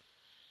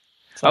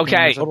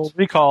 Okay. Total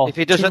Recall. If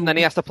he doesn't, then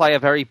he has to play a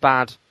very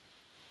bad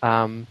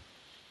indie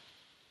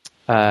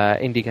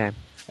game.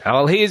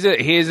 Well, here's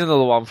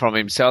another one from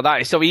him. So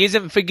he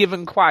isn't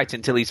forgiven quite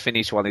until he's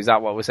finished one. Is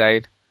that what we're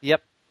saying?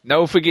 Yep.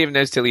 No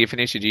forgiveness till you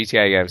finish a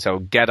GTA game. So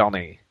get on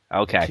it.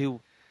 Okay. 2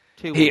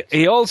 weeks.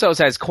 He also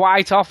says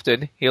quite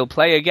often he'll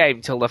play a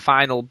game till the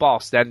final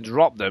boss, then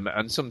drop them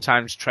and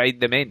sometimes trade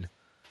them in.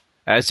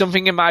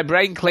 Something in my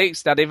brain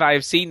clicks that if I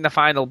have seen the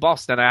final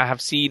boss, then I have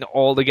seen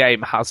all the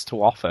game has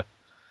to offer.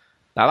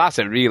 Now that's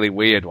a really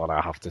weird one, I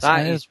have to say.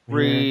 That is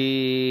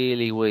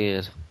really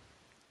weird.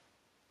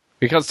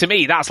 Because to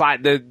me, that's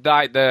like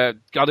the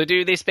gotta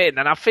do this bit and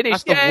then I've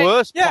finished. That's the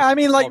worst. Yeah, I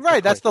mean,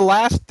 right, that's the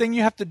last thing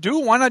you have to do.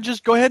 Why not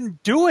just go ahead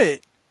and do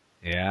it?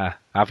 Yeah,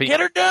 I think. Get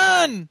her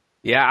done!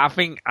 Yeah, I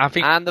think.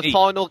 And the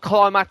final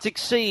climactic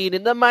scene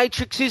in The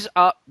Matrix is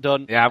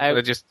done. Yeah, I'm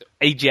gonna just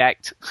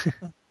eject.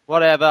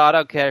 Whatever, I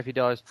don't care if he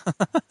dies.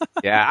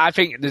 Yeah, I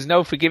think there's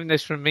no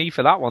forgiveness from me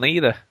for that one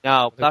either.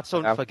 No, that's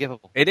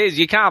unforgivable. It is.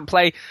 You can't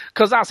play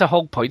because that's the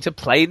whole point of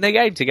playing the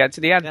game to get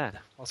to the end. Yeah.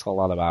 What's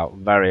all that about?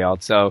 Very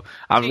odd. So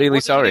I'm really What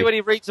does he sorry. do when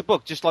he reads a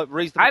book? Just like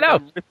reads the book I know.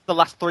 and rips the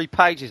last 3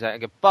 pages out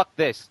and go, fuck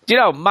this. Do you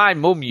know, my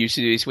mum used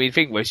to do this weird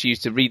thing where she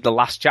used to read the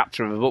last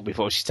chapter of a book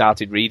before she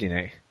started reading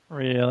it.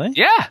 Really?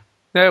 Yeah.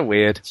 They're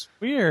weird. It's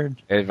weird.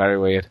 It's very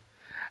weird.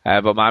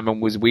 But my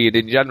mum was weird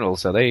in general,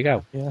 so there you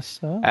go.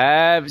 Yes, so.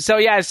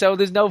 So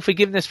there's no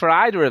forgiveness for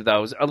either of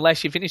those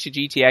unless you finish a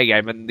GTA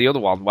game, and the other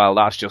one, well,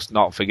 that's just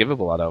not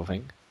forgivable, I don't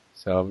think.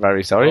 So I'm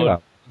very sorry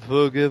about that.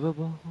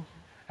 Forgivable.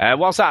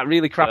 What's that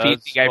really crappy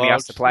That's indie game he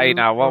has to play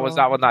now? What was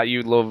that one that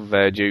you love,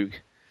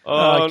 Duke?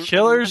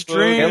 Killer's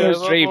Dream.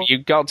 Killer's Dream.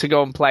 You've got to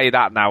go and play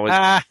that now.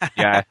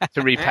 Yeah,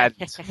 to repent.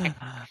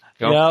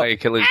 Go and play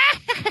Killer's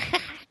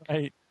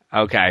Right.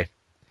 Okay.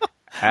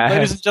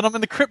 Ladies and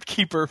gentlemen, the Crypt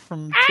Keeper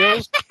from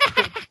Kills.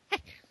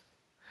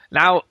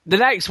 Now, the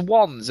next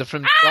ones are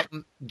from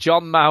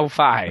John Mao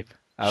 5.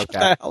 Okay. Shut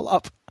the hell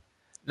up.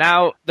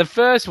 Now, the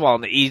first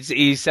one,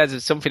 he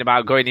says something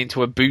about going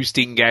into a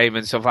boosting game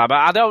and stuff like that, but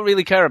I don't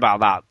really care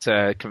about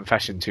that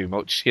confession too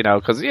much,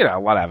 because,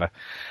 whatever.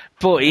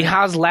 But he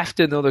has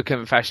left another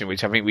confession,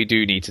 which I think we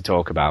do need to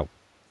talk about.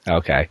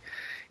 Okay.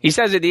 He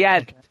says at the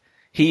end,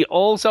 he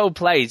also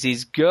plays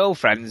his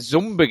girlfriend's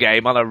Zumba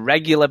game on a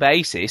regular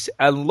basis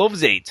and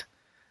loves it.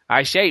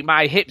 I shake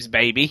my hips,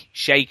 baby.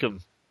 Shake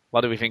 'em.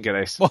 What do we think of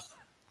this?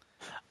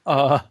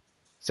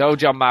 So,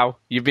 John Mao,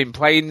 you've been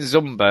playing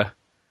Zumba.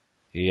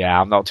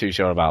 Yeah, I'm not too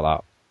sure about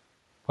that.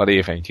 What do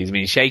you think? He's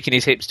been shaking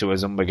his hips to a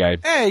Zumba game.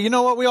 Hey, you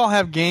know what? We all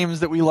have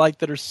games that we like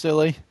that are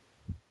silly.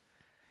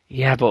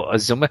 Yeah, but a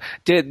Zumba...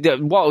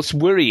 What's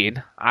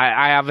worrying,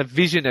 I have a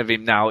vision of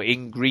him now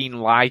in green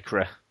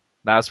lycra.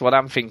 That's what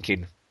I'm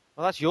thinking.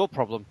 Well, that's your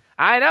problem.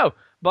 I know,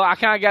 but I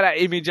can't get that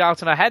image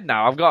out of my head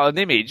now. I've got an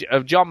image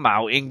of John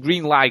Mao in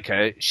green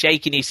lycra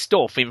shaking his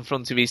stuff in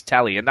front of his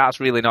telly, and that's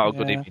really not a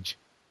good image.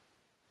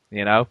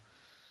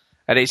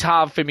 And it's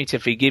hard for me to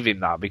forgive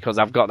him that because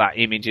I've got that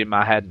image in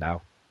my head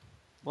now.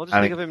 Well, just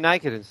think of him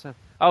naked instead.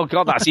 Oh,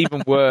 God, that's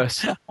even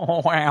worse.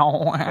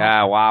 Wow.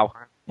 Yeah, wow.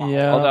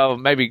 Yeah. Although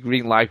maybe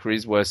green lycra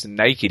is worse than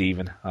naked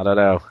even. I don't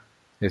know.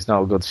 It's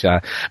not a good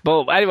shot.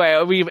 But anyway,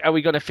 are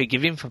we going to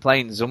forgive him for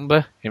playing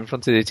Zumba in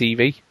front of the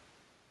TV?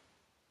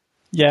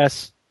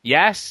 Yes.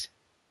 Yes?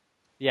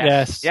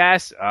 Yes.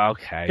 Yes?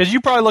 Okay. Because you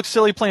probably look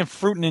silly playing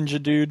Fruit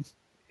Ninja, dude.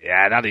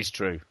 Yeah, that is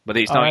true. But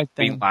it's All not right,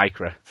 being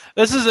lycra.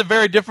 This is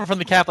very different from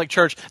the Catholic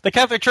Church. The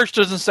Catholic Church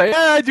doesn't say,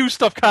 I do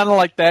stuff kind of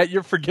like that.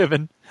 You're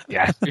forgiven.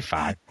 Yeah, be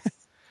fine.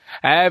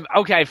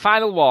 Okay,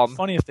 final one.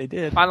 Funny if they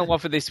did. Final one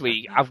for this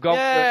week. I've got.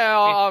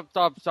 Yeah,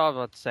 I've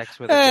had sex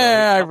with a girl.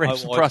 I Not my raped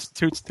some wife.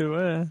 prostitutes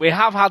too. We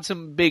have had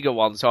some bigger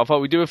ones, so I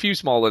thought we'd do a few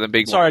smaller than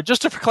big ones. Sorry,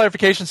 just for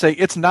clarification's sake,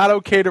 it's not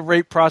okay to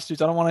rape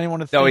prostitutes. I don't want anyone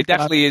to think No, it that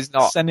definitely I'm is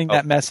not. sending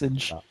that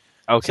message.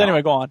 Okay. So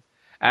anyway, go on.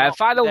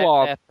 Final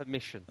one Their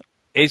permission.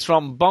 is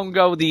from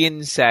Bongo the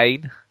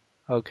Insane.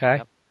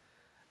 Okay.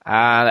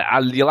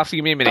 And you'll have to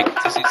give me a minute.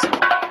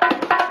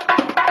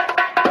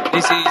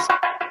 This is.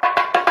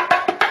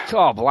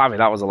 Oh, blimey,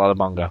 that was a lot of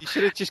Bongo. You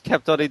should have just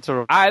kept on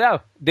interrupting. I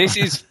know. This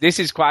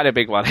is quite a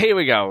big one. Here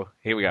we go.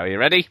 You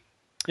ready?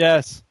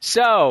 Yes.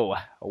 So,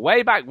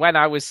 way back when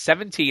I was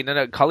 17 and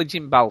at college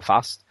in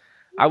Belfast,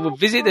 I would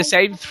visit the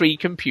same 3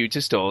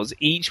 computer stores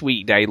each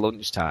weekday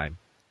lunchtime.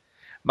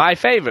 My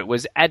favourite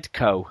was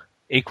Edco,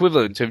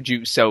 equivalent of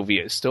Duke's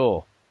Soviet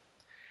store.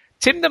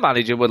 Tim the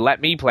manager would let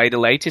me play the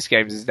latest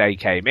games as they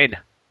came in.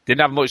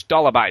 Didn't have much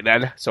dollar back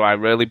then, so I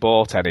rarely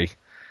bought any.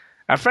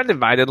 A friend of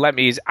mine had lent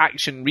me his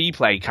Action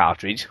Replay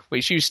cartridge,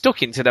 which you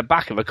stuck into the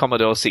back of a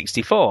Commodore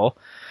 64,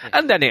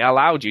 and then it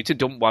allowed you to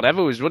dump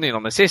whatever was running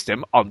on the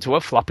system onto a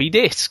floppy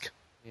disk.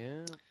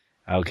 Yeah.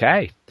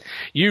 Okay.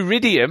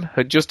 Uridium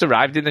had just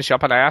arrived in the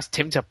shop, and I asked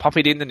Tim to pop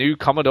it in the new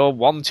Commodore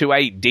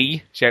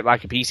 128D, shaped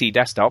like a PC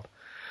desktop.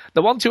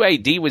 The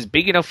 128D was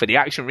big enough for the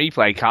Action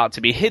Replay cart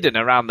to be hidden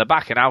around the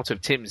back and out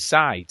of Tim's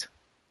sight.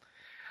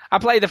 I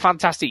played the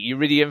fantastic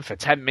Uridium for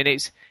 10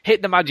 minutes,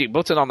 hit the magic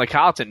button on the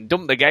cart and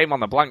dumped the game on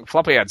the blank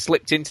floppy I'd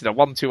slipped into the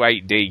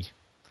 128D.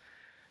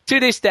 To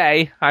this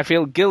day, I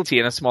feel guilty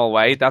in a small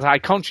way that I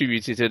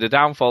contributed to the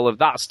downfall of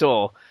that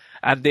store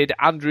and did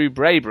Andrew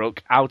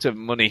Braybrook out of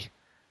money.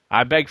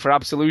 I beg for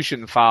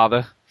absolution,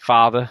 Father.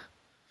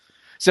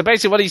 So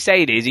basically what he's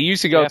saying is he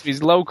used to go to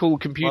his local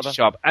computer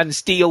shop and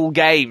steal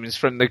games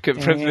from the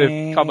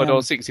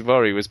Commodore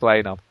 64 he was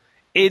playing on.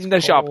 In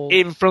the shop,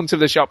 in front of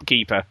the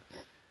shopkeeper.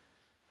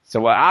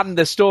 So, and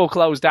the store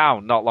closed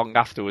down not long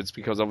afterwards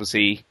because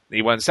obviously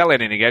they weren't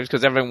selling any games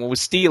because everyone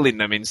was stealing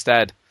them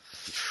instead.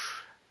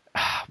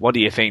 What do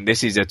you think?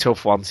 This is a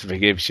tough one to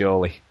forgive,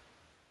 surely.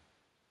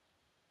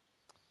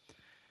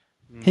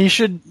 He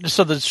should.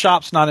 So the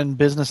shop's not in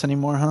business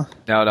anymore, huh?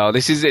 No.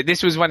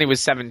 This was when he was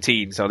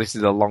 17, so this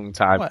is a long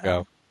time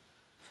ago.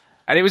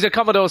 And it was a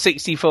Commodore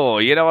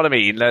 64. You know what I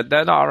mean?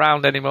 They're not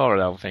around anymore, I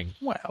don't think.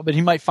 Well, but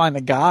he might find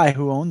the guy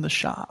who owned the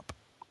shop.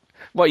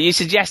 What, you're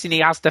suggesting he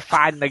has to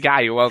find the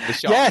guy who owned the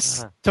shop?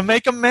 Yes, to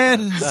make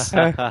amends.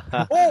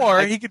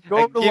 Or he could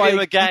go to give him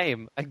a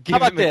game. How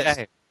about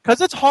this?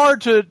 Because it's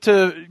hard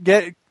to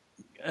get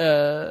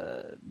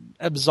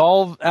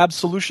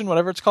absolution,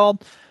 whatever it's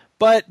called.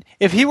 But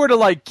if he were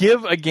to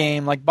give a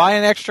game, buy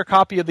an extra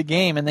copy of the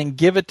game and then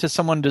give it to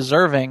someone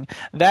deserving,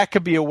 that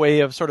could be a way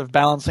of sort of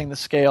balancing the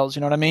scales. You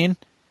know what I mean?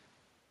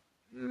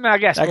 I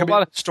guess. That could be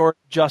a historic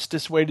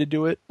justice way to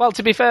do it. Well,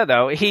 to be fair,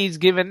 though, he's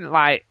given,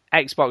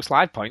 Xbox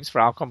Live points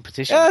for our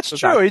competition. Yeah, that's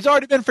true. He's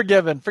already been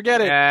forgiven.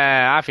 Forget it.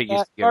 Yeah, I think he's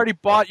forgiven. Already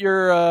bought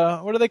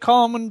your, what do they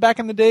call them back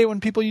in the day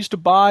when people used to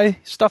buy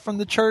stuff from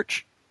the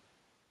church?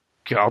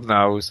 God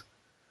knows.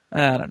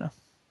 I don't know.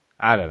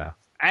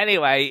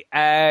 Anyway,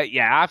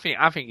 I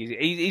think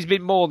he's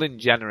been more than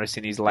generous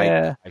in his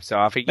life. So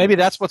I think maybe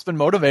that's what's been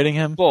motivating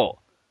him. But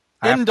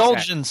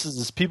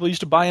indulgences. People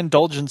used to buy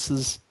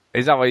indulgences.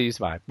 Is that what he used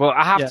to buy? Well,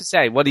 I have to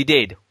say, what he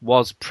did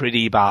was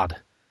pretty bad.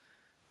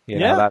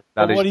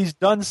 What he's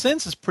done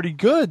since is pretty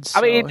good.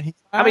 So it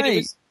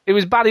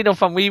was bad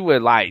enough when we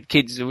were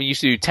kids. We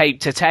used to do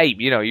tape to tape.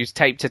 Use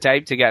tape to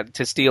tape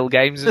to steal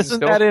games and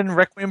stuff. Isn't that in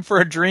Requiem for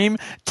a Dream?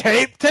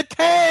 Tape to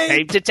tape.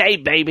 Tape to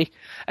tape, baby.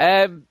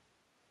 That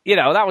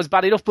was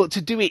bad enough. But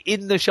to do it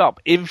in the shop,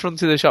 in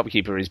front of the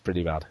shopkeeper, is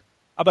pretty bad.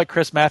 I bet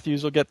Chris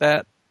Matthews will get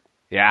that.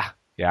 Yeah,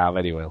 I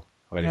bet he will.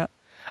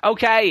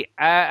 Okay,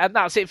 and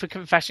that's it for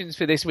confessions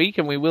for this week,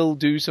 and we will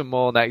do some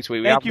more next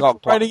week. Thank you for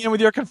writing in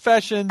with your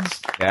confessions.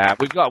 Yeah,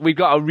 we've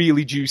got a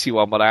really juicy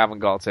one, but I haven't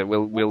got it.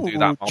 We'll do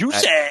that one.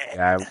 Juicy!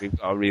 Yeah, we've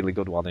got a really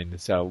good one in.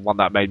 So one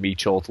that made me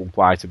chortle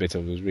quite a bit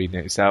as I was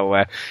reading it.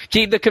 So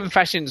keep the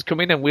confessions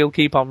coming, and we'll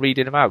keep on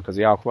reading them out because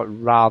they are quite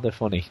rather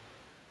funny.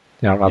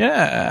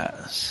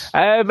 Yes.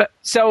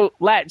 So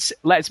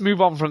let's move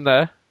on from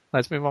there.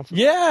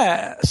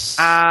 Yes.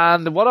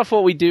 And what I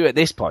thought we'd do at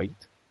this point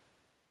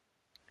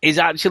is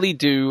actually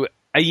do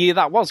a year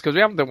that was, because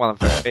we haven't done one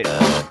for a bit.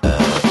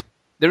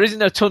 There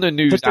isn't a ton of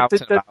news out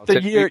and about.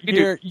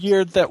 The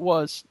year that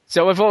was.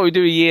 So I thought we'd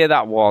do a year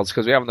that was,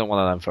 because we haven't done one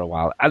of them for a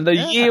while. And the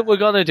year we're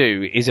going to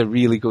do is a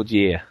really good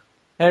year.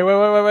 Hey,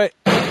 wait.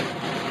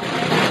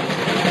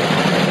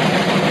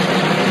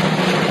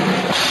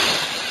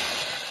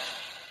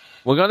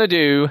 We're going to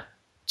do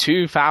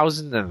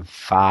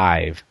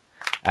 2005,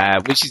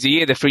 which is the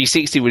year the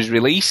 360 was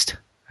released,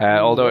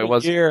 although it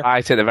was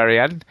right at the very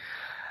end.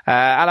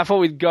 And I thought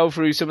we'd go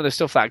through some of the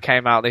stuff that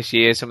came out this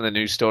year, some of the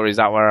news stories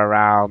that were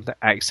around,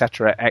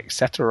 etc.,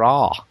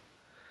 etc.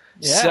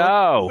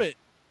 Yeah, let's do it.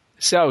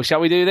 So, shall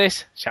we do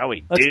this? Shall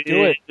we Let's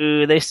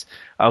do this?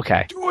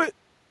 Okay. Do it.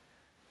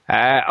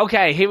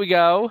 Okay, here we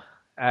go.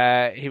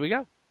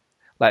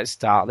 Let's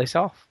start this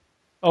off.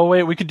 Oh,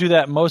 wait, we could do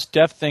that most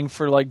deaf thing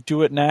for, like,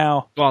 do it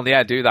now. Go on,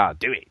 yeah, do that.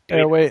 Do it. Do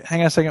it. Wait,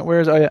 hang on a second.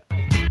 Where's... Oh, yeah.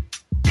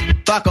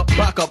 Back up,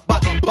 back up,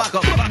 back up, back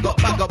up, back up,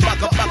 back up,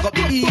 back up, back up,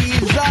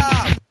 ease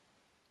up.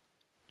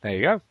 There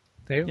you go.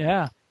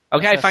 Yeah.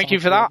 Okay, thank you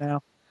for that.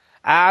 Now.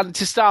 And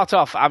to start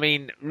off, I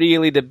mean,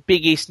 really the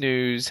biggest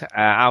news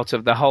out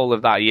of the whole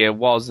of that year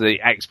was the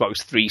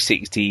Xbox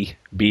 360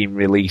 being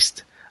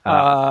released.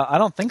 I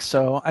don't think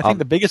so. I think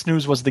the biggest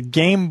news was the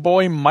Game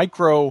Boy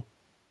Micro.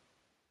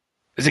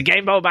 Is a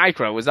Game Boy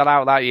Micro? Was that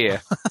out that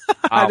year?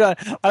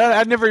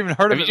 I'd never even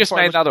heard of it. You just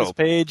made that up.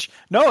 Page.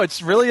 No,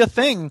 it's really a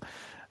thing.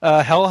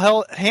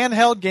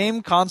 Handheld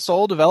game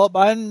console developed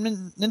by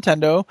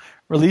Nintendo,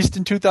 released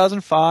in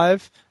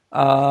 2005.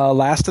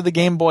 Last of the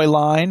Game Boy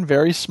line,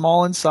 very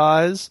small in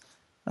size.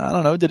 I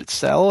don't know. Did it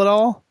sell at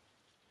all?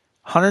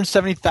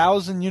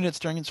 170,000 units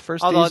during its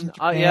first days in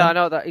Japan. Yeah, I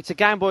know that. It's a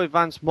Game Boy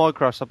Advance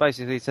Micro, so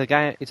basically it's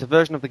a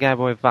version of the Game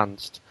Boy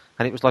Advanced,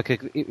 and it was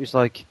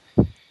like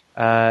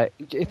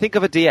think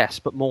of a DS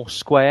but more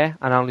square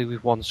and only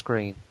with one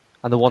screen.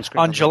 And the one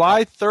screen on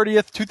July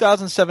 30th,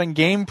 2007,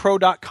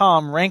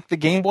 GamePro.com ranked the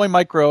Game Boy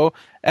Micro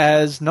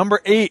as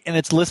number 8 in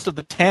its list of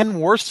the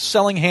 10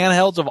 worst-selling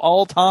handhelds of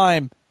all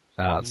time.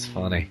 That's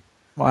funny.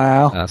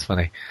 Wow. That's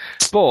funny.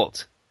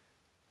 But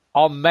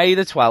on May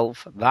the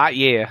 12th that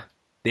year,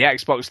 the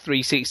Xbox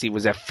 360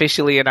 was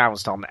officially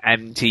announced on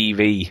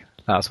MTV.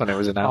 That's when it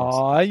was announced.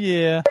 Oh,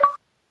 yeah.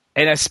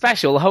 In a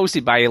special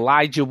hosted by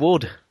Elijah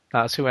Wood.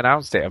 That's who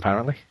announced it,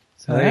 apparently.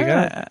 So there you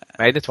go.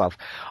 May the 12th.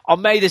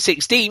 On May the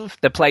 16th,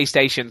 the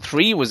PlayStation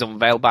 3 was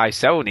unveiled by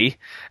Sony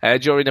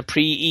during a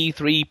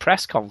pre-E3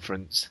 press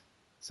conference.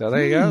 So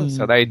there you go.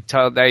 So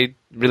they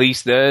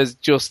released theirs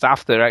just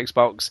after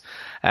Xbox.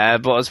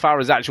 But as far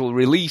as actual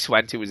release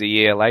went, it was a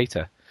year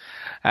later.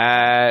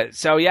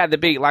 So yeah, the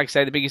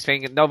biggest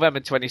thing,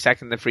 November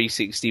 22nd, the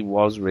 360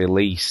 was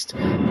released.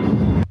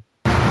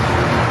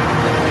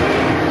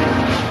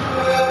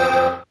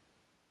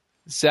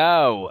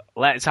 So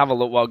let's have a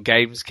look what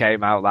games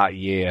came out that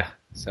year.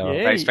 So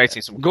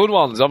facing some good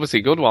ones,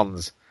 obviously good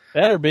ones.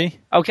 Better be.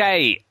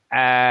 Okay,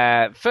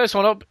 first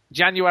one up,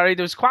 January.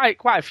 There was quite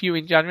a few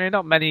in January.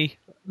 Not many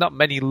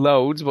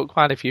loads, but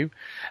quite a few.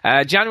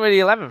 January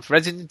 11th,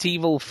 Resident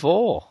Evil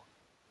 4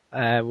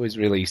 was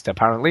released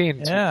apparently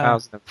in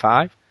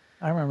 2005.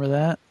 I remember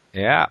that.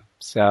 Yeah,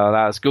 so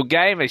that's a good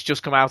game. It's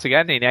just come out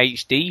again in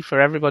HD for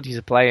everybody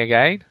to play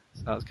again.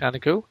 So that's kind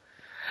of cool.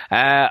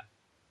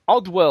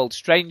 Oddworld: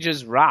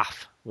 Stranger's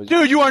Wrath.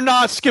 Dude, you are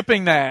not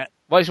skipping that.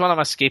 Which one am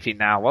I skipping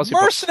now?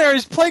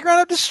 Mercenaries Playground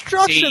of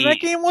Destruction. That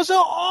game was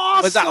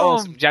awesome. Was that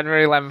awesome?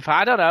 January 11th?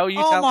 I don't know.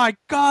 My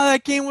God,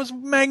 that game was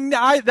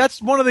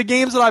that's one of the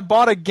games that I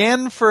bought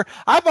again for...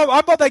 I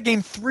bought that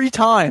game 3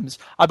 times.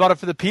 I bought it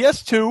for the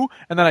PS2,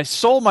 and then I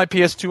sold my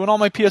PS2 and all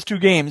my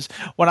PS2 games.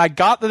 When I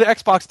got the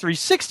Xbox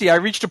 360, I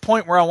reached a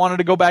point where I wanted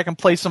to go back and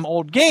play some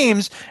old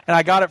games, and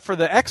I got it for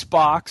the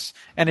Xbox,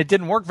 and it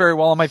didn't work very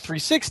well on my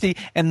 360.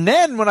 And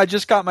then when I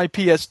just got my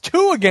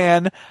PS2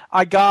 again,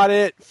 I got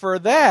it for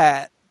that.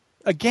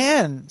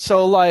 Again,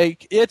 so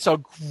like it's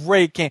a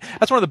great game.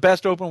 That's one of the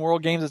best open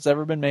world games that's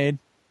ever been made.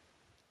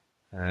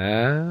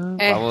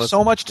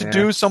 So much to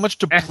do, so much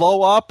to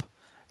blow up.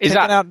 Taking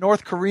out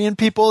North Korean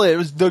people.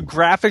 The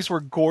graphics were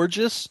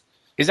gorgeous.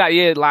 Is that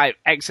your like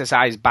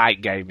exercise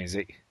bike game? Is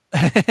it?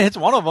 It's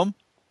one of them.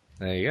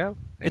 There you go.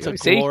 It's a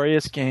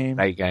glorious game.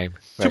 Great game.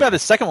 Too bad the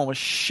second one was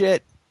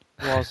shit.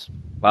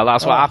 Well,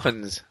 that's what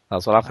happens.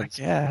 That's what happens.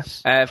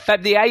 Yes.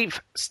 Feb the 8th,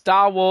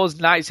 Star Wars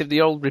Knights of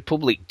the Old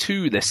Republic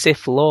 2, The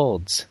Sith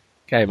Lords,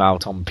 came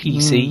out on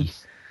PC.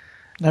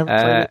 Never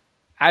played it.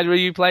 How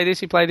you play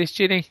this? You play this,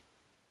 Ginny?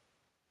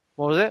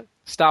 What was it?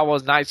 Star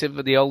Wars Knights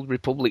of the Old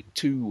Republic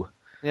 2.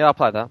 Yeah, I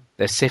played that.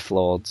 The Sith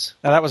Lords.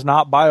 Now, that was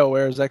not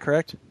BioWare, is that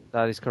correct?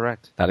 That is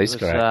correct. That is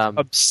correct.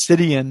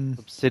 Obsidian.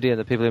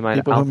 The people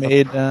who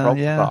made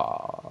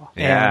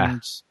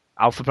And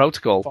Alpha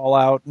Protocol.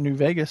 Fallout New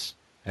Vegas.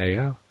 There you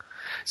go.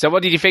 So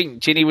what did you think,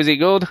 Ginny? Was it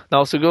good?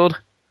 Not so good?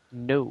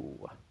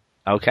 No.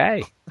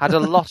 Okay. Had a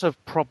lot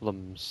of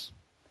problems.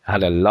 A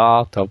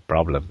lot of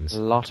problems.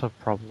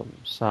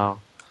 So,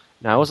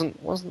 no,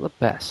 it wasn't the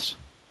best.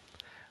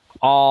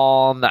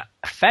 On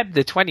Feb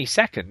the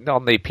 22nd,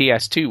 on the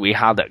PS2, we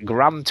had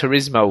Gran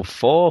Turismo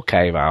 4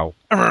 came out.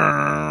 I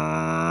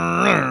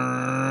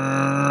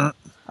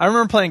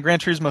remember playing Gran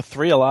Turismo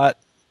 3 a lot.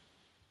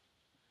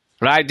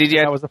 Right, did you?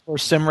 That was the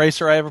first sim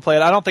racer I ever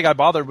played. I don't think I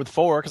bothered with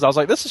 4 because I was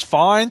like, this is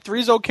fine.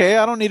 3's okay.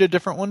 I don't need a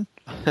different one.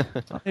 I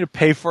don't need to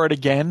pay for it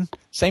again.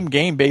 Same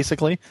game,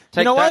 basically.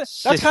 You know what?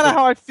 That's kind of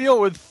how I feel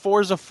with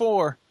Forza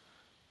 4.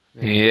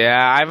 Yeah,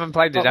 I haven't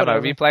played the demo.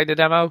 Have you played the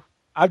demo?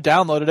 I've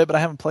downloaded it, but I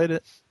haven't played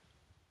it.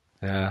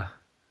 Yeah.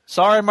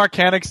 Sorry,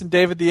 Marcanix and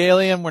David the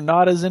Alien. We're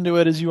not as into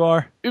it as you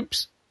are.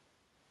 Oops.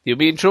 You'll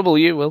be in trouble,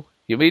 you will.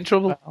 You'll be in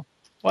trouble.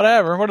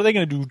 Whatever. What are they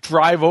going to do?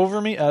 Drive over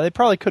me? They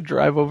probably could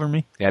drive over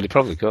me. Yeah, they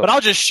probably could. But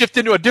I'll just shift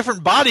into a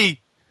different body.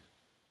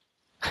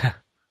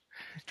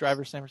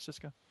 Driver San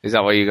Francisco. Is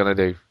that what you're going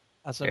to do?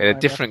 That's A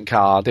different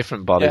car,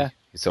 different body. Yeah.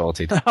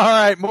 Sorted. All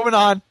right, moving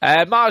on.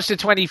 March the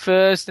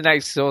 21st, the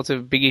next sort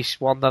of biggish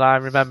one that I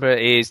remember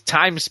is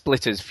Time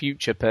Splitters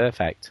Future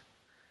Perfect.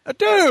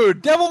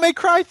 Dude, Devil May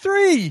Cry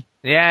 3.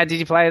 Yeah, did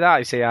you play that?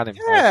 You see, I didn't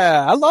play.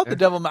 Yeah, I love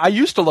I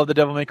used to love the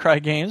Devil May Cry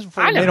games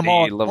before I they made never them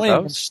all knew you loved annoying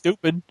and those.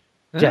 stupid.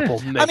 Devil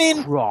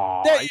May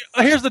Cry.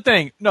 Here's the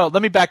thing. No,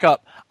 let me back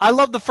up. I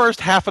love the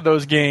first half of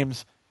those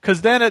games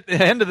because then at the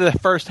end of the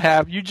first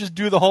half, you just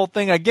do the whole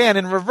thing again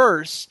in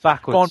reverse,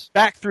 backwards, going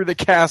back through the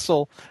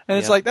castle, and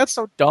it's like that's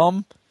so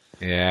dumb.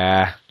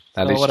 Yeah,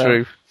 that So is whatever.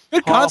 true.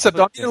 Good concept.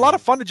 I mean, a lot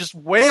of fun to just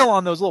wail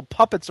on those little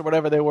puppets or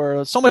whatever they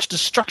were. So much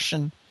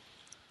destruction.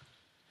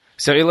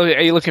 So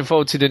are you looking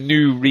forward to the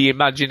new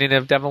reimagining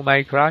of Devil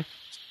May Cry?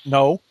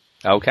 No.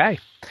 Okay.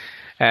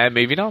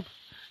 Moving on.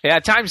 Yeah,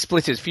 Time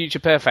Splitters Future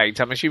Perfect.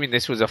 I'm assuming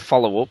this was a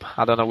follow-up.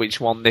 I don't know which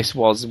one this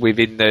was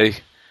within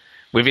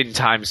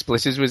Time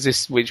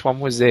Splitters. Which one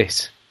was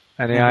this?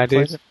 Any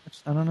ideas?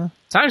 I don't know.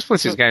 Time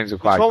Splitters games are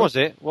quite Which one good. was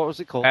it? What was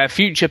it called?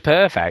 Future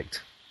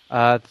Perfect.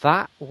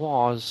 That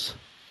was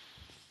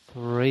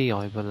 3,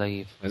 I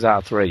believe. Was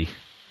that 3?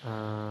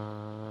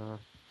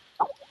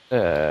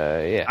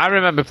 Yeah. I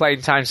remember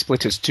playing Time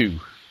Splitters 2.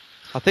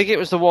 I think it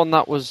was the one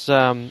that was.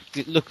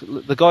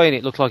 The guy in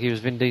it looked like he was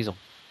Vin Diesel.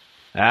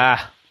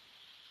 Ah.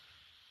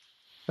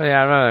 Oh,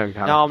 yeah, I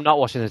remember. No, I'm not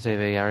watching the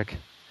TV, Eric.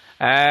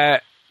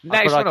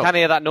 Next I one can't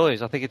hear that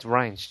noise. I think it's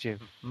rain, Stu.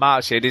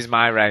 March, it is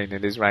my rain.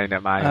 It is rain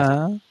at my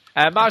house.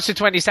 March the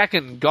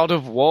 22nd, God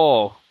of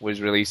War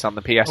was released on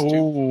the PS2.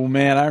 Oh,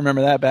 man, I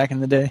remember that back in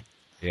the day.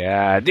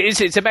 Yeah,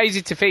 it's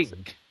amazing to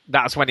think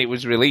that's when it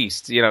was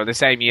released. You know, the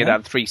same year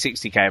that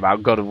 360 came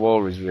out, God of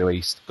War was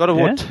released. God of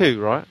War 2,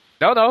 right?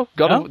 No,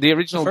 the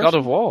original God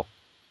of War.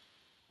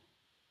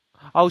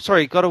 Oh,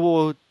 sorry, God of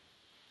War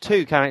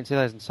 2 came out in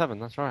 2007,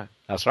 that's right.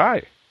 That's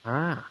right.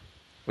 Ah.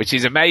 Which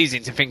is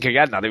amazing to think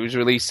again that it was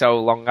released so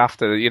long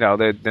after, you know,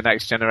 the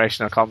next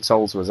generation of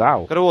consoles was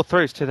out. God of War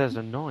 3 was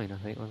 2009, I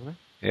think, wasn't it?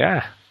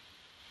 Yeah.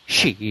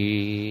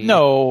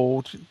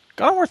 No,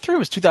 God of War 3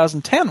 was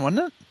 2010,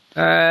 wasn't it?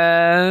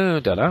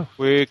 Don't know.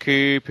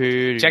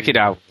 Wikipedia. Check it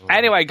out.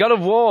 Anyway, God of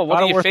War, what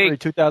God do of you War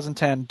think? 3,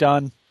 2010,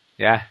 done.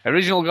 Yeah,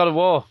 original God of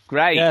War,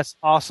 great. Yes,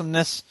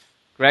 awesomeness.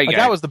 Great game.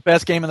 That was the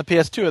best game in the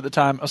PS2 at the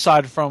time,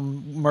 aside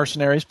from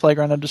Mercenaries,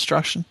 Playground of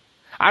Destruction.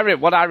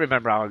 What I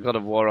remember about God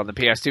of War on the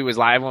PS2 was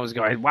like everyone was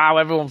going, wow,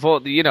 everyone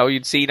thought, you know,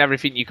 you'd seen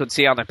everything you could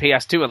see on the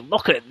PS2 and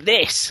look at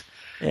this.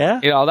 Yeah.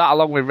 You know, that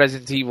along with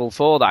Resident Evil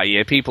 4 that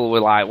year, people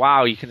were like,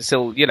 wow, you can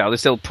still, you know, they're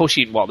still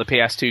pushing what the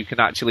PS2 can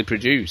actually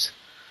produce.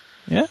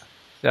 Yeah.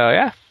 So,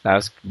 yeah, that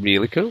was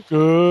really cool.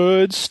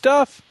 Good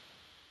stuff.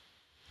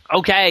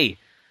 Okay,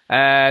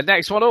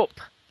 next one up.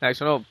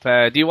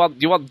 Do you want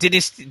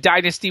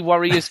Dynasty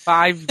Warriors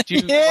 5?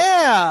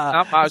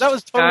 Yeah! That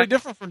was totally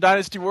different from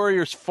Dynasty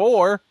Warriors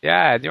 4.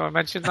 Yeah, do you want to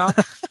mention that?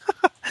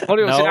 What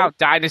was it now?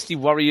 Dynasty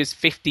Warriors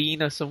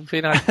 15 or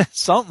something?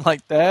 Something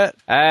like that.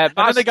 And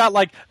then they got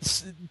like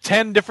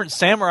 10 different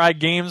samurai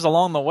games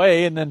along the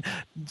way, and then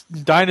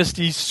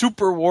Dynasty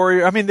Super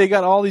Warrior. I mean, they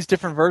got all these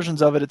different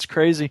versions of it. It's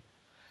crazy.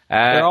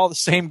 They're all the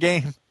same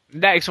game.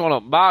 Next one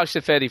up, March the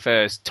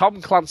 31st.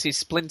 Tom Clancy's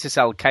Splinter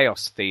Cell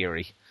Chaos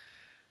Theory.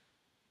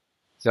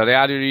 So,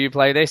 how do you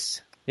play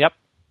this? Yep.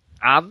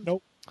 And?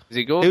 Nope. Is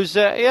it good? It was,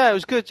 it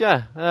was good,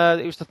 yeah.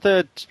 It was the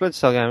third Splinter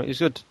Cell game. It was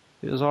good.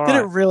 It was alright.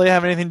 Did it really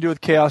have anything to do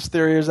with Chaos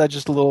Theory, or is that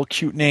just a little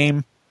cute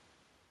name?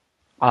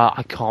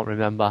 I can't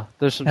remember.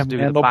 There's something to do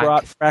with the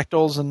Mandelbrot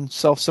fractals and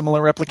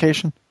self-similar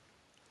replication?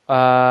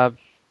 Chaos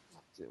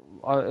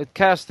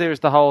Theory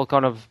is the whole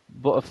kind of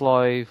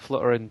butterfly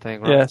fluttering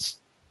thing, right? Yes.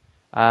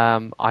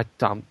 I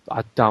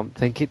don't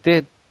think it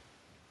did.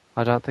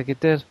 I don't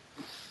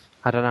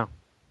know.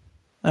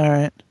 All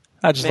right.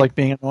 I just like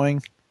being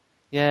annoying.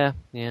 Yeah.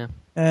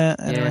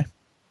 Anyway.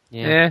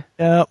 Yeah.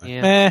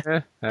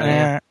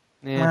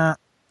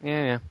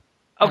 Yeah.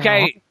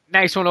 Okay,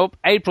 next one up.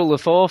 April the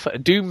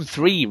 4th, Doom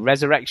 3,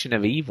 Resurrection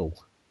of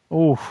Evil.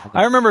 Ooh,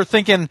 I remember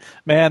thinking,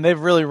 man, they've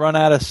really run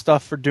out of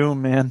stuff for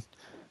Doom, man.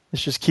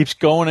 This just keeps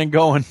going and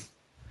going.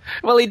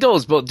 Well, it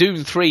does, but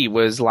Doom 3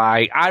 was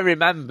like, I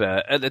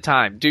remember at the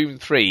time, Doom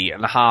 3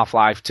 and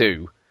Half-Life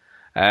 2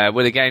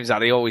 were the games that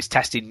they always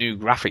tested new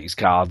graphics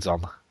cards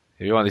on.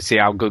 If you want to see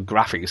how good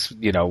graphics,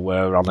 you know,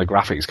 were on the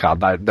graphics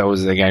card,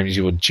 those are the games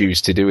you would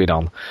choose to do it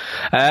on.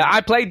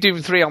 I played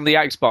Doom 3 on the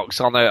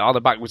Xbox on a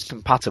backwards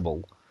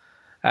compatible.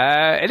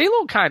 And it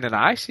looked kind of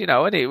nice, you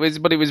know, but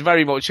it was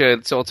very much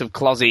a sort of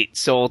closet,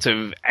 sort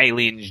of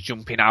aliens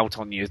jumping out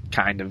on you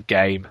kind of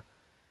game.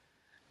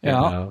 You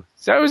know?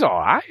 So it was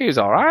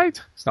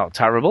alright. It's not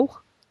terrible.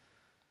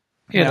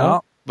 You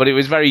know, but it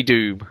was very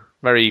Doom.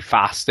 Very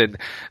fast,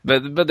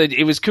 but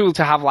it was cool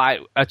to have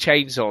like a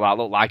chainsaw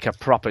that looked like a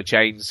proper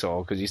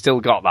chainsaw because you still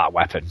got that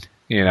weapon,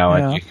 you know,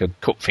 and you could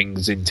cut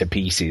things into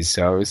pieces.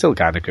 So it was still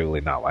kind of cool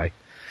in that way.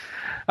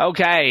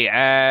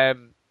 Okay,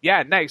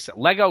 next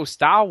Lego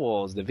Star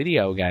Wars, the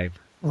video game.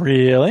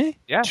 Really?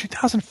 Yeah.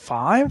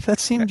 2005? That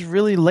seems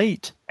really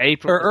late.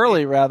 April Or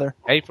early, rather.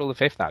 April the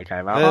 5th that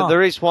came out.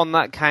 There is one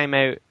that came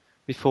out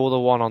before the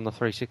one on the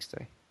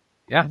 360.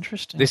 Yeah.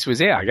 Interesting. This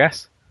was it, I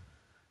guess.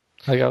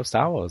 Lego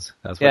Star Wars.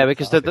 That's Yeah,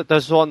 because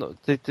there's one,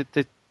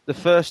 the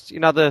first,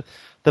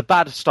 the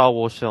bad Star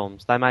Wars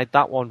films, they made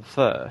that one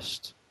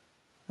first,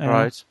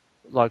 right?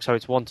 Like, so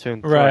it's 1, 2,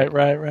 and 3.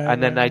 Right.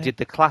 And then they did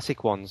the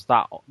classic ones,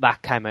 that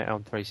came out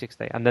on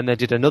 360. And then they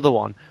did another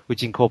one,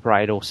 which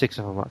incorporated all 6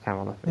 of them that came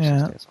on the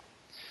 360.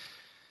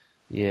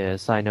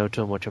 Yes, I know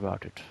too much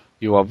about it.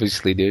 You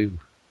obviously do.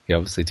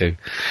 April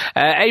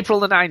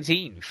the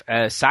 19th,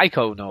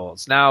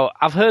 Psychonauts. Now,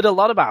 I've heard a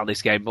lot about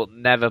this game, but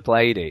never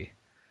played it.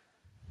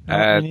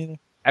 Me neither.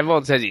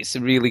 Everyone says it's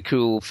a really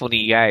cool,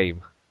 funny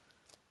game.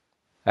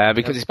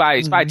 Because it's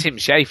by Tim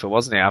Schafer,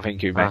 wasn't it? I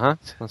think you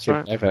meant. That's Tim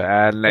right.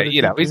 Schafer.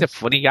 And, he's a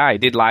funny guy. He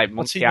did, like,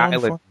 Monkey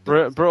Island.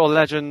 Brutal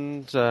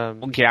Legend.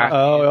 Monkey Island.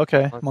 Oh,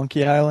 okay.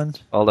 Monkey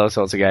Island. All those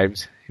sorts of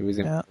games he was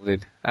involved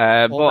in.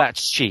 All that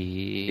shit.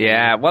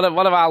 Yeah, one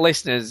of our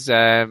listeners,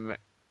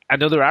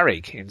 another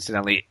Eric,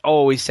 incidentally,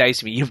 always says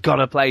to me, "You've got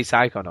to play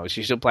Psychonauts.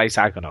 You should play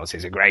Psychonauts.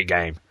 It's a great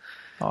game."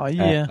 Oh,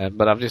 yeah.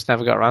 But I've just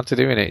never got around to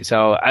doing it.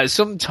 So at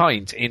some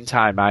point in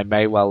time, I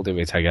may well do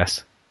it, I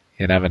guess.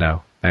 You never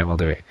know. May well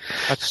do it.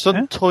 At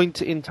some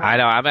point in time. I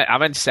know. I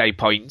meant to say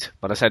point,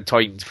 but I said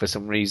toint for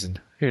some reason.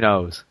 Who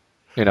knows?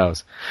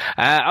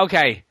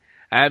 Okay.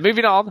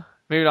 Moving on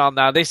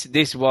now.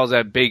 This was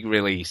a big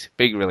release.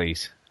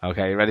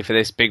 Okay, ready for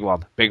this? Big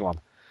one.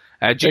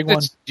 June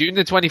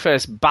the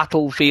 21st,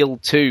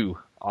 Battlefield 2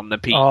 on the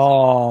PC.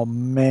 Oh,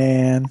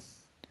 man.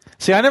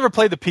 See, I never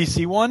played the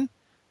PC one,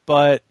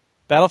 but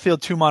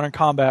Battlefield 2 Modern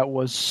Combat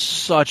was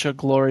such a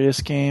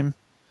glorious game.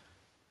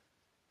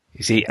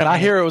 You see, and I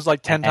hear it was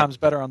like 10 times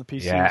better on the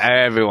PC. Yeah,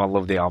 everyone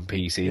loved it on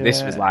PC. Yeah.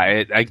 This was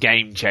like a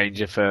game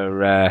changer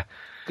for...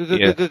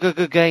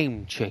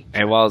 game changer.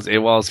 It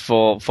was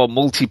for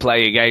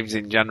multiplayer games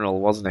in general,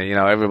 wasn't it?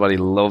 Everybody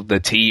loved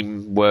the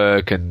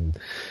teamwork and...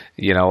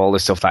 all the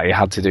stuff that you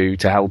had to do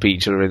to help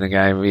each other in the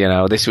game.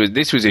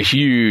 This was a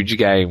huge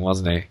game,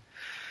 wasn't it?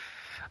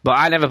 But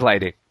I never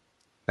played it.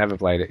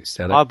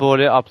 Still. I bought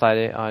it. I played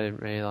it. I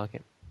didn't really like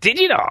it. Did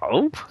you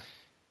not?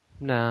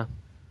 No.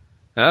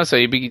 Oh, so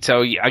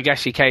I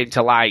guess you came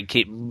to like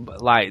it,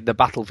 like the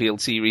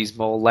Battlefield series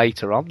more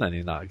later on then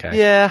in that case.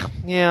 Yeah.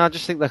 I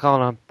just think the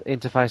kind of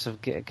interface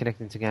of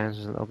connecting to games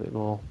was a little bit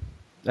more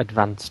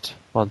advanced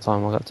by the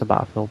time I got to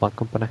Battlefield Bad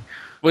Company.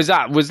 Was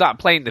that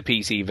playing the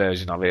PC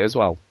version of it as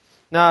well?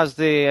 No, it's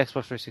the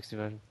Xbox 360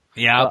 version.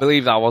 Yeah, I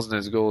believe that wasn't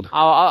as good.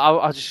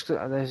 I just,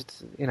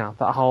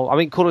 that whole... I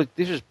mean,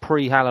 this was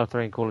pre-Halo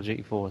 3 and Call of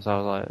Duty 4, so I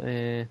was like,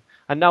 eh.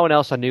 And no one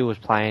else I knew was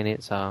playing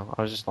it, so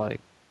I was just like,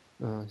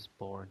 oh, it's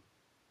boring.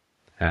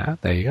 Yeah,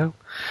 there you go.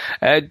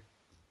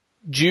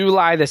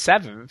 July the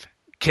 7th,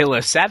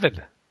 Killer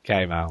 7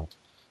 came out.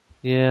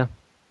 Yeah.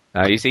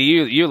 Now, you see,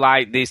 you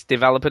like this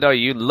developer, though.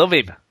 You love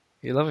him.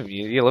 You love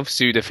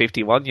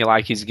Suda51. You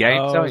like his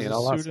games, don't you?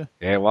 Suda.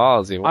 Yeah, it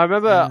was.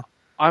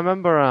 I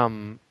remember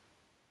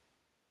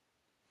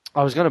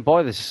I was going to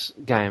buy this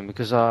game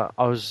because I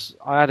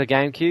had a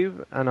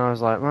GameCube and I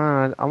was like,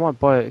 man, I might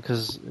buy it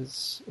because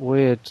it's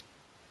weird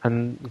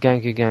and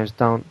GameCube games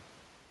don't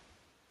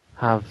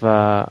have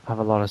a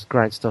lot of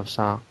great stuff.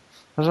 So I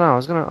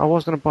was going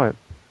to buy it,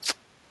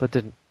 but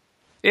didn't.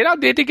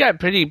 They did get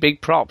pretty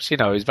big props.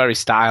 It was very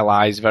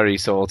stylized, very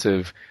sort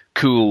of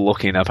cool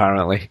looking,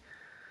 apparently.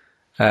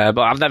 But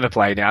I've never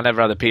played it. I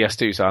never had a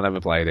PS2, so I never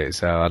played it.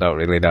 So I don't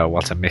really know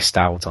what I missed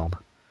out on.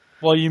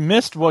 Well, you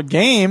missed what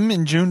game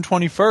in June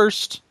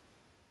 21st?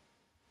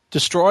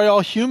 Destroy All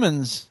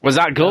Humans. Was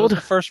that good? That was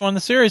the first one in the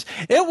series.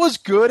 It was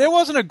good. It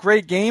wasn't a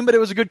great game, but it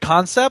was a good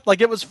concept.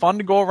 Like, it was fun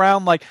to go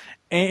around, like,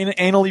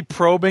 anally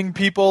probing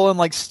people and,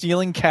 like,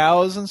 stealing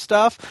cows and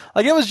stuff.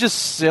 Like, it was just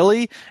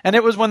silly. And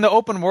it was when the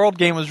open world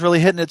game was really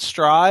hitting its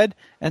stride.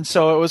 And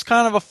so it was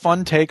kind of a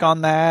fun take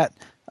on that.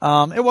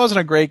 It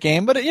wasn't a great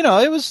game, but,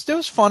 it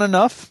was fun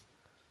enough.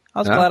 I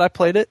was glad I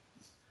played it.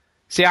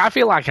 See, I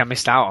feel like I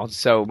missed out on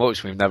so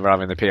much with never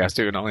having the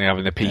PS2 and only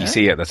having the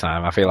PC at the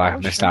time. I feel like I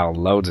missed out on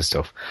loads of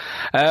stuff.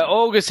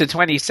 August the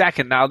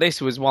 22nd, now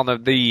this was one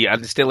of the,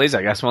 and still is,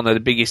 I guess, one of the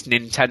biggest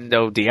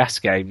Nintendo DS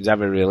games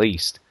ever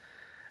released,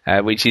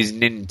 which is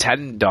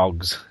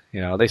Nintendogs.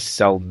 This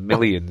sold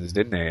millions,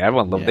 didn't it?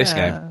 Everyone loved this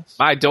game.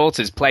 My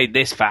daughters played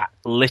this for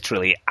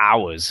literally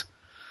hours,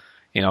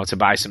 to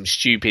buy some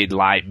stupid,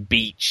 like,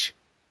 beach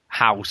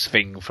house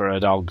thing for her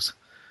dogs.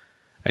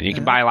 And you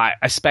can buy, like,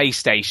 a space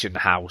station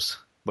house,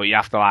 but you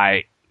have to,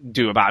 like,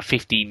 do about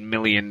 15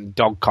 million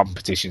dog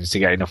competitions to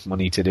get enough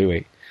money to do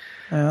it.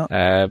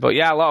 Yeah. But,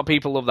 yeah, a lot of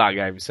people love that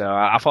game, so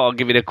I thought I'd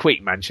give it a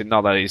quick mention.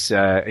 Not that it's,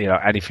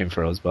 anything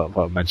for us, but I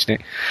thought I'd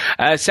mention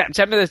it.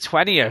 September the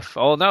 20th.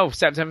 Oh, no,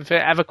 September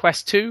 5th.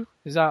 EverQuest 2?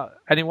 Is that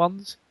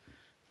anyone's?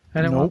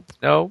 Anyone?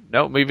 Nope.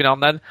 No, moving on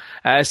then.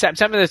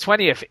 September the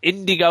 20th,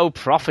 Indigo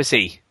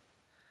Prophecy.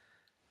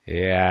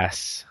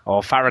 Yes.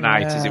 Or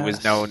Fahrenheit, as it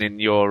was known in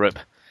Europe.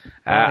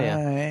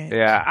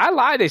 Yeah, I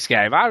like this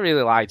game. I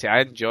really liked it.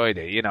 I enjoyed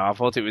it. I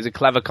thought it was a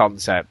clever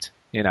concept.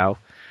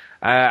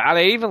 And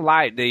I even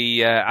like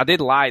I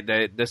did like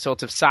the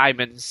sort of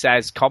Simon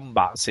Says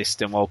combat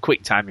system or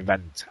quick time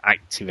event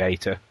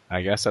activator,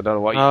 I guess. I don't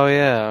know what Oh,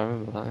 yeah, I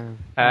remember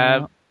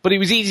that. but it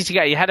was easy to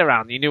get your head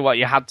around. You knew what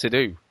you had to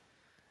do.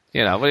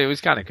 But it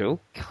was kind of cool.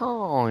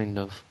 Kind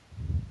of.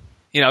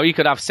 You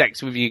could have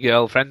sex with your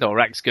girlfriend or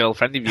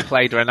ex-girlfriend if you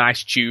played her a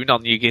nice tune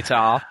on your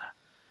guitar.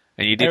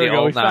 And you did There we it go.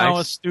 all We found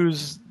nice.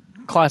 Stu's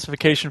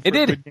classification for It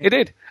did. It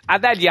did.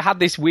 And then you had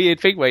this weird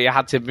thing where you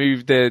had to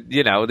move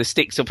the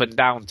sticks up and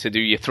down to do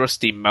your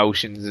thrusting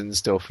motions and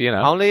stuff.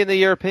 Only in the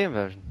European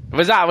version.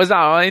 Was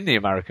that in the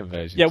American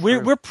version? Yeah,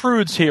 we're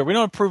prudes here. We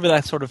don't approve of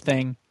that sort of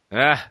thing.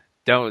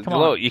 Don't Come on.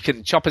 look. You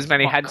can chop as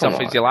many heads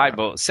off as you like,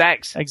 but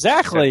sex,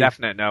 Exactly. is a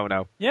definite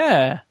no.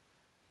 Yeah.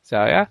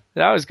 So yeah,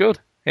 that was good.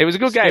 It was a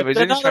good game. It was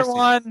an Another interesting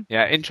one.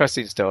 Yeah,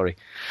 interesting story.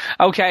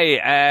 Okay,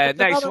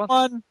 next Another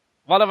one.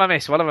 What have I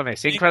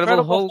missed?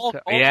 Incredible Hulk.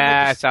 Hulk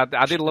Yes,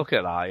 I did look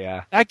at that.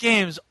 Yeah, That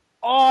game's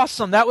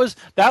awesome. That was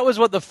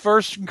what the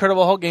first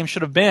Incredible Hulk game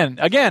should have been.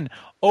 Again,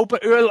 open.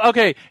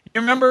 Okay,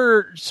 you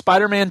remember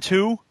Spider-Man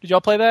 2? Did y'all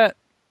play that?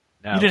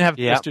 No. You didn't have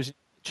Yep. PS2.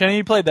 Chenny,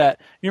 you played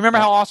that. You remember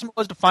how awesome it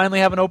was to finally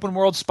have an open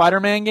world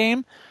Spider-Man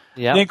game?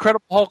 Yeah. The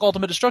Incredible Hulk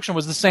Ultimate Destruction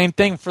was the same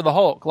thing for the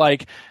Hulk,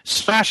 like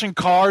smashing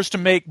cars to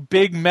make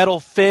big metal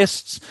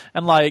fists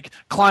and like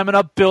climbing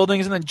up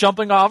buildings and then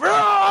jumping off.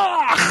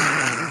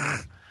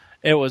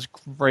 It was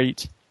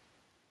great.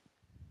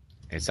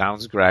 it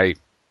sounds great.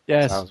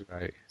 Yes. Sounds great.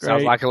 Great.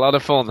 Sounds like a lot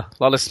of fun. A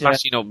lot of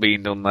smashing up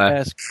being done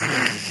there.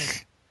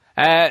 Yes.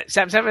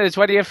 September the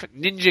 20th,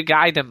 Ninja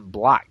Gaiden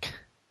Black.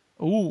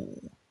 Ooh.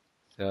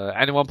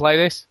 Anyone play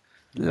this?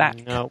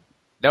 Black. No.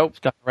 Nope.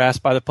 Got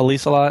harassed by the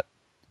police a lot.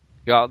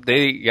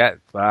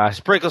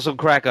 Sprinkle some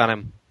crack on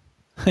him.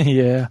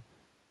 Yeah.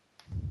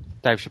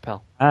 Dave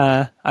Chappelle.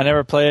 I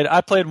never played.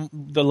 I played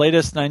the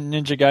latest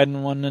Ninja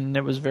Gaiden one, and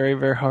it was very,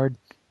 very hard.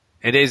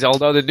 It is,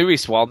 although the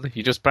newest one,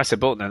 you just press a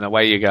button and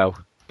away you go.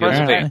 You'll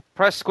love it.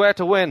 Press square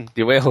to win.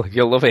 You will.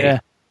 You'll love it. Yeah.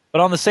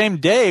 But on the same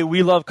day,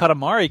 We Love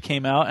Katamari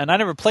came out, and I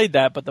never played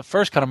that, but the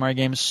first Katamari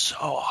game is so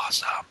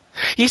awesome.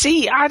 You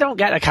see, I don't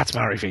get the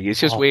Katamari thing. It's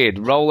just weird.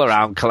 Roll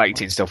around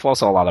collecting stuff.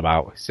 What's all that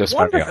about? It's just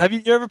very odd. Have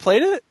you ever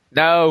played it?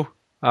 No,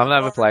 I've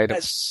never played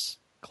it.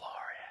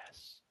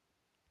 Glorious.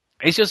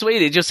 It's just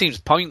weird. It just seems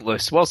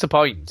pointless. What's the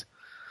point?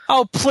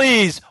 Oh,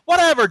 please.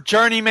 Whatever,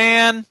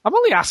 Journeyman. I'm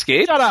only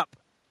asking. Shut up.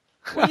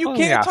 Well, you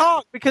can't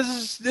talk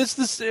because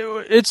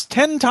it's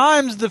 10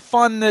 times the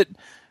fun that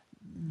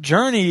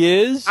Journey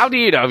is. How do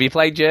you know? Have you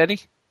played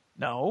Journey?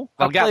 No.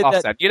 Well, I get played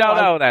lost that then. You don't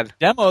know then.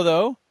 Demo,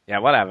 though. Yeah,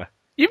 whatever.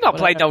 You've not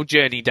played no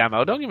Journey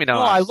demo. Don't give me no.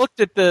 No, I looked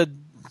at the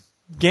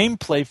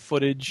gameplay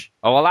footage.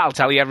 Oh, well, that'll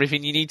tell you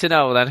everything you need to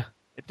know then.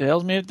 It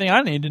tells me everything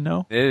I need to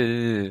know.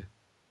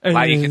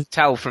 Like you can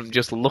tell from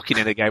just looking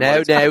at the game.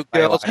 No,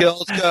 girls.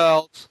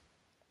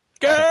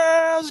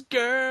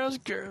 Girls.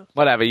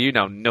 Whatever, you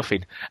know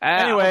nothing.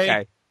 Anyway.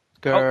 Okay.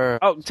 Girl.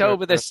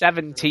 October the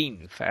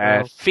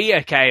 17th,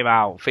 Fear came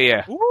out.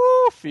 Fear.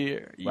 Woo,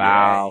 Fear.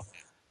 Wow.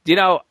 You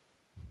know,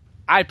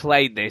 I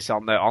played this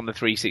on the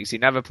 360.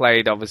 Never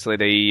played, obviously,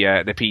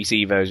 the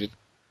PC version.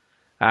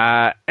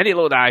 And it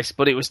looked nice,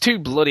 but it was too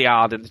bloody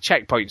hard, and the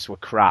checkpoints were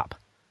crap.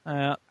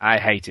 I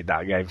hated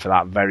that game for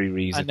that very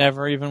reason. I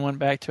never even went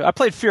back to it. I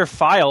played Fear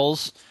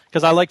Files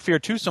because I like Fear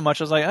 2 so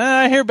much. I was like,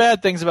 I hear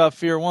bad things about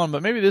Fear 1,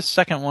 but maybe this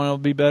second one will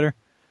be better.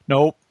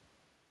 Nope.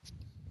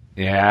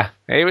 Yeah.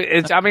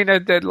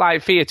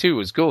 Like Fear 2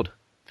 was good.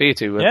 Fear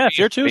 2 was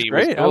Fear 2 is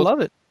great. I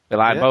love it. I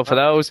like both of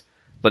those.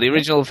 But the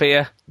original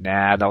Fear,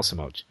 not so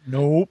much.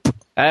 Nope.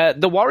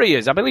 The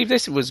Warriors, I believe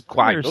this was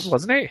quite good,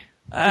 wasn't it?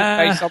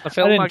 Based on the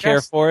film, I didn't care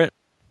for it.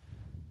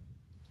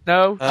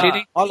 No?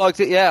 Ginny? I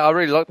liked it, yeah. I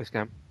really liked this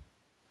game.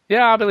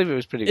 Yeah, I believe it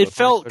was pretty good. It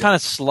felt kind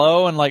of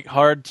slow and like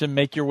hard to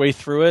make your way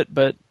through it,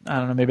 but I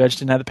don't know, maybe I just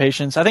didn't have the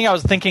patience. I think I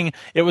was thinking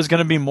it was going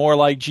to be more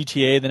like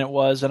GTA than it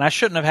was, and I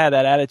shouldn't have had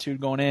that attitude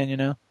going in, you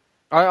know?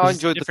 I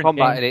enjoyed the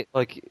combat in it.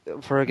 Like,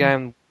 for a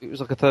game, it was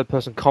like a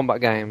third-person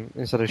combat game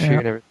instead of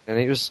shooting everything.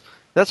 And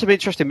that's some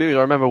interesting moves. I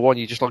remember one,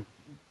 you just like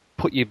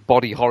put your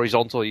body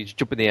horizontal, you just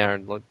jump in the air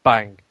and like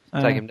bang,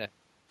 take him down.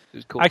 It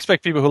was cool. I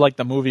expect people who like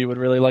the movie would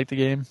really like the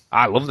game.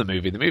 I love the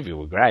movie. The movie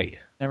was great.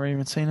 Never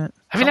even seen it.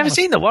 Have you never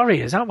seen The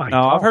Warriors? Oh my god!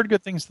 No, I've heard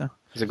good things though.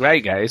 It's a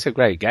great game. It's a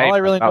great game. All I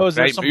really know is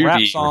there's some rap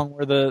song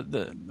where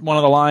the one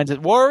of the lines is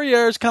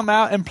 "Warriors come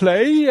out and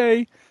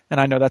play," and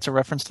I know that's a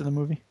reference to the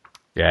movie.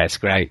 Yeah, it's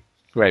great.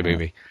 Great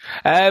movie.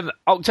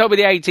 October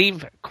the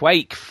 18th,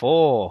 Quake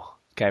 4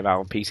 came out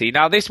on PC.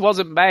 Now, this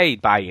wasn't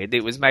made by it.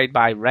 It was made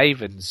by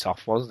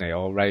Ravensoft, wasn't it?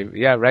 Or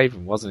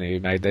Raven, wasn't it,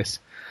 who made this?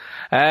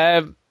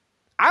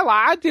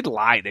 I did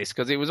like this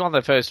because it was one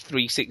of the first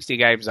 360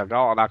 games I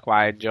got, and I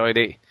quite enjoyed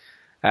it.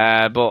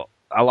 But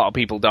a lot of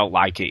people don't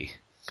like it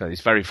because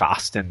it's very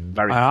fast and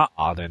very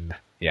hard, and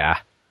yeah.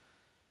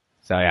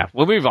 So yeah,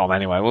 we'll move on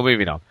anyway. We're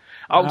moving on.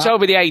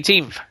 October the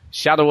 18th,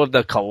 Shadow of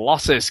the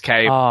Colossus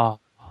came. Oh.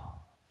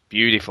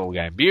 Beautiful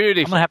game.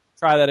 Beautiful. I'm going to have to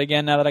try that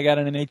again now that I got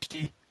it in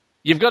HD.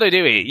 You've got to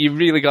do it. You've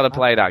really got to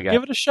play that game.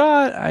 Give it a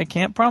shot. I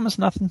can't promise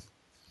nothing.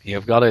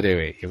 You've got to do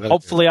it.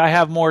 Hopefully I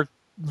have more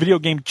video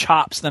game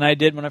chops than I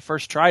did when I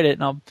first tried it,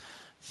 and I'll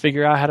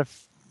figure out how to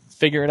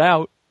figure it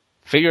out.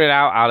 Figure it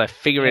out how to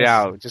figure it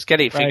out. Just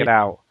get it figured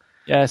out.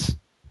 Yes.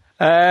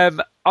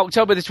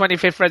 October the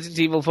 25th, Resident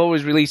Evil 4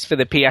 was released for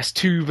the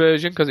PS2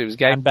 version because it was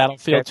game. And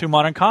Battlefield 2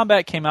 Modern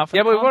Combat came out for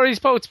but we've already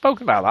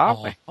spoken about that,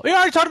 haven't we? We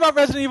already talked about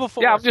Resident Evil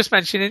 4. Yeah, I'm just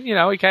mentioning,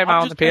 it came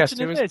out on the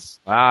PS2.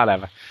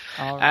 Whatever.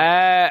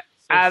 Right.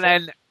 And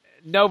then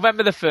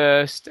November the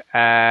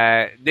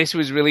 1st, this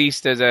was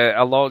released as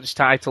a launch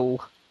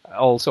title,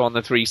 also on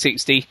the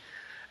 360.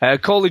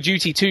 Call of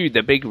Duty 2,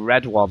 the big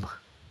red one.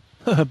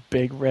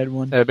 Big red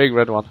one. Big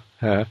red one.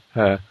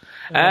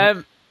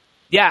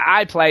 Yeah,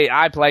 I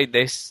played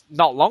this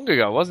not long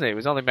ago, wasn't it? It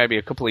was only maybe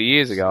a couple of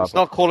years ago. It's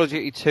not Call of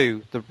Duty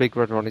 2, the big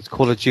red one. It's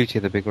Call of Duty,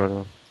 the big red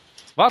one.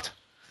 What?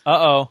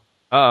 Uh-oh.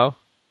 No,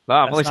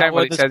 I'm only saying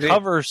what it says. This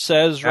cover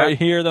says right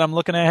here that I'm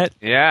looking at.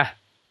 Yeah.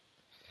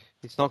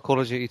 It's not Call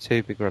of Duty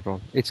 2, big red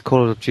one. It's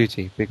Call of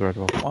Duty, big red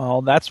one.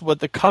 Well, that's what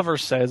the cover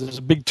says. There's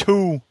a big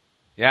 2.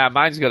 Yeah,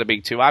 mine's got a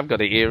big 2. I've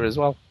got it here as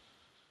well.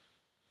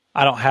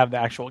 I don't have the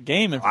actual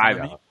game in front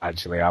of me.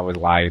 Actually, I was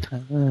lied.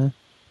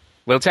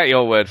 We'll take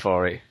your word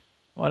for it.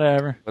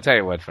 Whatever. We'll take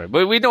your word for it.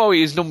 But we know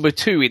he's number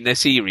 2 in the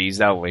series,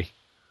 don't we?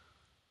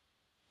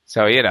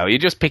 So, you're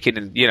just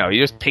picking, you're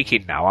just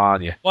picking now,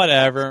 aren't you?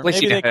 Whatever.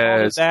 Maybe they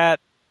called it that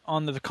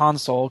on the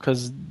console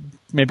because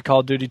maybe Call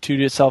of Duty 2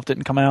 itself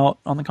didn't come out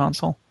on the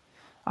console.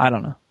 I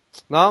don't know.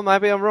 No,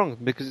 maybe I'm wrong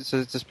because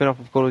it's a spin-off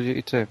of Call of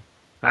Duty 2.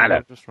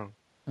 I'm just wrong.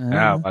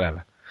 No,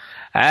 whatever.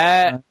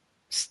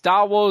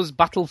 Star Wars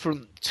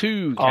Battlefront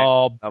 2.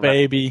 Oh,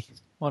 baby.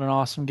 What an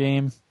awesome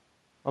game.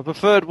 I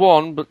preferred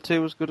 1, but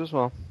 2 was good as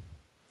well.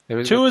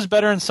 2 was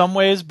better in some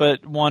ways,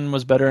 but 1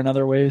 was better in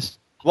other ways.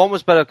 1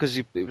 was better because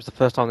it was the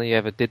first time that you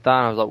ever did that,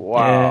 and I was like,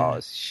 wow.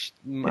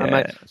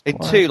 In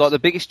 2, like, the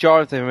biggest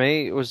jarring thing for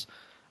me was,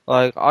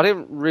 like, I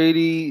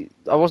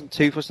wasn't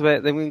too fussed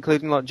about them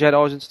including, like,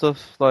 Jedis and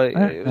stuff. Like,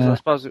 I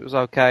suppose it was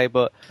okay,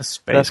 but... The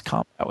space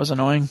combat was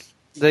annoying.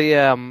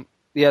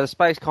 The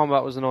space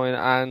combat was annoying,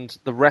 and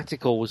the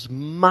reticle was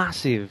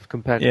massive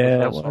compared to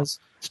the first one. It was.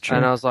 It's true.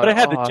 And I was like, but it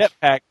had the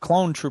jetpack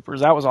clone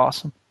troopers. That was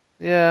awesome.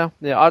 Yeah.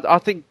 I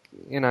think,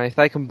 if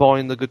they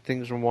combine the good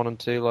things from 1 and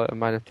 2, like, and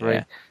made it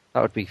 3,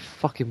 that would be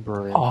fucking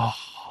brilliant. Oh.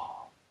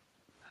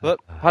 But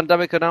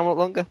Pandemic are now no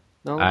longer.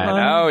 I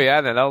know,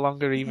 yeah, they no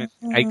longer even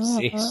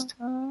exist.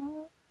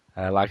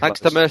 Thanks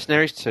to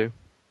Mercenaries 2.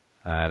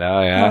 I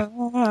know,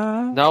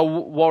 yeah. No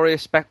Warrior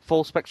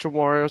Full Spectrum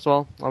Warrior as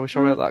well. I wish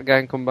I had that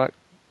game come back.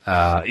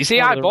 You see,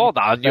 I bought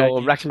that on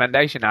your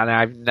recommendation, and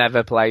I've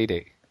never played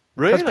it.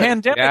 Really? Because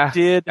Pandemic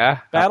did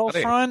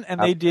Battlefront, and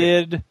they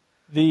did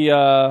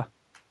the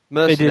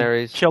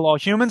Mercenaries. They did Kill All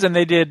Humans, and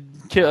they did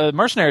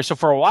Mercenaries. So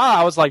for a while,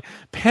 I was like,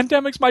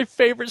 Pandemic's my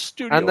favorite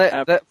studio. And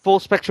that Full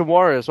Spectrum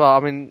Warrior as well. I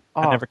mean,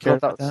 I never cared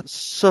about that.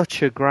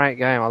 Such a great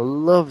game. I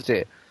loved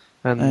it.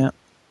 And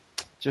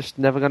just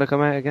never going to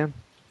come out again.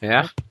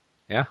 Yeah.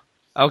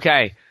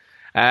 Okay.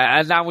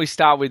 And now we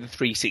start with the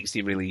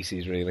 360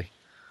 releases, really.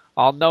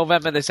 On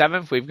November the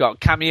 7th, we've got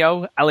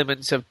Cameo,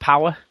 Elements of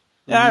Power.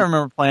 Yeah, I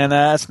remember playing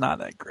that. It's not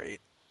that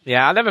great.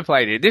 Yeah, I never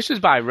played it. This was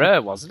by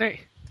Rare, wasn't it?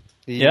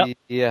 Yep.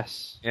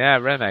 Yes. Yeah,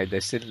 Rare made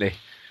this, didn't they?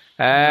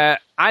 I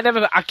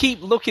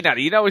keep looking at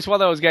it. It's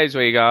one of those games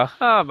where you go,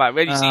 oh, man,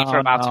 when you see it for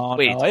about a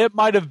quid. No. It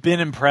might have been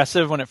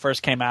impressive when it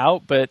first came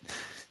out, but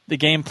the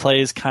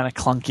gameplay is kind of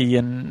clunky,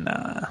 and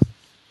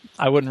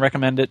I wouldn't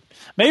recommend it.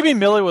 Maybe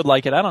Millie would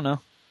like it. I don't know.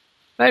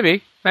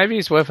 Maybe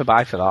it's worth a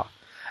buy for that.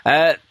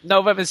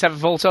 November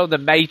 7th, also, The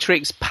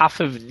Matrix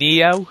Path of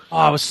Neo. Oh,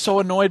 I was so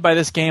annoyed by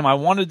this game. I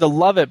wanted to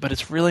love it, but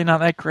it's really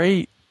not that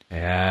great.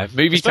 Yeah,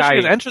 movie Especially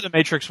tie-in. because Enter the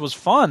Matrix was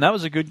fun. That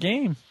was a good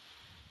game.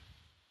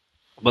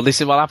 Well,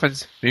 this is what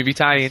happens. Movie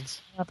tie-ins.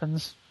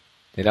 Happens.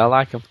 They don't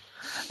like them.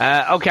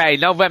 Okay,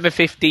 November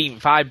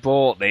 15th, I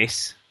bought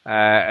this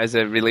as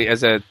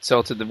a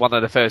sort of one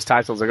of the first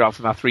titles I got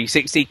from my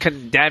 360,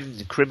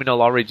 Condemned: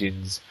 Criminal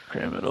Origins.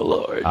 Criminal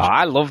Origins. Oh,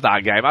 I love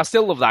that game. I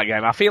still love that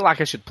game. I feel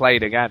like I should play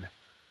it again.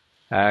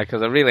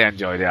 Because I really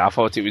enjoyed it. I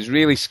thought it was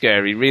really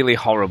scary, really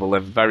horrible,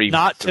 and very...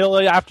 Not till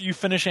after you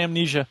finish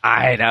Amnesia.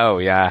 I know,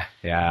 yeah.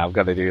 Yeah, I've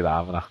got to do that,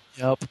 haven't I?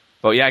 Yep.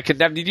 But yeah,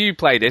 Condemned, did you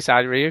play this,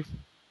 either of you?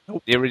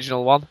 Nope. The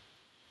original one?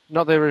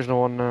 Not the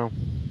original one, no.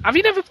 Have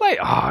you never played?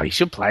 Oh, you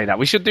should play that.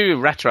 We should do a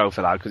retro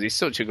for that, because it's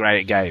such a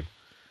great game.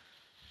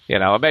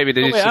 Maybe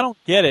they I don't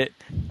get it.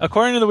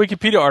 According to the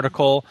Wikipedia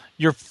article,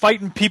 you're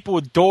fighting people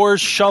with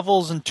doors,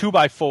 shovels, and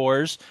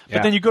 2x4s,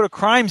 but then you go to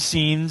crime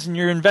scenes and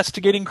you're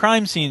investigating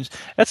crime scenes.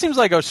 That seems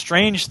like a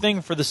strange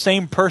thing for the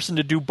same person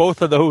to do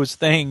both of those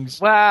things.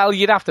 Well,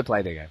 you'd have to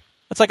play the game.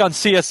 It's like on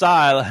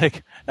CSI, like,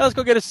 hey, let's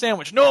go get a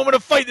sandwich. No, I'm going to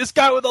fight this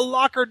guy with a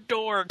locker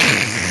door.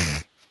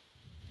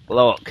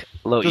 Look.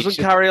 Doesn't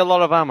carry a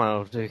lot of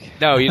ammo, Duke.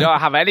 No, you don't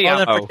have any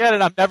ammo. Then forget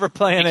it. I'm never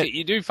playing it.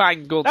 You do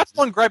find good. That's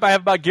one gripe I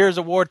have about Gears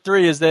of War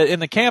 3 is that in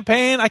the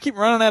campaign, I keep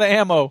running out of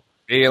ammo.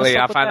 Really?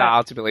 I find that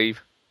hard to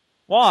believe.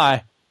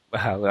 Why?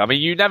 Well, I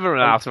mean, you never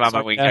run out of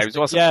ammo in games.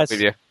 What's up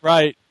with you?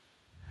 Right.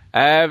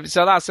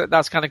 So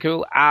that's kind of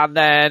cool. And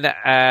then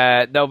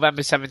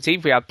November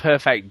 17th, we had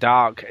Perfect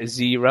Dark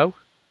Zero.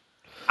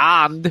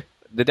 And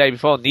the day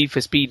before, Need for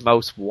Speed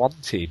Most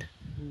Wanted.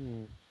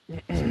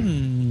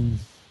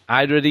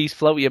 Either of these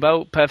float your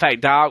boat?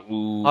 Perfect Dark.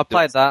 Ooh, I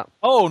played that.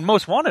 Oh,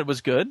 Most Wanted was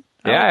good.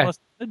 Yeah.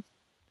 Most Wanted.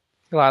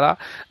 Like that.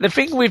 The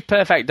thing with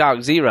Perfect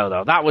Dark Zero,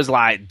 though, that was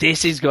like,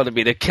 this is going to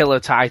be the killer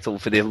title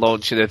for the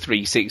launch of the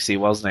 360,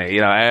 wasn't it? You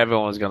know,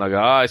 everyone was going to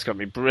go, oh, it's going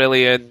to be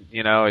brilliant.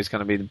 You know, it's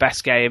going to be the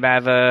best game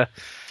ever.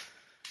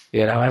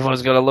 You know,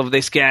 everyone's going to love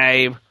this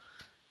game.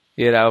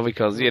 You know,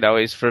 because, you know,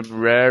 it's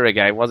from Rare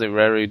again. Wasn't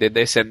Rare who did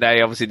this? And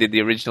they obviously did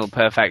the original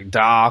Perfect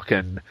Dark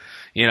and,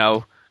 you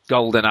know,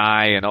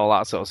 GoldenEye and all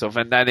that sort of stuff.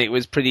 And then it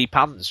was pretty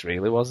pants,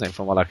 really, wasn't it,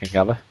 from what I can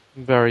gather?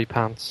 Very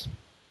pants.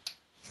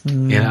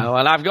 You know,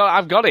 and I've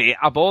got it,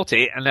 I bought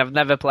it, and I've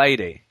never played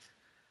it.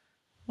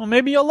 Well,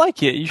 maybe you'll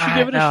like it. You should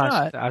give it a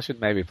shot. I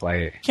should maybe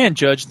play it. Can't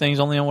judge things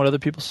only on what other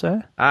people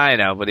say. I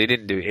know, but it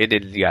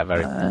didn't get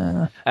very.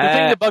 The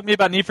thing that bugged me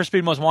about Need for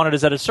Speed Most Wanted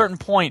is that at a certain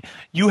point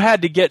you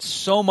had to get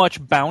so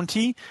much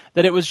bounty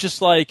that it was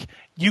just like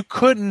you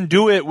couldn't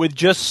do it with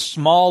just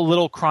small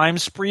little crime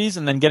sprees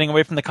and then getting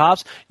away from the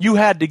cops. You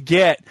had to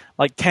get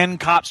like 10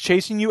 cops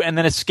chasing you and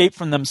then escape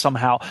from them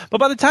somehow. But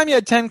by the time you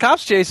had 10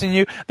 cops chasing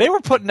you, they were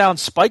putting down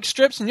spike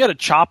strips and you had a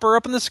chopper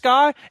up in the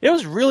sky. It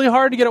was really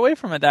hard to get away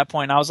from at that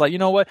point. I was like, you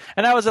know what?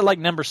 And I was at like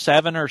number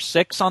 7 or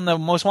 6 on the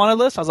Most Wanted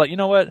list. I was like, you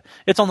know what?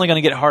 It's only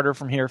going to get harder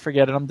from here.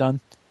 Forget it. I'm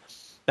done.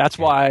 That's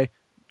why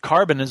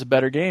Carbon is a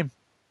better game.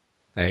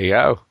 There you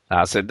go.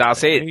 That's it.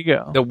 There you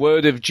go. The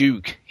word of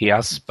Duke. He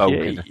has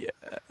spoken.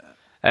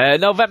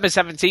 November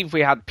 17th,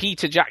 we had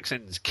Peter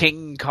Jackson's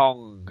King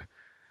Kong.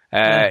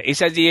 He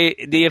says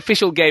the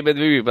official game of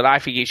the movie, but I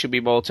think it should be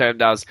more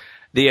termed as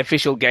the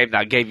official game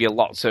that gave you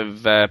lots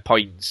of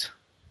points.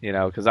 You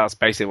know, because that's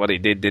basically what it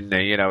did, didn't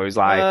it? You know, it was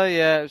like...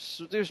 yeah,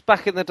 it was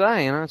back in the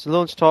day, you know. It's a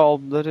launch title.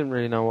 They didn't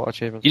really know what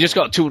achievements. You just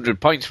got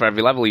 200 points for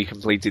every level you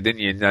completed,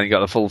 didn't you? And then you got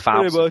the full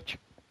 1,000. Pretty much.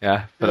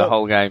 Yeah, for the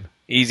whole game.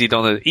 Easy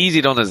done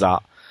as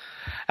that.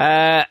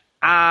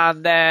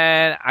 And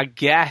then, I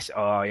guess,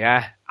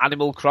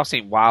 Animal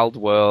Crossing Wild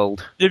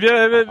World.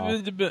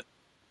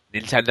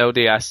 Nintendo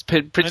DS.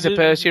 Prince of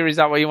Persia, is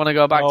that what you want to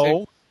go back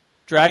to?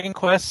 Dragon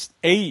Quest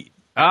 8.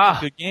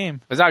 Good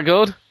game. Was that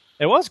good?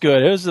 It was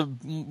good. It was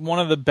one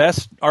of the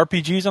best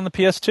RPGs on the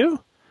PS2.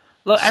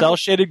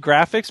 Cel-shaded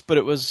graphics, but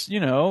it was, you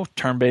know,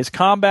 turn-based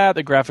combat.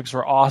 The graphics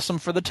were awesome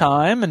for the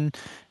time and,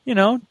 you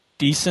know,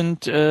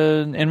 decent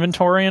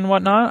inventory and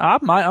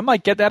whatnot. I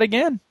might get that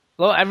again.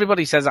 Well,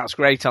 everybody says that's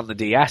great on the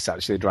DS,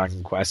 actually,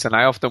 Dragon Quest, and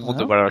I often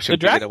wonder where I should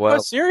give it a Dragon whirl.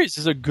 Quest series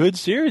is a good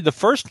series. The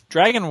first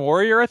Dragon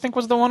Warrior, I think,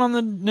 was the one on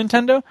the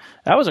Nintendo.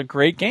 That was a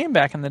great game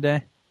back in the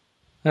day.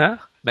 Yeah,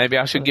 maybe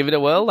I should give it a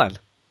whirl then.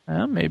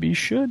 Maybe you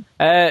should.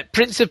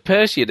 Prince of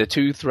Persia, The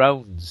Two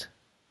Thrones.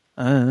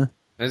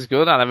 It's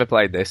good. I never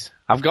played this.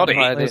 I've got it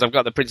because I've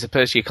got the Prince of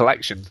Persia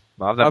collection.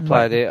 I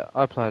played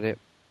it.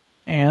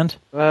 And?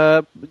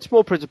 It's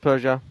more Prince of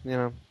Persia, you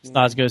know. It's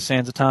not as good as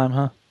Sands of Time,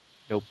 huh?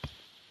 Nope.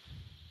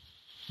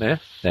 Yeah,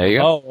 there you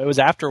go. Oh, it was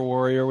after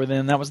Warrior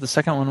Within. That was the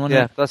second one, wasn't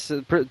it? Yeah, that's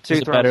Two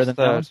Thrones better than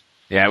third.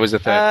 Yeah, it was the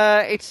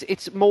third.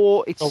 It's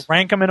more... So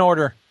rank them in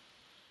order.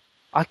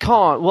 I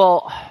can't.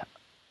 Well...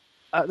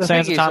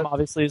 Sands of Time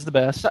obviously is the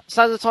best.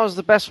 Sands of Time is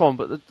the best one,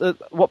 but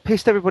what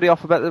pissed everybody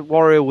off about the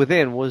Warrior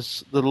Within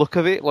was the look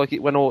of it. Like,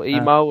 it went all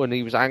emo and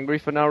he was angry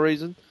for no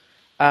reason.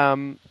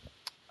 And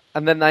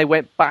then they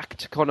went back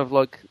to kind of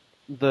like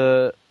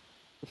the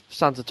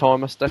Sands of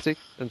Time aesthetic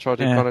and tried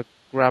to kind of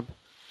grab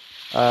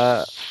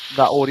that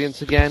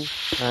audience again.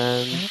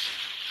 And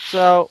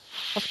so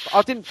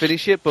I didn't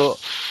finish it,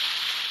 but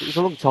it was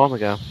a long time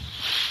ago.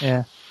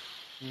 Yeah.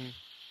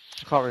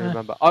 I can't really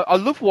remember. I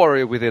love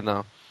Warrior Within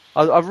though.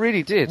 I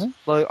really did.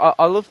 Like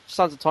I love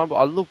Sands of Time, but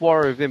I love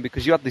Warrior Within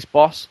because you had this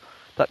boss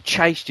that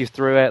chased you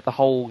throughout the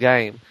whole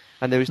game,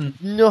 and there was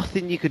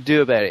nothing you could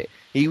do about it.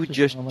 He would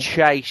just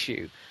chase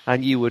you,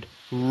 and you would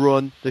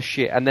run the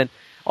shit. And then,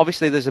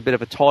 obviously, there's a bit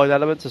of a time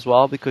element as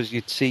well because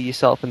you'd see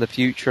yourself in the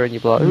future, and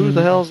you'd be like, "Who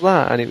the hell's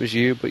that?" And it was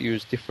you, but you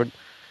was different.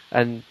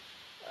 And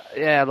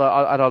yeah,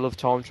 I love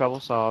time travel,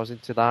 so I was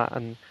into that.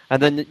 And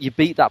then you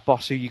beat that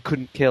boss who you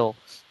couldn't kill.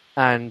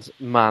 And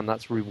man,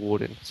 that's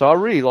rewarding. So I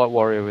really like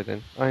Warrior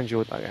Within. I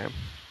enjoyed that game.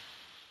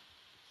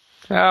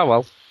 Oh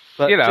well,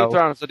 but you know, 2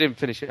 Thrones, I didn't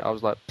finish it. I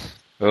was like,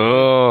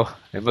 oh,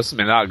 it must have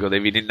been that good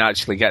if you didn't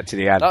actually get to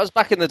the end. That was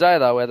back in the day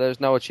though, where there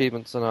was no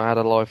achievements and I had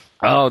a life.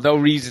 Oh, no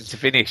reason to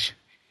finish.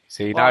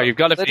 See, now you've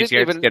got to finish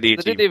it to get the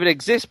achievement. They didn't even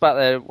exist back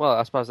then. Well,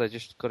 I suppose they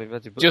just got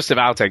invented. But just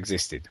about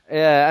existed.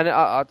 Yeah, and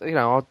I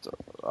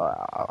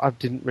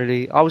didn't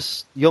really. I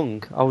was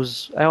young. How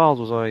old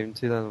was I in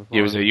 2005?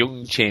 You was a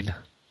young chin.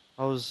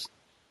 I was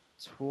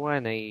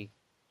 20.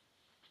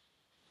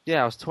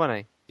 Yeah, I was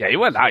 20. Yeah, you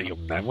weren't that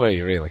young then, were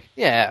you, really?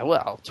 Yeah,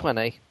 well,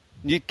 20.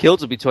 You killed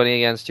to be 20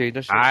 again, Stu.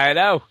 I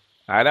know.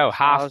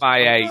 Half my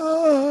age.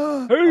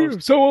 Hey, I'm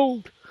so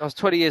old. I was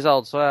 20 years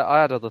old, so I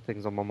had other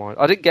things on my mind.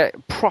 I didn't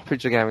get proper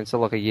into the game until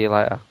like a year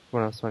later,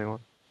 when I was 21.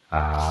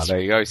 Ah,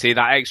 there you go. See,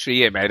 that extra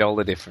year made all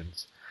the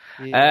difference.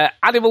 Yeah.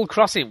 Animal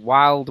Crossing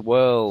Wild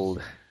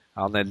World.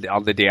 on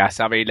the DS.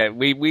 I mean,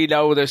 we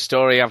know the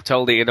story. I've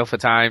told it enough of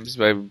times.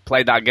 We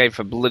played that game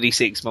for bloody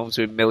 6 months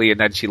with Millie, and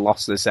then she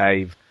lost the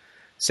save.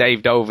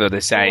 Saved over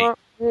the save.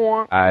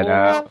 I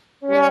know.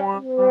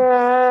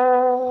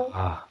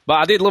 But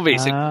I did love it.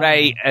 It's a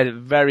great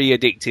and very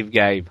addictive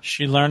game.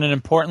 She learned an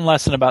important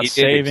lesson about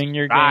saving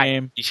your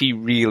game. She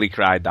really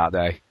cried that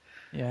day.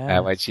 Yeah.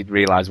 When she'd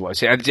realised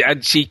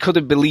and she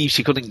couldn't believe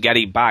she couldn't get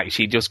it back.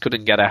 She just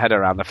couldn't get her head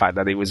around the fact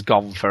that it was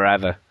gone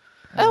forever.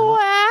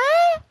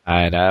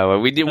 I know.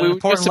 We An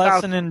important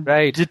lesson in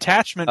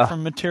detachment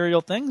from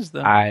material things,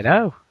 though. I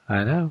know.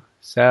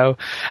 So,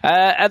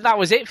 and that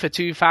was it for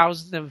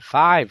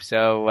 2005.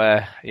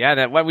 So,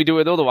 then when we do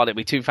another one, it'll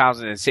be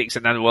 2006,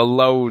 and then there were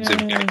loads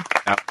of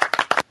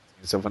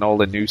stuff, and all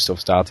the new stuff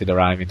started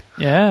arriving.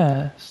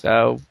 Yeah.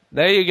 So,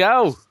 there you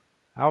go.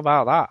 How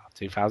about that?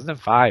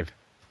 2005.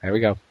 There we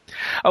go.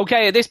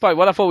 Okay, at this point,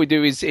 what I thought we'd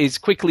do is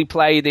quickly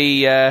play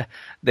the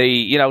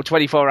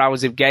 24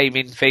 hours of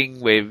gaming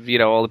thing with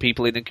all the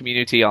people in the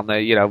community on the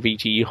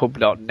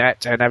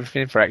VGHub.net and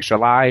everything for Extra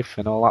Life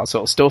and all that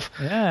sort of stuff.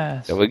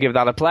 Yeah. So we'll give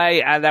that a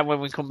play, and then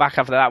when we come back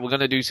after that, we're going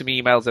to do some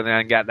emails and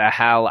then get the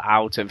hell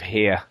out of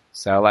here.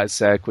 So let's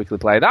quickly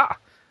play that,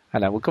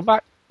 and then we'll come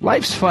back.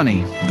 Life's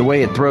funny, the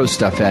way it throws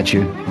stuff at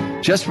you.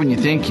 Just when you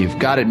think you've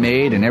got it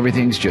made and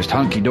everything's just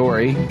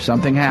hunky-dory,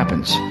 something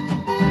happens.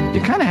 You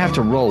kind of have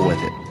to roll with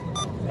it.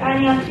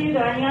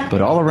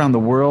 But all around the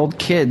world,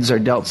 kids are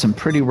dealt some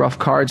pretty rough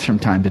cards from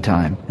time to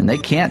time, and they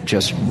can't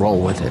just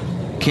roll with it.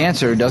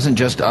 Cancer doesn't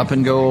just up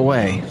and go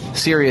away.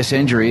 Serious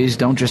injuries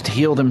don't just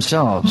heal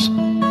themselves.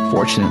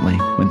 Fortunately,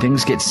 when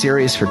things get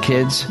serious for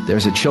kids,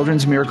 there's a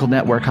Children's Miracle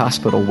Network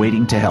hospital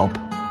waiting to help.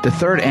 The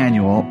third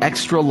annual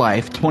Extra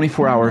Life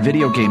 24-hour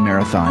video game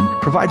marathon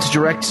provides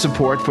direct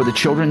support for the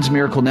Children's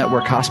Miracle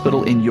Network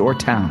Hospital in your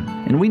town.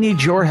 And we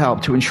need your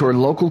help to ensure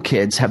local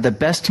kids have the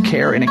best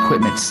care and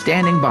equipment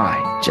standing by,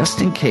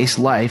 just in case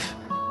life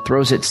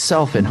throws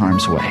itself in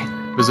harm's way.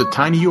 Visit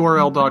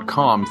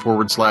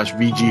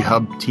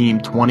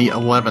tinyurl.com/VGHubTeam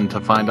 2011 to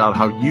find out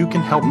how you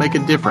can help make a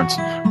difference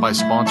by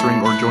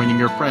sponsoring or joining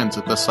your friends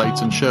at the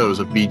sites and shows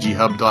of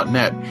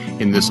VGHub.net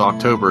in this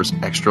October's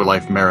Extra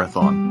Life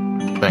Marathon.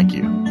 Thank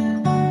you.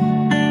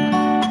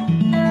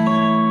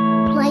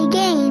 Play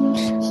games,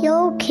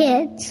 heal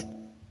kids.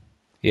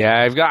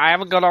 Yeah, I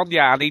haven't got on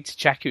yet. I need to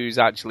check who's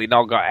actually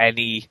not got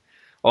any,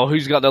 or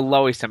who's got the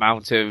lowest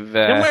amount of.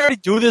 Didn't we already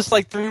do this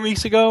like 3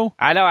 weeks ago?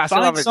 I know. I still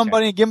Find haven't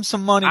somebody and give them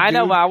some money. I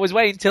know, dude. but I was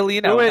waiting till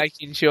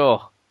making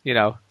sure.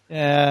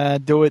 Yeah,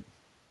 do it.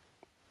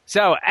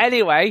 So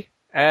anyway,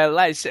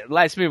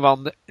 let's move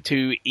on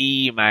to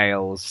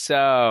emails.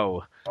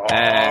 So.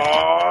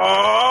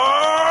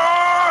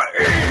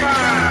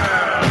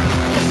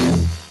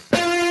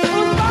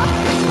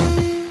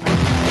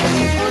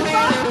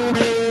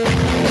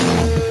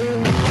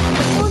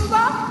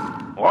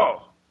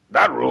 Whoa,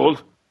 that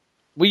ruled.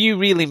 Were you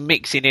really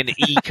mixing in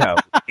eco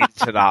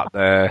into that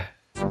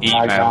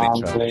email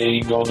intro?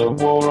 Playing on the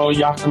war or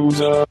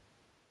Yakuza.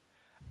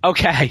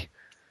 Okay.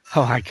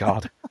 Oh my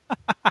god.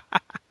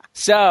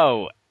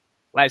 So,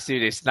 let's do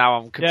this. Now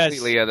I'm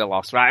completely at a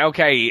loss. Right,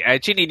 okay.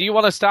 Chinny, do you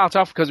want to start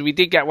off? Because we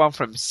did get one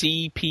from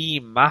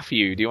CP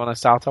Matthew. Do you want to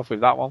start off with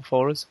that one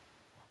for us?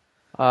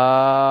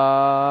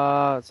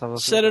 Let's have a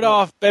Set it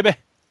off, baby.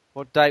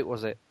 What date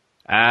was it?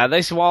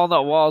 This one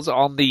was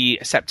on the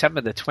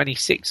September the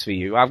 26th for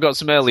you. I've got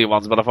some earlier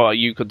ones, but I thought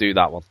you could do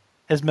that one.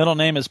 His middle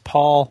name is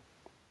Paul.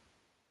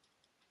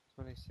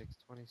 26.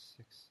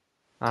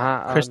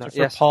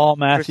 Christopher Paul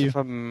Matthew.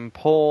 Christopher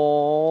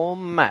Paul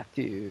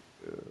Matthew.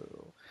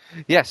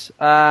 Yes.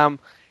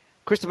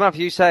 Christopher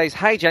Matthew says,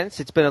 "Hey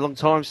gents, it's been a long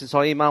time since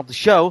I emailed the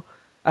show.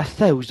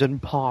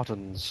 1,000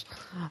 pardons.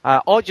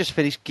 I just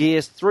finished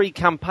Gears 3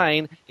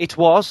 campaign. It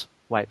was,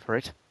 wait for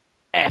it,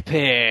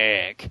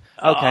 epic."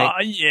 Okay.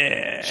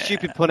 Yeah.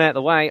 Stupid pun out of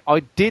the way. I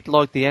did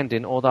like the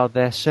ending, although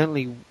there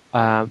certainly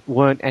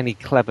weren't any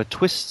clever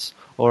twists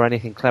or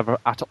anything clever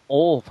at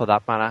all for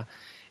that matter.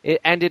 It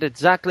ended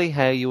exactly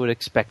how you would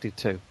expect it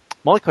to.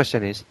 My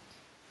question is,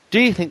 do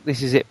you think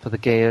this is it for the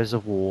Gears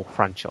of War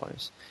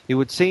franchise? It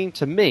would seem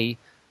to me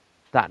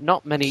that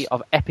not many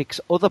of Epic's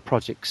other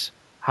projects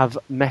have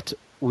met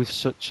with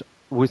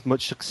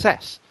much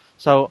success.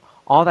 So,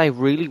 are they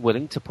really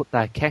willing to put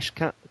their cash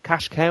cow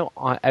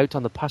out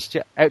to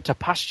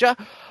pasture?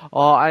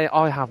 Or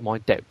I have my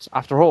doubts.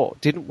 After all,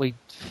 didn't we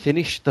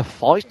finish the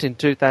fight in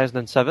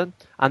 2007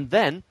 and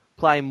then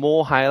play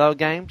more Halo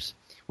games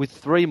with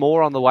 3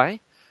 more on the way?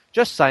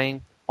 Just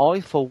saying,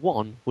 I for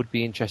one would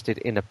be interested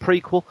in a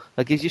prequel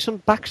that gives you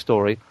some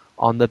backstory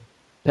on the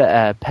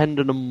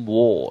Pendulum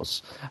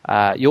Wars.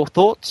 Your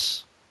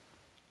thoughts?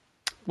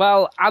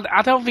 Well,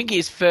 I don't think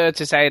it's fair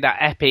to say that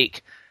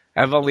Epic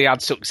have only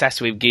had success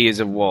with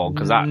Gears of War,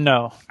 because I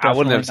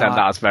wouldn't have said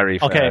that's very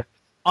fair. Okay,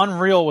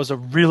 Unreal was a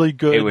really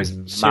good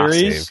series.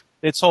 Massive.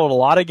 It sold a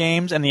lot of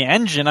games, and the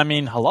engine, I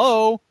mean,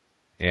 hello.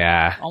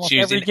 Yeah. Almost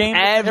every game,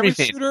 every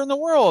shooter in the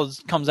world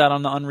comes out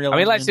on the Unreal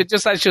Engine. Let's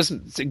just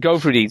go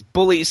through these.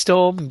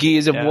 Bulletstorm,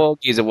 Gears of War,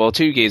 Gears of War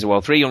 2, Gears of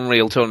War 3,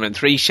 Unreal Tournament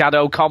 3,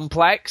 Shadow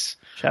Complex.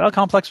 Shadow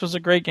Complex was a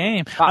great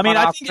game. I mean,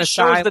 I think it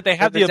shows that they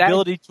have the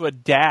ability to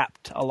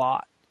adapt a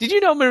lot. Did you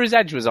know Mirror's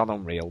Edge was on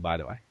Unreal, by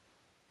the way?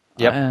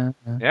 Yep.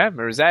 Yeah,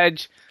 Mirror's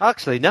Edge.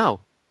 Actually,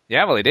 no.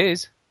 Yeah, well, it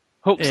is.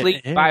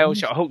 Huxley,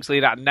 Bioshock.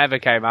 Huxley, that never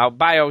came out.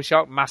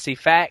 Bioshock, Mass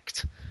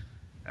Effect.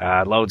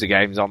 Loads of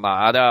games on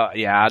that.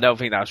 I don't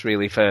think that's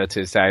really fair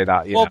to say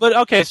that. But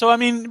okay, so I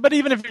mean, but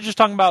even if you're just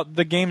talking about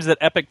the games that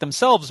Epic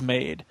themselves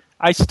made,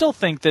 I still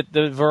think that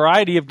the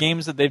variety of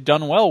games that they've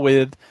done well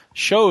with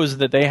shows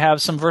that they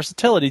have some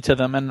versatility to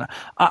them, and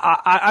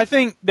I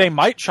think they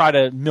might try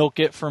to milk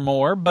it for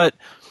more, but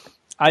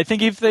I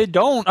think if they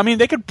don't, I mean,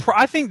 they could.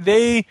 I think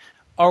they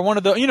are one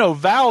of the,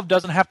 Valve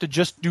doesn't have to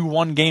just do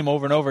one game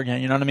over and over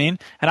again, you know what I mean?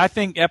 And I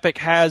think Epic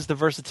has the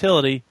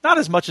versatility, not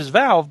as much as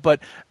Valve, but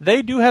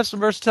they do have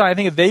some versatility. I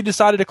think if they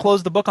decided to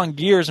close the book on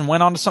Gears and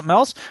went on to something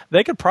else,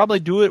 they could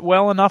probably do it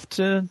well enough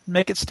to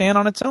make it stand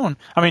on its own.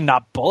 I mean,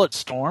 not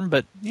Bulletstorm,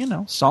 but,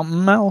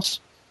 something else.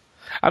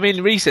 I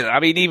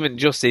mean, even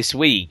just this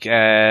week,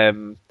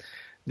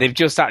 they've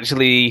just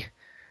actually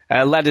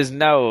let us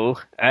know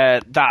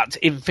that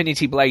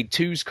Infinity Blade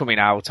 2's coming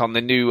out on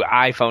the new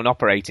iPhone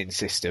operating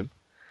system.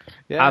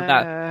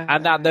 Yeah.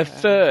 And that the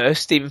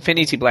first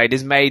Infinity Blade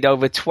has made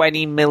over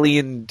 $20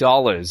 million.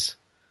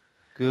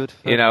 Good.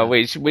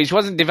 Which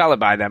wasn't developed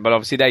by them, but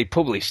obviously they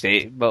published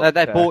it. But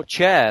they bought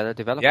Chair, the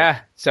developer.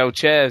 Yeah, so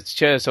Chair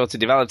sort of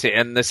developed it,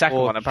 and the second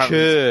one apparently,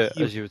 Chair,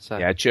 as you would say.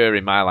 Yeah, Chair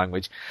in my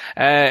language.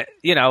 I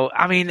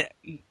mean,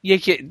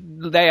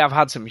 they have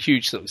had some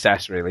huge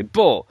success, really.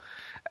 But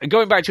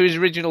going back to his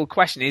original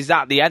question, is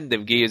that the end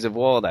of Gears of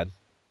War then?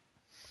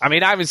 I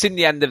mean, I haven't seen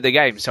the end of the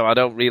game, so I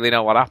don't really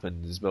know what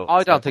happens. But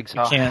I don't think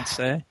so. You can't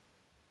say.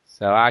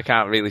 So I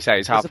can't really say.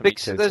 It's hard for me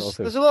to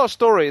There's a lot of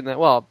story in there.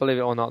 Well, believe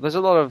it or not, there's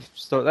a lot of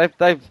story.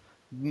 They've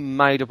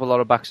made up a lot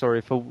of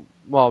backstory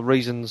for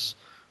reasons,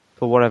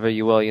 for whatever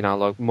you will,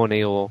 like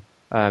money or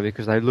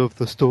because they love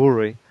the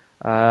story.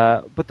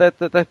 But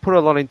they put a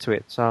lot into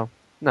it. So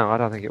no, I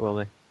don't think it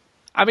will be.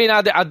 I mean,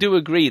 I do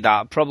agree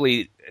that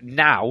probably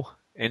now,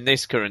 in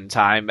this current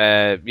time,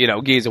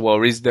 Gears of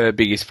War is the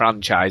biggest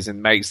franchise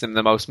and makes them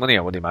the most money,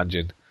 I would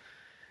imagine.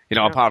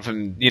 Apart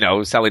from,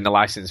 selling the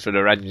license for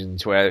their engine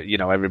to,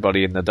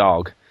 everybody in the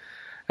dog.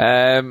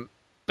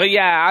 But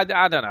yeah,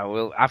 I don't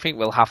know. I think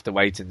we'll have to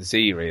wait and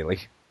see, really.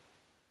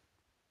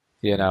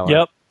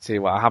 Yep. See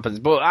what happens.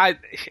 But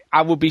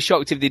I would be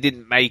shocked if they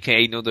didn't make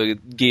another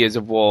Gears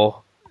of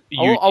War.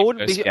 I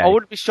wouldn't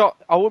be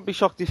shocked. I wouldn't be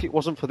shocked if it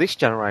wasn't for this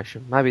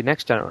generation. Maybe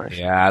next generation.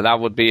 Yeah, that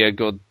would be a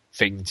good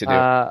thing to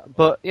do.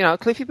 But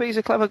Cliffy B's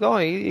a clever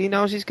guy. He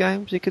knows his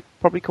games. He could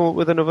probably come up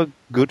with another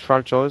good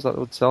franchise that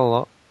would sell a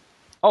lot.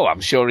 Oh,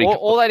 I'm sure he.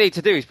 All they need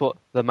to do is put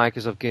the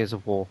makers of Gears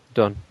of War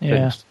done. Yeah.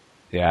 Finished.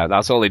 Yeah,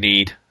 that's all they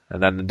need,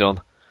 and then they're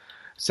done.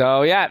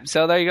 So yeah,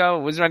 so there you go.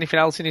 Was there anything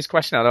else in his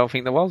question? I don't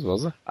think there was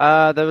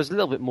there? There was a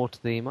little bit more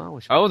to the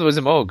email. There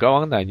was more. Go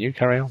on then. You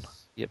carry on.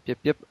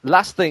 Yep.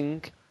 Last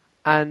thing,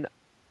 an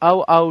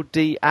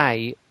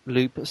OODA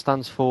loop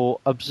stands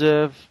for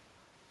observe,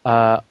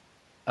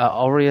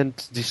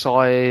 orient,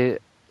 decide,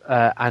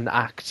 and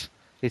act.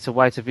 It's a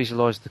way to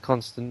visualize the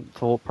constant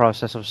thought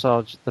process of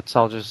that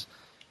soldiers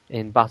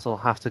in battle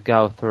have to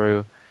go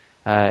through.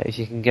 If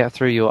you can get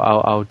through your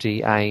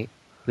OODA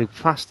loop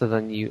faster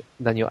than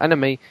your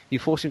enemy, you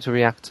force him to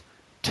react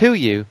to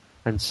you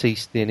and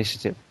cease the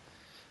initiative.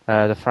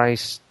 The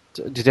phrase.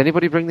 Did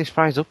anybody bring this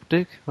phrase up,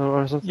 Duke,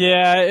 or something?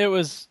 Yeah, it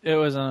was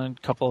a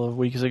couple of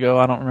weeks ago.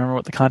 I don't remember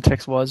what the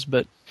context was,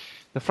 but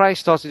the phrase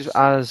started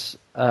as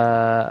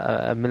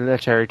a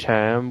military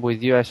term,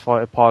 with US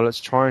fighter pilots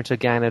trying to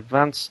gain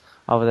advance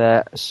over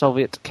their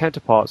Soviet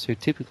counterparts, who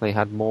typically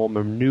had more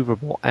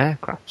maneuverable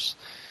aircrafts.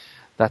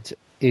 That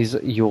is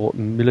your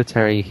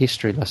military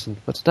history lesson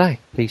for today.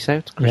 Peace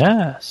out, Christian.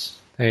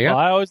 Yes. There you go.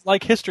 Well, I always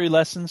like history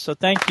lessons, so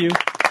thank you.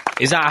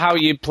 Is that how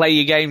you play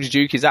your games,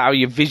 Duke? Is that how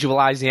you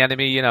visualize the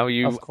enemy?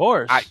 You of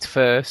course. Act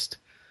first.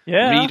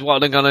 Yeah. Read what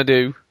they're gonna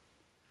do.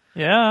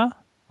 Yeah.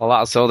 All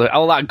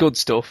that good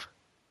stuff.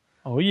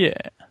 Oh yeah.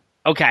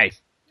 Okay.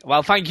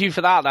 Well, thank you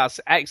for that. That's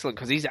excellent,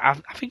 because I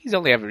think he's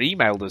only ever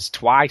emailed us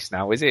twice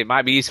now, is it? It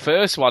might be his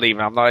first one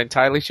even. I'm not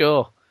entirely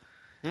sure.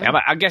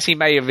 I guess he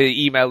may have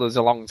emailed us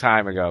a long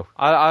time ago.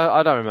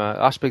 I don't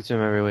remember. I speak to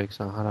him every week,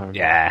 so I don't remember.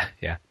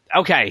 Yeah.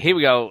 Okay, here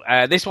we go.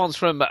 This one's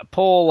from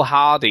Paul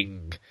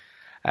Harding,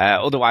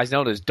 otherwise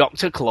known as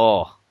Dr.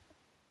 Claw.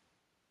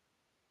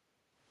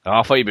 Oh,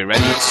 I thought you'd be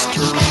ready.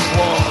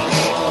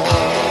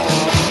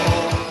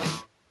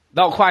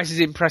 Not quite as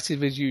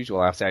impressive as usual,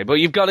 I have to say, but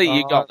you've got it.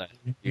 You got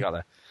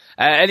there.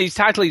 And his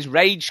title is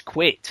Rage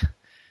Quit.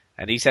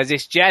 And he says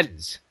this,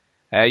 Jens,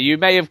 you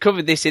may have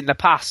covered this in the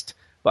past,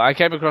 but I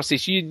came across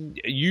this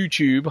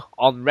YouTube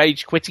on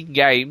rage quitting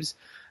games,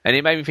 and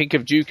it made me think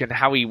of Duke and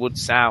how he would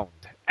sound.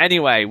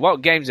 Anyway,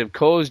 what games have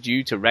caused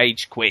you to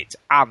rage quit,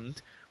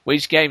 and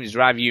which games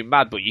drive you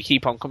mad but you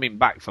keep on coming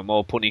back for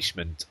more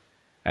punishment?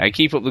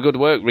 Keep up the good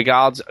work.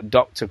 Regards,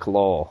 Dr.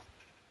 Claw.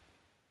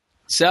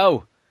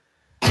 So,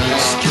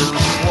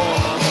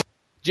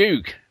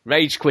 Duke,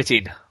 rage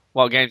quitting.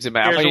 What games are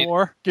Gears of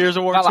War. Gears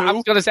of War 2. I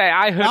was going to say,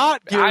 I heard...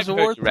 Not Gears of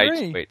War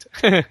 3.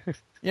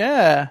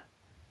 Yeah.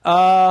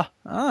 I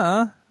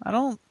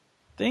don't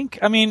think...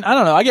 I mean, I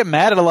don't know. I get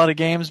mad at a lot of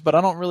games, but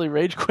I don't really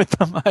rage quit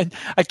them.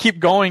 I keep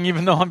going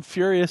even though I'm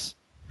furious.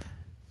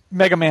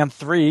 Mega Man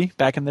 3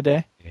 back in the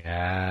day.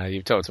 Yeah,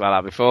 you've talked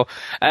about that before.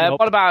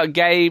 What about a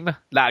game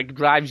that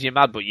drives you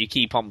mad, but you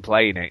keep on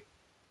playing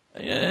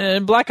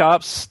it? Black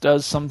Ops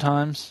does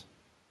sometimes.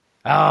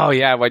 Oh,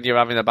 yeah, when you're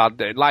having a bad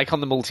day. Like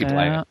on the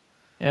multiplayer.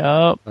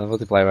 Yeah. The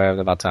multiplayer, we're having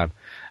a bad time.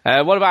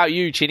 What about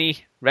you,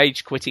 Chinny?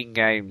 Rage-quitting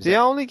games? The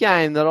only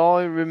game that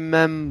I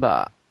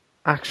remember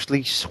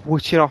actually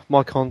switching off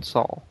my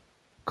console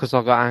because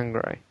I got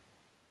angry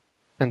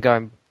and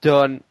going,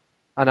 done,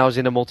 and I was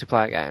in a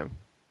multiplayer game,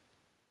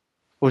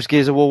 was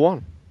Gears of War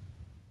 1.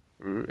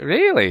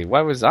 Really?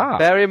 Where was that?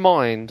 Bear in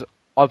mind,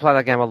 I play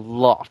that game a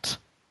lot.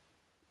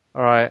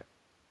 Alright?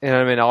 You know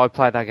what I mean? I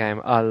played that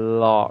game a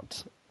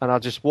lot.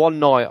 And one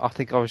night, I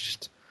think I was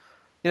just,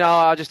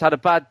 I just had a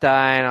bad day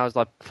and I was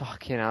like,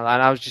 fuck, and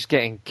I was just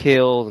getting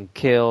killed and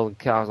killed and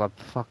killed. I was like,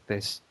 fuck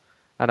this.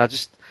 And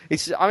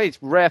it's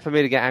rare for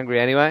me to get angry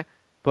anyway,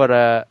 but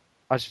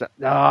I just,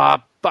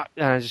 fuck,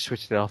 and I just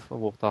switched it off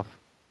and walked off.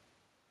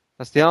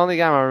 That's the only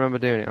game I remember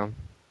doing it on.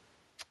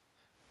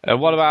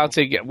 What about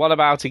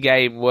a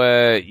game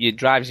where it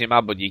drives you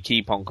mad, but you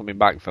keep on coming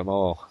back for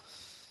more?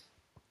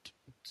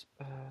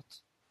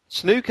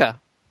 Snooker.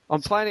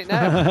 I'm playing it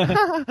now.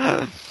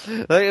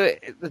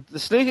 The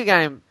snooker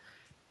game.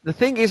 The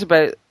thing is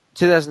about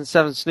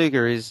 2007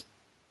 snooker is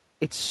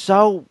it's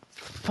so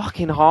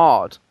fucking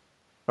hard,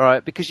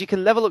 right? Because you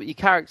can level up your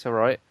character,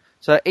 right?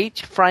 So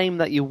each frame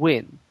that you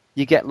win,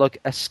 you get like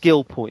a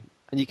skill point,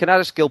 and you can add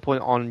a skill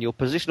point on your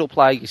positional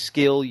play, your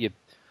skill, your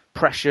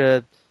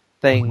pressure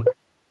thing.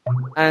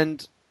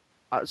 And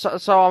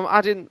so I'm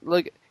adding,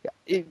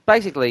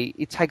 basically,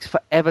 it takes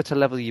forever to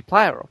level your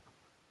player up.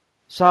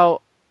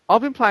 So I've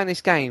been playing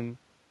this game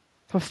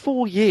for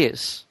 4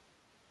 years,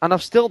 and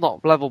I've still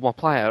not leveled my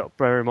player up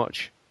very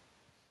much.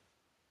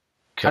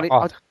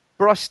 But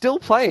I still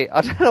play it.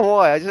 I don't know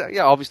why.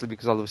 Obviously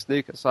because I love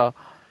snooker.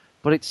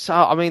 But it's so,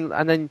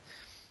 and then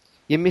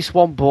you miss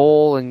one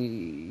ball, and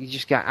you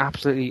just get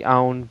absolutely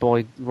owned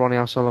by Ronnie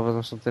O'Sullivan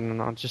or something,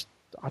 and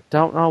I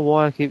don't know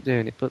why I keep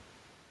doing it, but...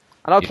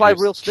 And I play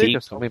real snooker.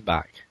 Keep coming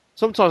back.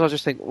 Sometimes I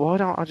just think, why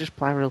don't I just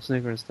play real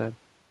snooker instead?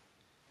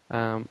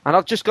 And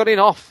I've just got in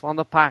off on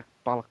the pack,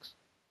 bollocks.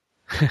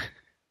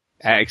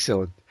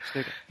 Excellent.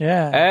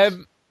 Yeah.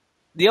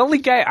 The only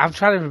game I'm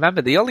trying to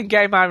remember. The only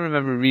game I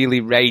remember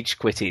really rage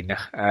quitting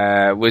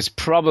was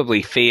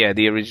probably Fear,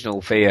 the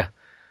original Fear,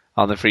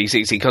 on the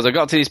 360. Because I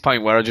got to this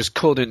point where I just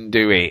couldn't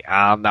do it,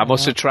 and I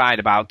must have tried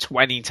about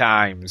 20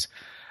 times,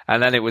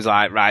 and then it was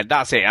like, right,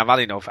 that's it. I've had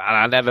enough, and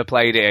I never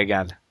played it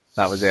again.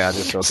 That was it. I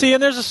just see,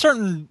 and there's a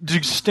certain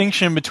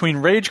distinction between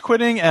rage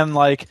quitting and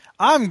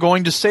I'm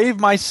going to save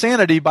my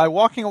sanity by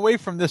walking away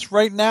from this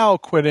right now,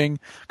 quitting,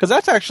 because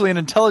that's actually an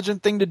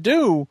intelligent thing to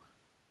do.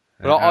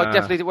 Well, I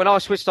definitely, when I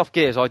switched off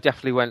Gears, I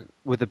definitely went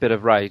with a bit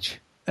of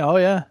rage. Oh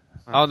yeah.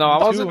 Oh no,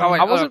 I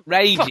wasn't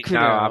raging. No,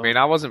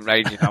 I wasn't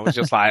raging. I was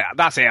just like,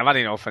 that's it. I've had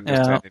enough, and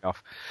just turned it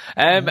off.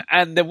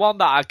 And the one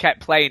that I kept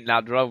playing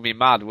that drove me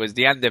mad was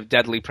the end of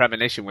Deadly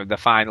Premonition with the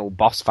final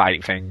boss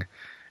fight thing.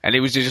 And it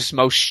was just the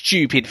most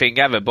stupid thing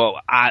ever, but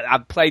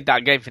I'd played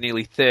that game for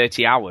nearly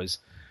 30 hours,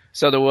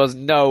 so there was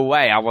no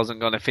way I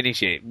wasn't going to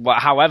finish it,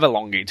 however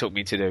long it took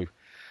me to do.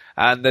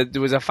 And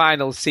there was a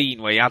final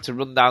scene where you had to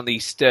run down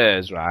these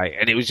stairs, right?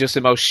 And it was just the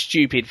most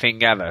stupid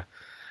thing ever.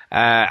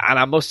 And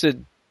it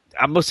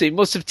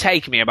must have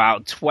taken me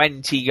about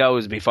 20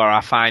 goes before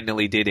I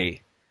finally did it.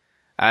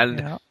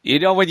 And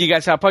when you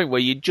get to that point where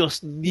you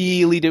just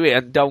nearly do it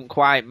and don't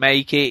quite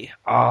make it,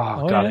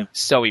 God, it's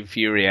so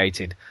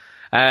infuriating.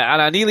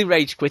 And I nearly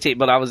rage quit it,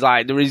 but I was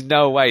like, there is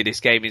no way this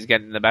game is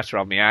getting the better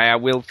of me. I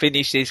will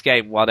finish this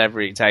game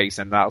whatever it takes,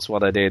 and that's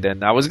what I did.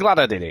 And I was glad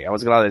I did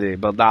it.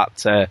 But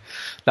that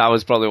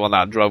was probably one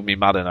that drove me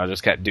mad, and I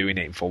just kept doing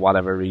it for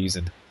whatever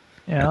reason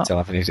until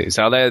I finished it.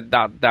 So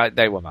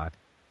they were mad.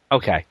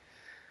 Okay.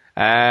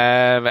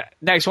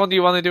 Next one. Do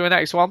you want to do a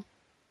next one?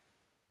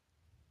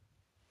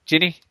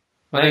 Ginny?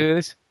 Want to do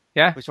this?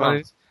 Yeah? Which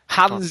one?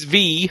 Hans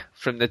V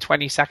from the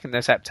 22nd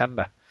of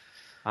September.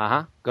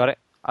 Got it.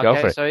 Go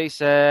for it. So he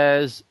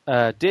says,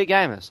 Dear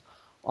gamers,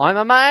 I'm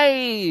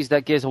amazed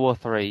at Gears of War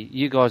 3.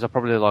 You guys are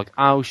probably like,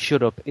 oh,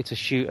 shut up, it's a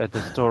shooter,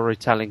 the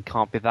storytelling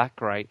can't be that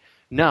great.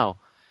 No,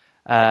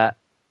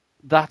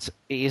 that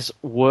is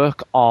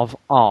work of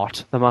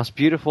art, the most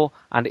beautiful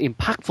and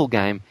impactful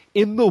game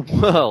in the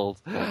world.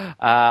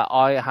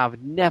 I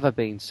have never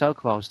been so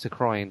close to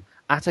crying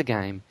at a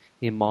game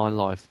in my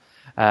life.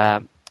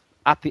 At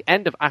the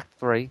end of Act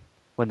 3,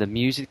 when the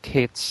music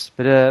hits,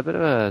 bit of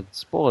a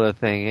spoiler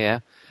thing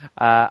here,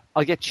 I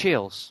get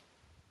chills.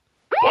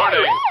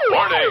 Warning!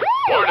 Warning!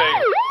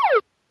 Warning!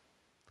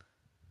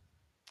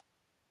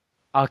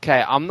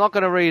 Okay, I'm not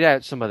going to read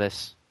out some of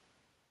this.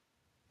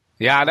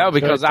 Yeah, I know,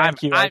 because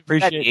Thank you. I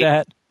appreciate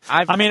that.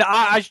 I mean,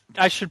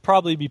 I should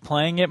probably be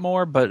playing it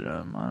more, but I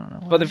don't know.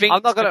 But the thing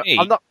I'm not to gonna. me-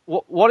 I'm not.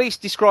 What he's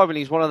describing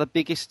is one of the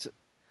biggest.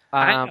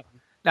 I know.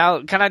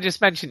 Now, can I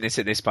just mention this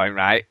at this point,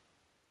 right?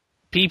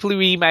 People who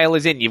email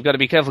us in, you've got to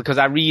be careful because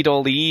I read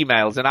all the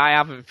emails and I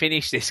haven't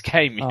finished this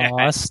game yet.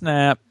 Oh,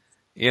 snap.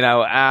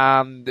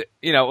 And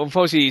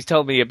unfortunately he's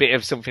told me a bit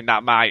of something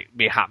that might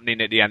be happening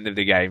at the end of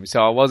the game,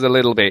 so I was a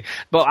little bit...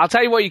 But I'll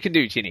tell you what you can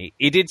do, Chinny.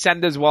 He did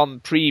send us one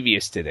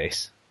previous to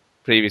this.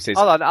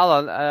 Hold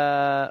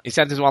on. He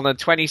sent us one on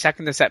the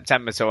 22nd of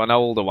September, so an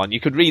older one. You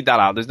could read that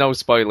out. There's no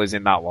spoilers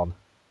in that one.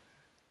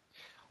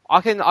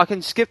 I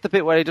can skip the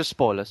bit where he does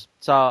spoilers.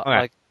 So,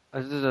 Okay.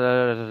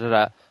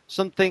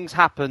 some things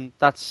happen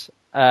that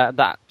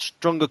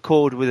struck a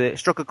chord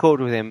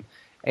with him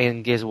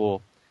in Gears of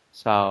War.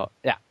 So,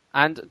 yeah.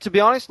 And to be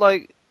honest,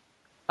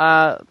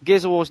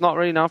 Gears of War is not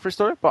really known for a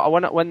story, but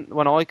when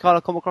I kind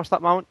of come across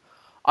that moment,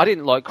 I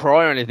didn't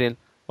cry or anything.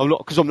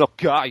 Because I'm not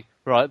gay,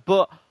 right?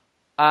 But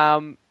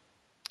I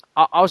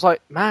was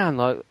like, man,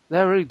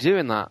 they're really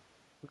doing that.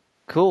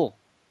 Cool.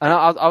 And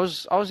I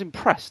was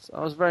impressed.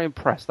 I was very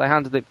impressed. They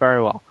handled it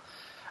very well.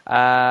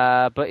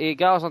 But he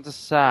goes on to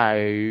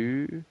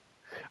say,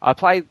 I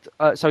played.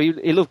 So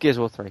he loved Gears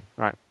of War 3,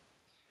 right?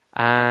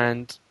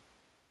 And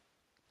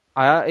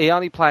he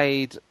only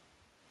played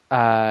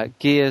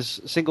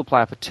Gears single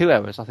player for 2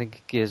 hours. I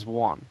think Gears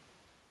 1.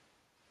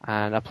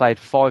 And I played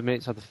 5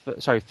 minutes of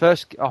I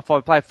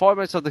played 5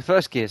 minutes of the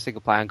first Gears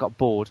single player and got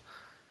bored.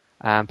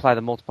 And played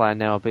the multiplayer.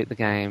 Now I beat the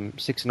game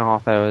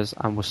 6.5 hours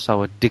and was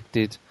so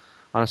addicted.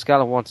 On a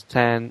scale of 1 to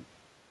 10,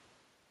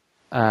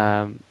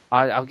 I'm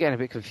getting a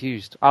bit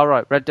confused. All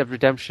right, Red Dead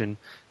Redemption,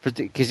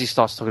 because he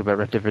starts talking about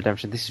Red Dead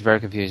Redemption. This is very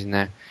confusing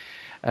now.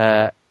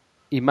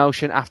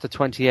 Emotion after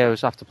 20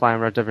 hours after playing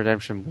Red Dead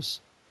Redemption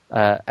was,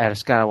 at a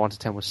scale of 1 to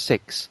 10, was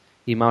 6.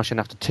 Emotion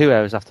after 2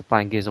 hours after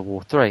playing Gears of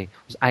War 3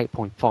 was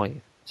 8.5.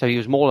 So he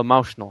was more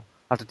emotional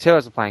after 2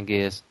 hours of playing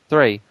Gears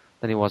 3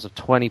 than he was of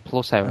 20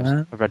 plus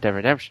hours of Red Dead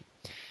Redemption.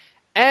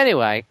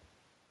 Anyway,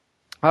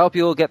 I hope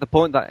you all get the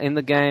point that in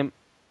the game,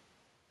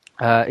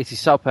 it is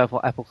so powerful.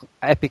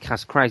 Epic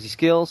has crazy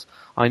skills.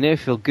 I now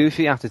feel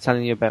goofy after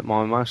telling you about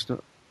my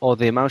emotion or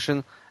the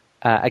emotion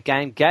a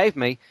game gave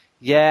me.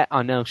 Yeah,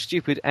 I know,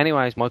 stupid.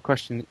 Anyways, my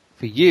question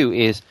for you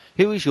is,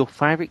 who is your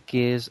favourite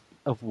Gears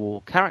of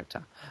War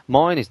character?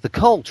 Mine is the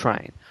Coal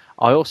Train.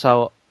 I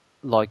also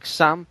like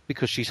Sam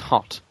because she's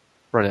hot.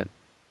 Brilliant.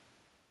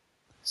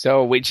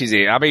 So, which is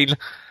it? I mean,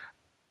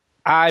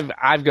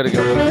 I've got to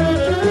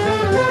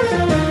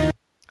go.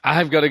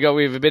 I've got to go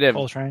with a bit of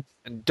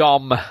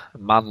Dom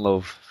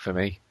Manlove for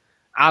me.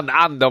 And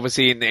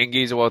obviously in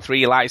Gears of War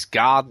 3 he likes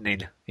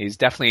gardening. He's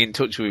definitely in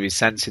touch with his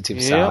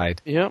sensitive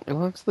side. Yep, he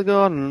likes the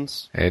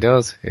gardens. He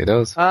does.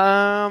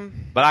 But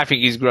I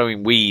think he's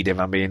growing weed, if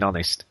I'm being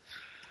honest.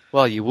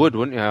 Well, you would,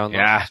 wouldn't you?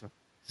 Yeah.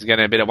 He's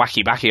getting a bit of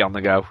wacky-backy on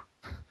the go.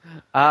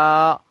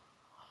 I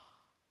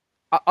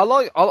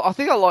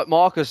think I like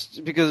Marcus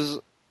because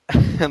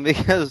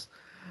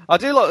I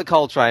do like the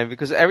Coal Train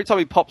because every time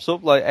he pops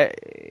up,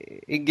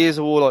 in Gears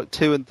of War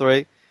 2 and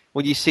 3,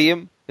 when you see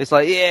him, it's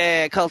like,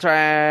 yeah, Coal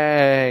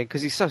Train,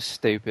 because he's so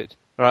stupid.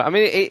 Right? I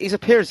mean, his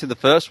appearance in the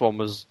first one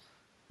was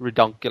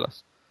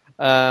redonkulous.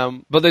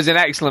 But there's an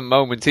excellent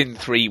moment in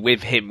 3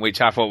 with him,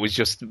 which I thought was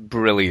just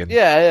brilliant.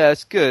 Yeah,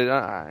 it's good.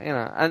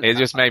 And it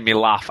just made me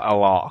laugh a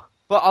lot.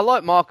 But I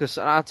like Marcus,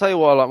 and I'll tell you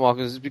why I like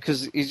Marcus is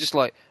because he's just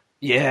like,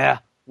 yeah,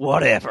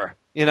 whatever.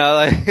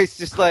 It's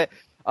just like,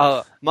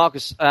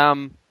 Marcus.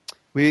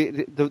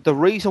 The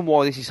reason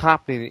why this is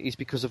happening is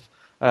because of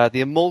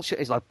the emulsion.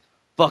 Is like,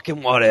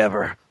 fucking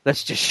whatever.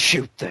 Let's just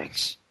shoot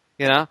things,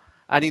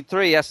 And in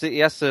 3, he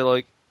has to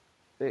like.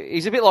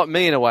 He's a bit like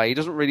me in a way. He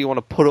doesn't really want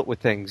to put up with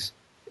things.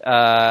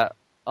 I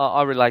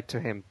relate to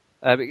him,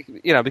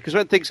 because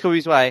when things come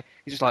his way,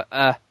 he's just like,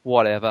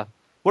 whatever.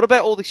 What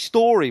about all the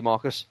story,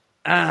 Marcus?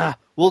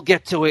 We'll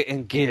get to it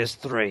in Gears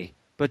 3,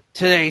 but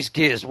today's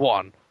Gears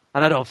 1,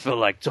 and I don't feel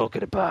like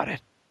talking about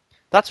it.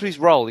 That's his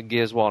role in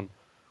Gears 1.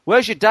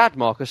 Where's your dad,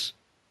 Marcus?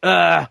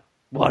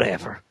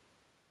 Whatever.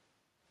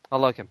 I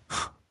like him.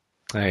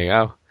 There you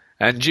go.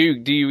 And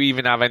Duke, do you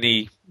even have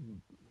any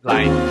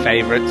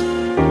favourites?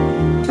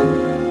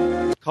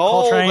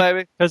 Coal Train,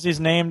 baby. Because he's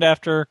named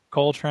after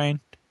Coltrane.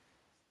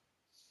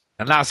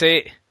 And that's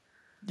it?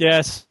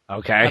 Yes.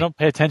 Okay. I don't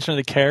pay attention to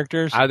the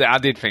characters. I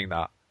did think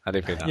that.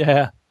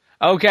 Yeah.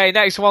 Okay,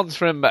 next one's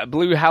from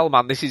Blue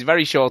Hellman. This is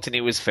very short and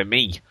it was for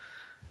me.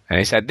 And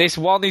he said, this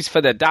one is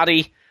for the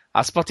daddy.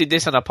 I spotted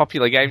this on a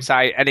popular game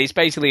site and it's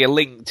basically a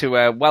link to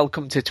a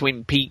Welcome to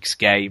Twin Peaks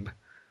game.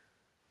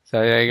 So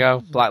there you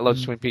go. Black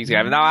Lodge Twin Peaks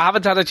game. Now, I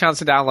haven't had a chance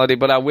to download it,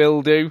 but I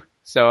will do.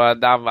 So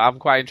I'm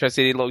quite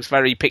interested. It looks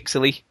very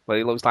pixely, but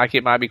it looks like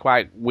it might be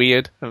quite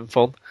weird and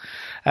fun.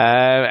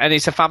 And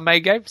it's a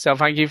fan-made game, so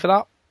thank you for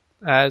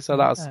that. So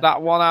that's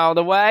that one out of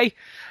the way.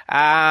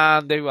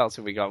 And who else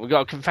have we got? We've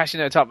got a confession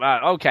at the top.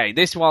 Okay,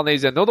 this one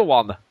is another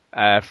one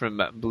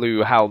from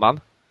Blue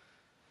Hellman.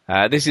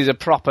 This is a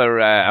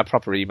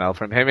proper email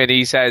from him, and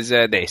he says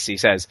this. He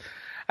says,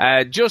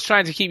 just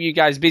trying to keep you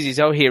guys busy,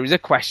 so here is a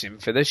question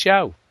for the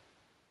show.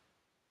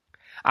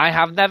 I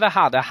have never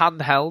had a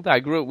handheld. I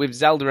grew up with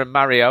Zelda and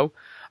Mario.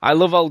 I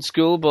love old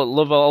school, but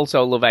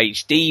also love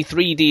HD.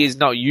 3D is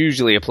not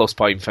usually a plus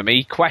point for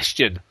me.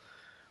 Question.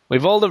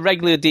 With all the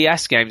regular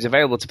DS games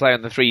available to play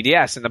on the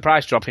 3DS and the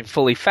price drop in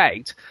full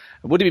effect,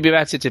 would it be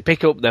better to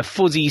pick up the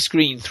fuzzy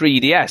screen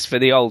 3DS for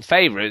the old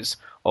favourites,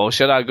 or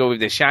should I go with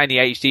the shiny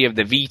HD of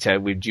the Vita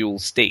with dual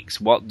sticks?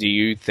 What do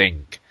you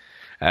think?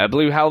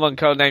 Blue Helmet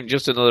codename,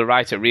 just another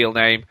writer, real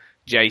name.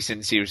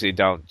 Jason, seriously,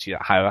 don't you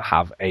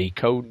have a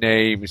code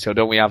name? So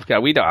don't we have?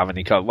 We don't have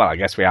any code. Well, I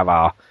guess we have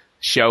our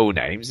show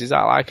names. Is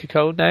that like a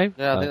code name?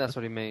 Yeah, I think that's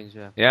what he means.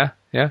 Yeah.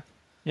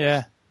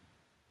 Yeah.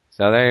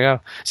 So there you go.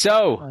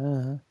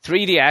 So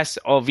 3DS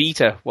or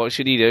Vita? What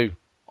should he do?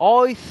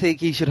 I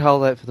think he should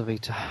hold out for the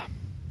Vita.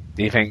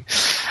 Do you think?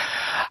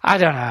 I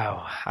don't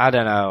know.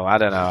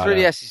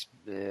 3DS is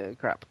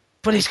crap.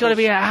 But it's got to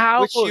be a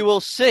how? Which you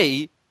will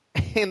see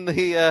in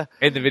the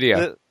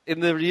video. In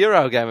the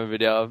Eurogamer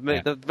video.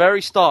 At the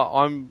very start,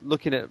 I'm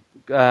looking at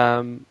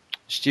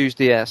Stu's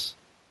DS.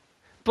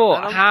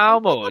 But how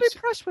much? I'm not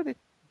impressed with it.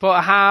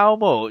 But how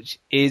much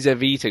is a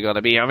Vita going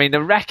to be? I mean,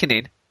 the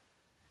reckoning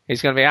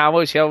is going to be how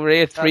much over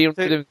here?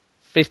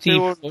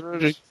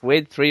 350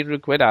 quid,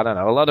 300 quid? I don't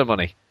know. A lot of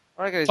money.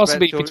 I reckon it's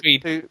possibly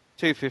between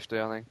 250,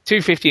 I think.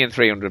 250 and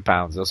 300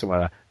 pounds or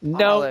somewhere.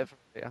 No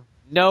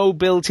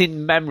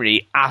built-in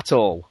memory at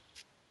all.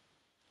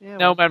 Yeah,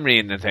 no memory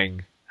in the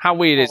thing. How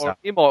weird is that?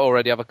 You might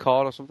already have a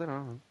card or something. I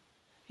don't know.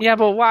 Yeah,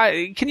 but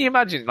why? Can you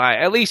imagine? Like,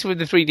 at least with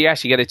the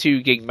 3DS, you get a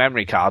 2 gig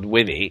memory card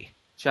with it.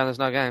 Shane, there's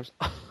no games.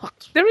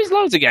 There is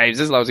loads of games.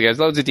 There's loads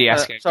of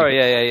DS games. Sorry,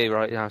 yeah,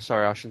 right. Yeah,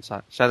 sorry, I shouldn't say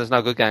it. Shane, there's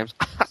no good games.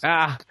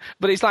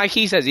 But it's like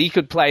he says, he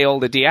could play all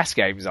the DS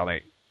games on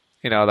it.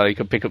 You know, that he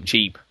could pick up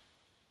cheap.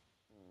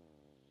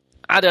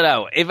 I don't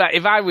know.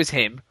 If I was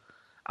him,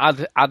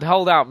 I'd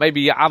hold out.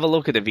 Maybe have a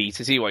look at the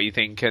Vita, see what you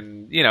think,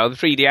 and you know, the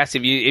 3DS.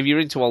 If you're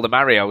into all the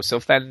Mario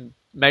stuff, then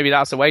maybe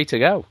that's the way to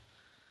go.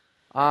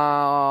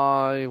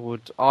 I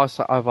vote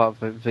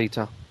for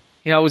Vita.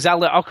 You know,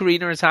 Zelda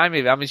Ocarina of Time.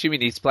 I'm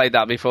assuming he's played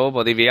that before,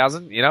 but if he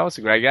hasn't, you know, it's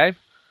a great game.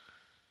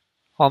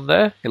 On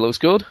there, it looks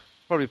good.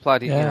 Probably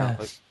played it, Yeah.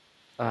 But,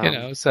 you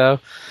know, so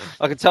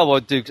I can tell by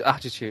Duke's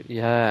attitude.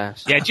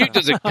 Yes. Yeah, Duke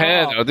doesn't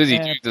care though, does he?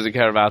 Duke doesn't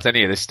care about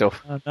any of this stuff.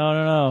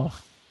 No.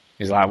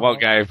 He's like, what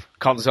game?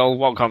 Console?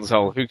 What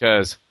console? Who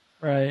cares?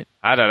 Right.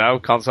 I don't know.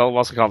 Console?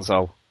 What's a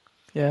console?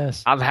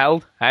 Yes.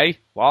 Handheld? Hey,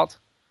 what?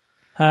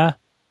 Huh?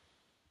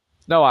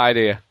 No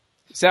idea.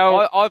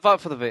 So I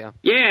vote for the Vita.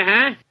 Yeah,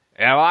 huh?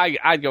 Yeah, well,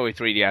 I'd go with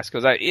 3DS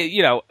because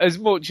you know, as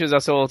much as I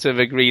sort of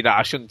agree that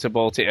I shouldn't have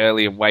bought it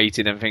early and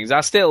waited and things,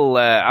 I still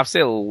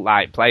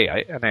like play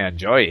it and I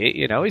enjoy it.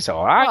 You know, it's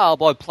all right.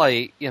 Well, I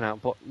play it, you know,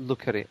 but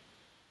look at it.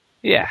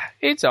 Yeah,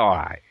 it's all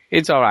right.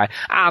 It's all right.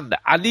 And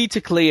I need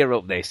to clear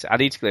up this.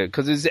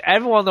 Because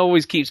everyone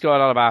always keeps going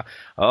on about,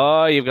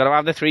 oh, you've got to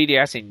have the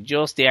 3DS in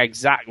just the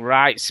exact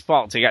right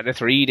spot to get the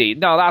 3D.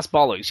 No, that's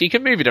bollocks. You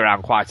can move it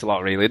around quite a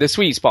lot, really. The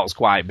sweet spot's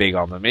quite big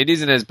on them. It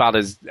isn't as bad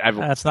as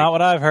everyone. That's not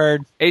what I've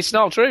heard. It's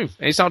not true.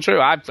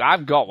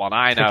 I've got one.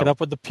 I know. Pick it up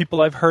with the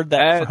people I've heard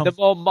that from. The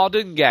more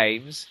modern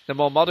games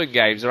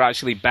are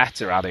actually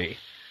better at it.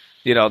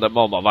 You know, the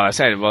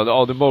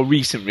more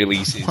recent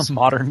releases.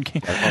 Modern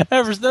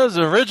games. Those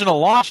original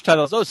launch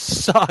titles, those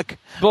suck.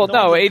 But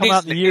no, it come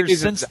out in the years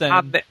isn't. since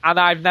then. And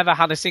I've never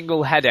had a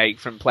single headache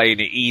from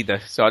playing it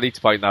either, so I need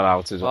to point that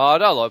out as well. Oh, I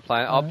don't like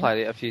playing it. I've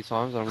played it a few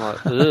times, and I'm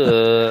like,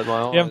 ugh,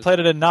 my eyes. You haven't played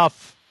it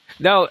enough.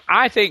 No,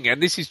 I think,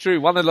 and this is true,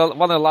 one of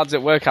the lads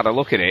at work had a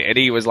look at it, and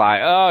he was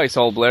like, oh, it's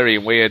all blurry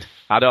and weird.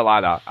 I don't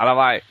like that. And I'm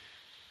like,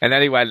 and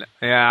then he went,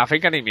 yeah, I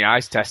think I need my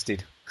eyes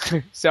tested.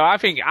 So I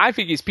think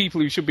it's people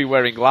who should be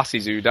wearing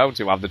glasses who don't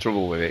who have the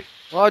trouble with it.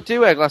 Well, I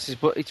do wear glasses,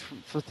 but it's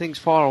for things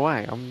far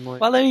away. I'm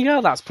like, well, there you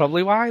go. That's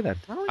probably why then.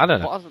 I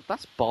don't know.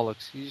 That's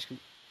bollocks. It's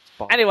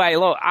bollocks. Anyway,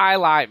 look, I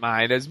like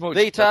mine as much.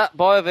 Vita,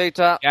 buy a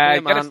Vita. Yeah, be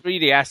a get man. a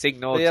 3DS.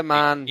 Ignore. Be a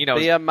man. You know,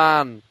 be a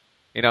man.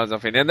 You know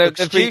something. And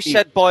Stu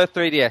said buy a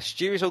 3DS.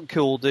 Stu is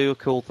uncool. Do a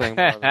cool thing.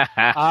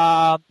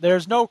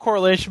 There's no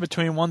correlation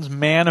between one's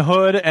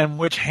manhood and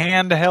which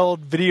handheld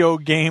video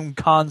game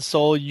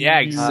console you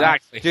use.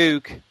 Exactly.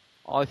 Duke,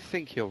 I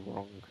think you're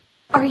wrong.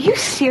 Are you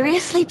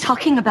seriously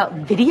talking about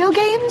video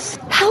games?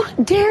 How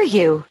dare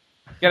you?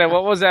 You know,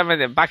 what was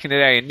that back in the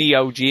day,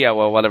 Neo Geo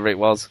or whatever it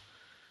was?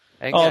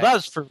 Oh, that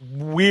was for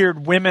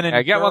weird women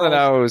and get girls. one of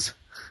those.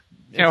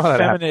 Get one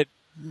of Effeminate,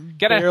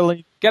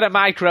 Get a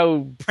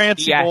micro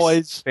Prancy DS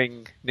boys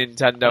thing,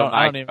 Nintendo I don't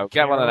Micro. even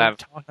Get one of care them. what I'm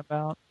talking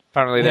about.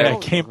 Apparently Yeah, they're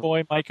Game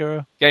Boy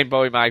Micro. Game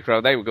Boy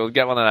Micro. They were good.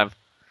 Get one of them.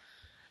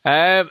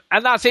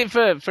 And that's it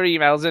for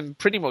emails and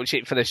pretty much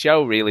it for the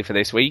show really for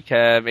this week.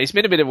 It's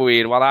been a bit of a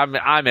weird one.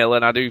 I'm ill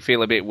and I do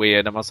feel a bit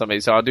weird, I must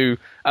admit. So I do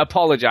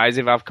apologise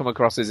if I've come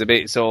across as a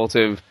bit sort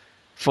of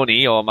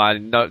funny or my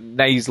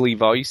nasally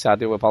voice. I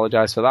do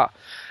apologise for that.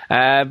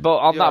 But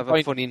on that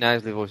point, a funny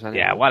nasally voice. Anyway.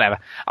 Yeah, whatever.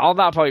 On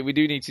that point, we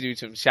do need to do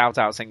some shout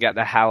outs and get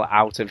the hell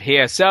out of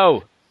here.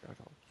 So,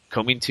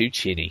 coming to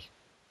Chinny.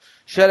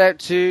 Shout out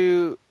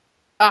to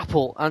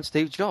Apple and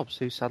Steve Jobs,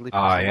 who sadly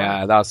passed away.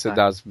 Yeah, that's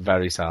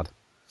very sad.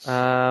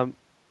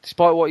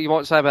 despite what you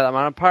might say about that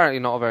man, apparently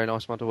not a very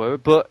nice man to work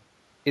with, but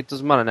it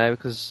doesn't matter now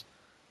because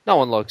no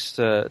one likes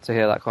to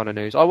hear that kind of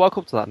news. I woke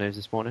up to that news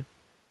this morning,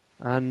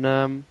 and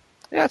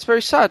yeah, it's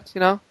very sad,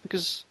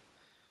 because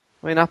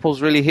I mean,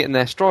 Apple's really hitting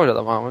their stride at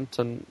the moment,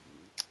 and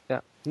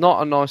yeah,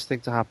 not a nice thing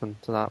to happen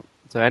to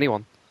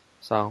anyone.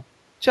 So,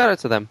 shout out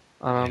to them.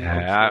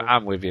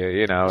 I'm with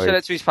you. Shout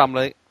out to his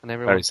family and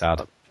everyone. Very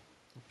sad. I'm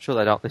sure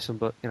they don't listen,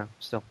 but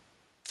still,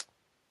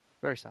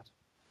 very sad.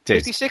 It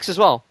is. 56 as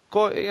well.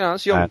 Quite,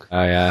 it's young.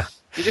 Oh yeah.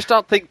 You just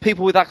don't think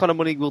people with that kind of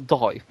money will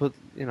die, but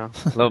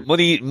Look,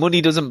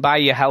 money doesn't buy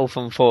you health,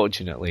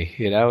 unfortunately.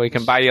 It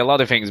can buy you a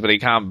lot of things, but it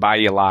can't buy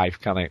you life,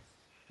 can it?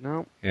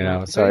 No.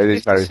 So it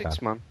is very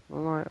sad. Man.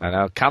 I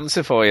know.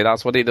 Cancer for you,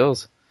 that's what it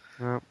does.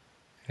 No.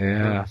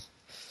 Yeah.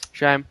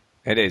 Shame.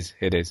 It is.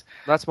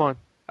 That's mine.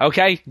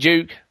 Okay,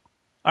 Duke.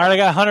 All right, I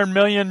got 100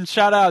 million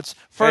shout-outs.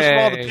 First of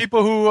all, the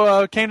people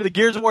who came to the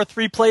Gears of War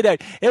 3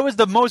 playdate. It was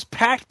the most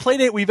packed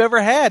playdate we've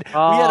ever had. We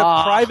had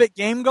a private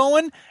game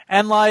going,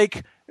 and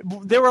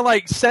there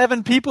were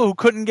 7 people who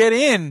couldn't get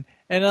in.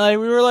 And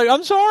we were like,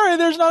 I'm sorry,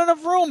 there's not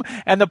enough room.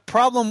 And the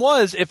problem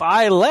was, if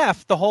I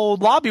left, the whole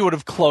lobby would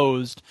have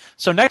closed.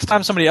 So next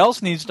time somebody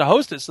else needs to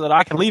host it so that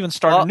I can leave and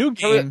start a new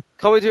game.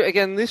 Can we do it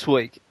again this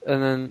week?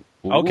 And then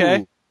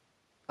Okay.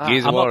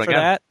 Gears of I'm War up for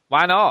again. that.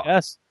 Why not?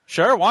 Yes.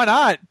 Sure, why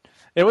not?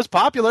 It was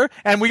popular,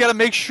 and we got to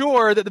make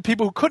sure that the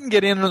people who couldn't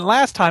get in the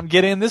last time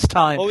get in this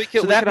time. Well, we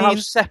can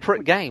have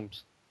separate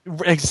games.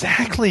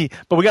 Exactly,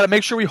 but we got to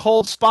make sure we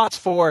hold spots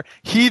for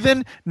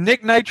Heathen,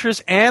 Nick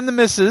Nitrous, and the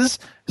Misses,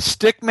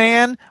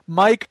 Stickman,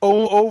 Mike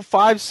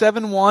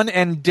 00571,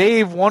 and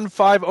Dave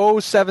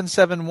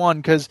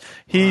 150771, because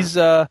he's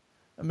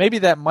maybe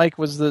that Mike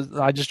was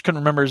I just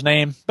couldn't remember his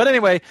name. But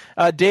anyway,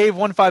 Dave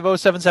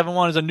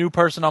 150771 is a new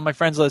person on my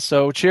friends list,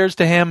 so cheers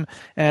to him.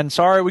 And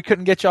sorry we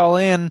couldn't get y'all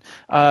in.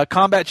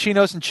 Combat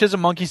Chinos and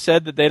Chisholm Monkey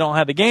said that they don't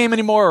have the game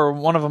anymore, or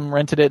one of them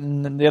rented it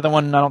and the other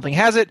one I don't think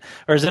has it,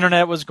 or his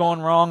internet was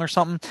going wrong or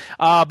something.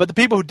 But the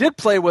people who did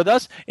play with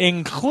us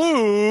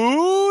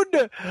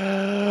include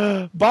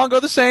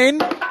Bongo the Sane,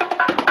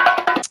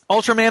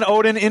 Ultraman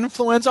Odin,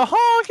 Influenza,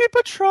 Honky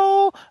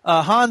Patrol,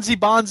 Hansi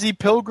Bonzi,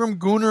 Pilgrim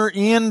Gooner,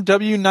 Ian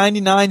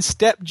W99,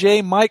 Step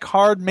J, Mike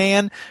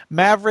Hardman,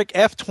 Maverick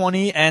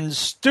F20, and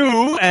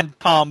Stu, and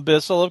Tom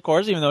Bissell, of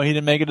course, even though he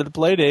didn't make it to the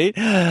playdate.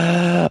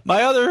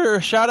 My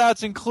other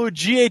shout-outs include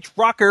GH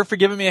Rocker for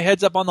giving me a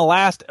heads up on the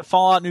last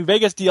Fallout New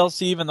Vegas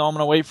DLC, even though I'm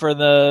going to wait for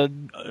the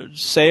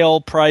sale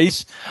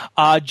price.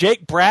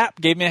 Jake Brapp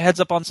gave me a heads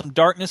up on some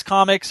Darkness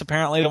comics.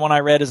 Apparently the one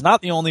I read is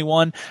not the only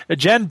one.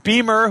 Jen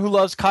Beamer, who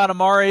loves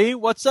Katamari.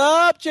 What's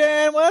up,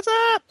 Jen? What's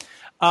up?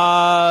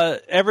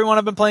 Everyone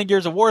I've been playing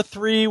Gears of War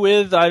 3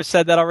 with, I've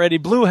said that already.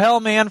 Blue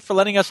Hellman for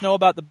letting us know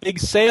about the big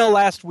sale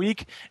last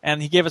week,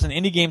 and he gave us an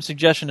indie game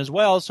suggestion as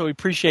well, so we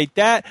appreciate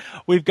that.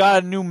 We've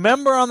got a new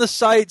member on the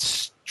site,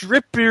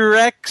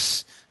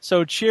 Strippirex,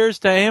 so cheers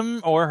to him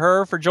or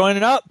her for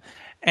joining up.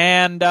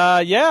 And,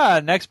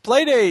 next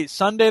playdate,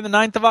 Sunday the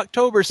 9th of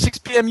October, 6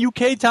 p.m.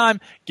 UK time,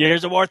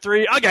 Gears of War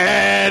 3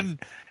 again!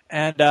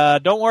 And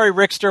don't worry,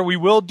 Rickster, we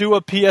will do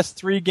a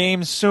PS3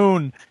 game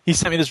soon. He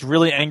sent me this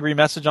really angry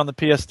message on the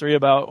PS3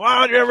 about, why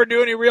don't you ever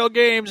do any real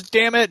games?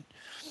 Damn it.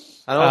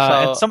 And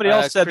also, and somebody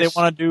else said they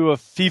want to do a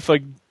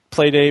FIFA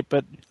playdate,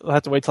 but we'll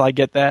have to wait till I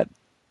get that.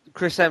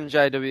 Chris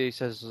MJW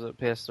says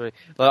PS3.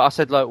 I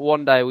said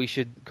one day we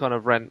should kind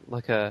of rent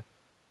a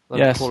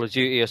Call of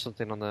Duty or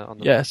something on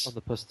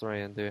the Plus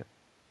 3 and do it.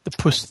 The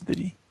Plus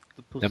 3.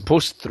 The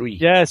Plus 3.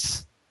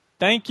 Yes.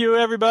 Thank you,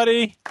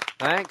 everybody.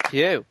 Thank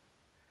you.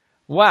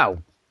 Wow.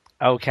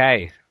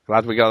 Okay.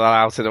 Glad we got that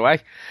out of the way.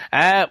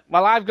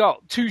 Well, I've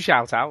got 2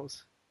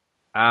 shout-outs.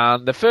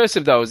 And the first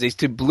of those is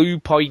to Blue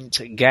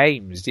Point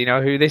Games. Do you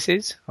know who this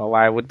is? Or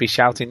why I would be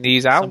shouting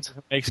these out?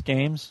 Someone who makes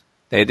games.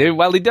 They do.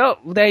 Well, they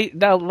don't.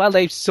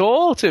 They've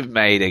sort of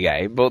made a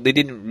game, but they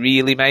didn't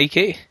really make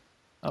it.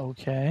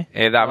 Okay.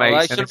 If that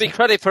makes sense. I should be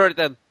credit for it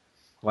then.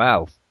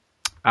 Well,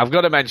 I've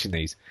got to mention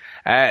these.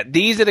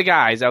 These are the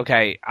guys.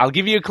 Okay, I'll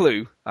give you a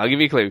clue.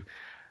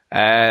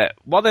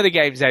 One of the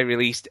games they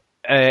released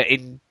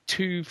in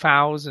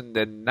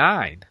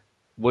 2009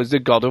 was the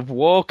God of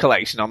War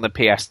collection on the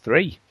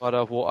PS3. God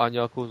of War and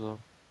Yakuza.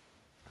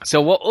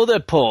 So what other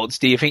ports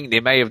do you think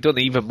they may have done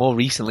even more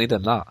recently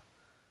than that?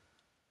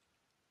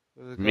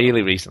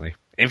 Really recently.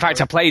 In fact,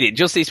 I played it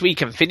just this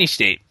week and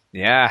finished it.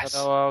 Yes,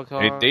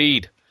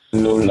 indeed.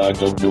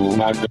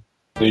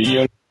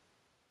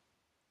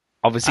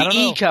 Obviously,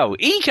 Eco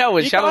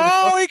was showing.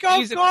 Eco,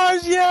 yes. These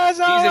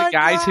are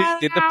guys who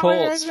did the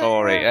ports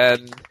for it,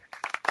 and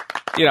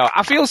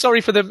I feel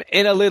sorry for them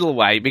in a little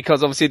way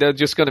because obviously they're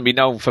just going to be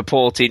known for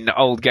porting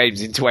old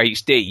games into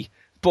HD.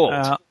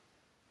 But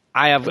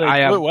I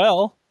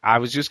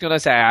was just going to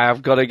say I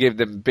have got to give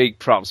them big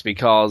props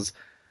because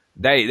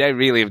they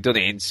really have done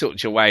it in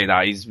such a way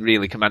that is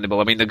really commendable.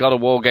 I mean, the God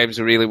of War games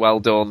are really well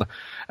done,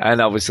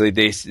 and obviously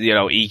this,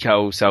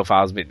 Eco so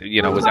far has been,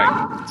 was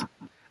excellent.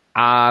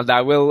 And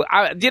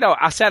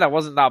I said I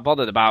wasn't that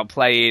bothered about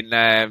playing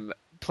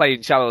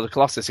Shadow of the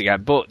Colossus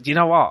again, but you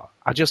know what?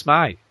 I just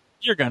might.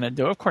 You're going to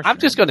do it, of course. I'm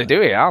just going to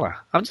do it, aren't I?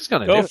 I'm just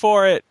going to do it. Go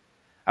for it.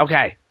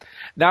 Okay.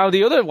 Now,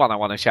 the other one I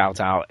want to shout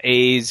out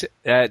is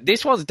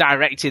this one's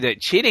directed at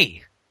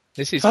Chinny.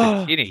 This is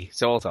for Chinny,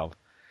 sort of.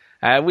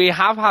 We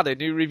have had a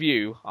new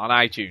review on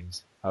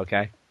iTunes,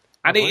 okay?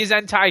 And it is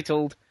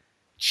entitled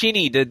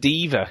Chinny the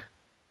Diva.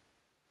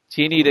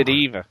 Chinny the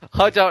Diva.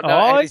 I don't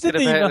know anything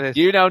about this.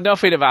 You know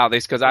nothing about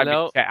this because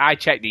I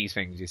check these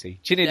things, you see.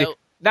 Chinny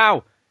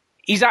Now,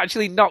 he's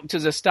actually knocked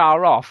us a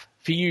star off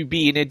for you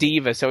being a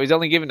diva, so he's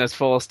only given us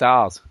 4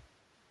 stars.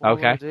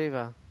 Okay?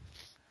 Diva.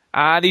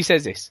 And he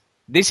says this.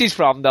 This is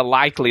from the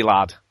Likely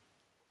Lad.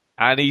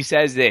 And he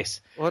says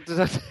this. What does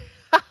that...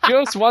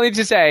 Just wanted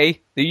to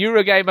say, the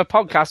Eurogamer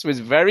podcast was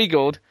very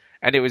good,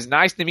 and it was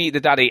nice to meet the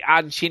daddy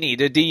and Chinny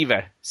the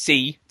diva.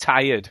 See,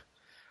 tired.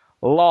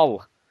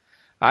 Lol.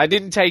 I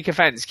didn't take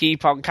offence.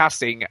 Keep on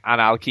casting,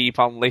 and I'll keep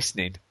on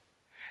listening.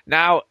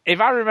 Now, if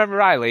I remember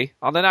rightly,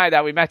 on the night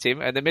that we met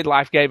him at the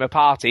Midlife Gamer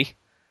party,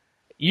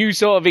 you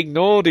sort of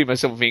ignored him or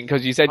something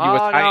because you said you were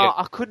tired. No,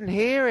 I couldn't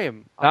hear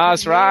him.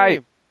 That's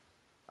right.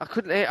 I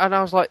couldn't hear, and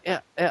I was like, yeah.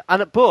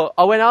 But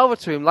I went over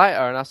to him later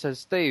and I said,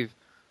 Steve,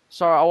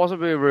 sorry, I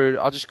wasn't being rude.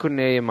 I just couldn't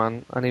hear you,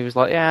 man. And he was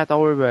like, yeah,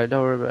 don't worry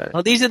about it.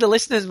 Well, these are the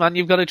listeners, man.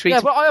 You've got to treat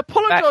them. Yeah, but I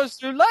apologised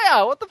to him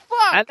later. What the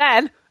fuck?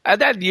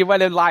 And then you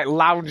went and like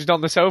lounged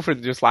on the sofa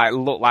and just like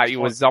looked like you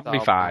were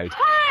zombified.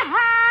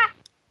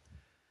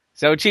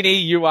 So, Chinny,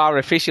 you are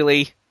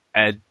officially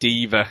a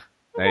diva.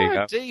 There you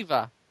go. A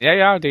diva? Yeah,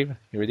 you are a diva.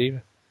 You're a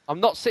diva. I'm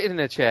not sitting in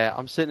a chair.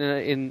 I'm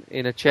sitting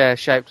in a chair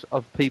shaped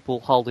of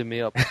people holding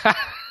me up.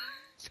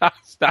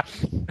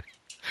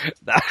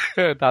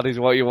 That is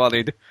what you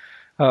wanted.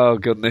 Oh,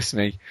 goodness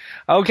me.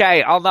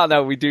 Okay, on that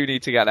note, we do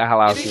need to get the hell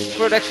out of here.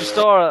 For an extra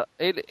star,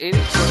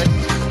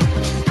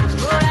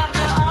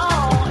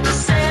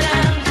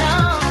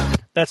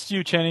 That's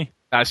you, Chinny.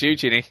 That's you,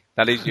 Chinny.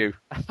 That is you.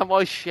 Am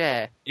I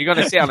share? You're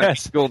going to see on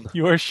yes, a gun.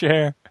 Your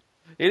share.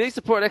 He needs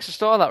to put an extra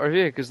star on that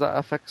review because that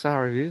affects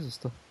our reviews and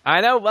stuff. I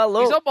know. Well,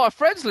 look, he's on my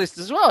friends list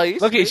as well.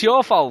 Look, it's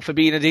your fault for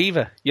being a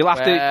diva. You'll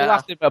have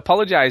to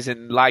apologise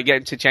and like get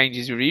him to change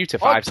his review to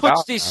 5 stars. I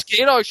touched his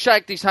skin. I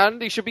shaked his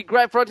hand. He should be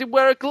grateful I didn't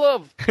wear a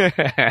glove.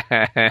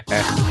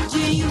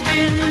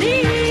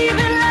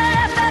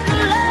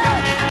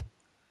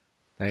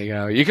 There you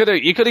go. You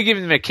could have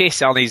given him a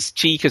kiss on his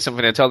cheek or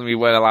something and told him you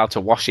weren't allowed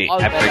to wash it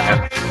ever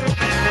again.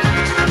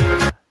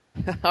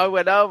 I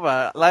went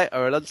over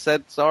later and I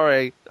said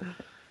sorry.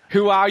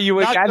 Who are you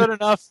again? Not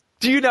good enough.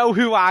 Do you know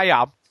who I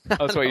am?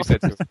 That's what you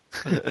said to him.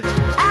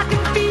 I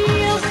can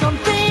feel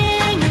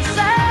something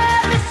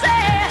inside me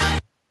say.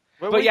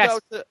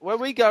 When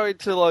we go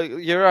into like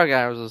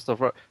Eurogames and stuff,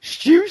 right?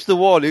 Stu's the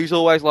one who's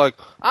always like,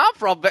 "I'm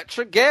from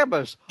Veteran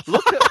Gamers.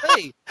 Look at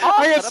me."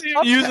 I can see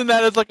him using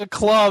that as like a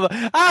club.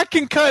 I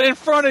can cut in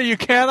front of you,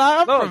 can't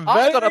I? I'm from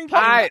Veteran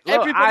Gamers.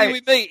 Everybody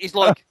we meet is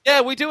like, "Yeah,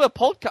 we do a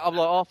podcast." I'm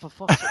like, "Oh, for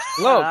fuck's sake!"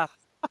 Look,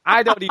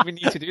 I don't even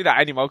need to do that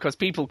anymore because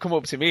people come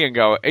up to me and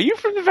go, "Are you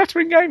from the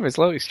Veteran Gamers?"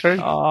 Look, it's true.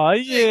 Oh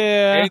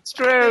yeah, it's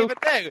true. Even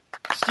now,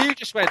 Stu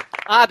just went,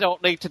 "I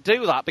don't need to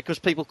do that because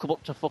people come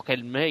up to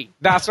fucking me."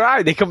 That's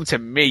right. They come to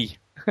me.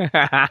 Why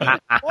am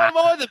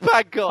I the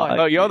bad guy?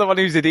 No, you're the one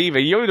who's a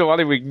diva. You're the one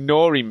who's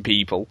ignoring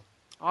people.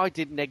 I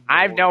didn't ignore.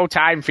 I've no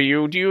time for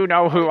you. Do you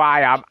know who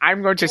I am?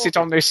 I'm going to sit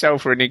on this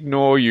sofa and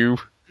ignore you.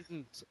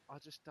 I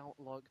just don't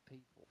like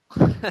people.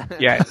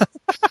 Yes.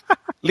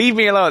 Leave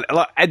me alone.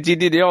 Look,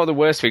 you know what the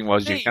worst thing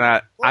was? Steve,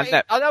 I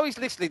know he's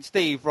listening,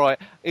 Steve, right?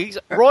 He's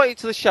right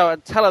into the show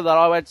and tell him that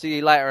I went to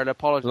you later and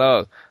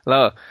apologise.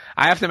 Look,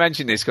 I have to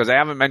mention this because I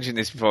haven't mentioned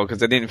this before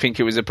because I didn't think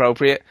it was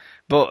appropriate.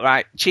 But,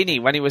 like, Chinny,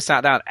 when he was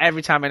sat down,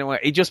 every time anyone,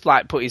 he just,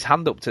 like, put his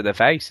hand up to the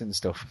face and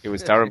stuff. It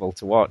was terrible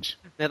to watch.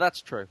 Yeah,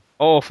 that's true.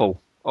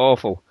 Awful.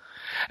 On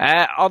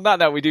that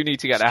note, we do need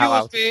to get the hell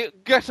out. Excuse me,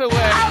 get away.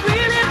 I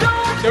really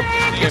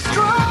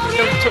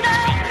don't touch me.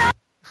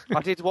 I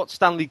did what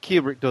Stanley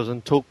Kubrick does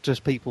and talk to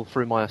people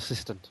through my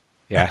assistant.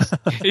 Yes,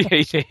 he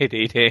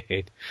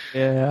did.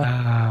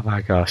 Yeah. Oh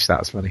my gosh,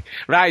 that's funny.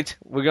 Right,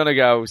 we're going to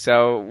go,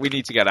 so we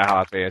need to get the hell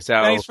out of here. So,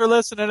 thanks for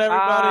listening,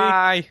 everybody.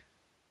 Bye.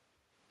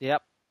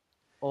 Yep,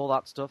 all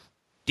that stuff.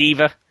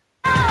 Diva.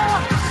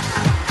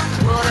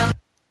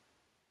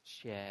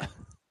 Share.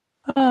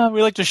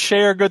 We like to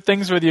share good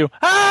things with you.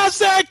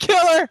 Sad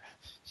killer!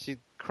 She'd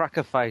crack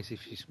her face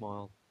if she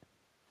smiled.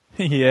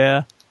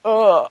 Yeah.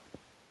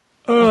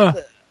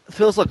 It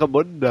feels like a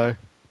Monday.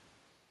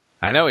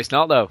 I know, it's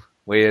not, though.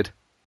 Weird.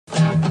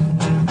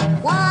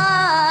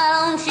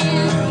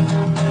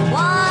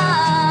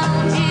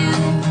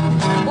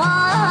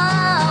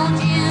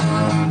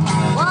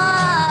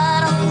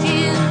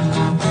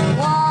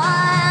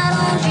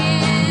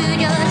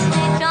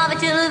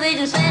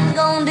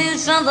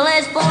 Something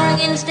less boring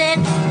instead.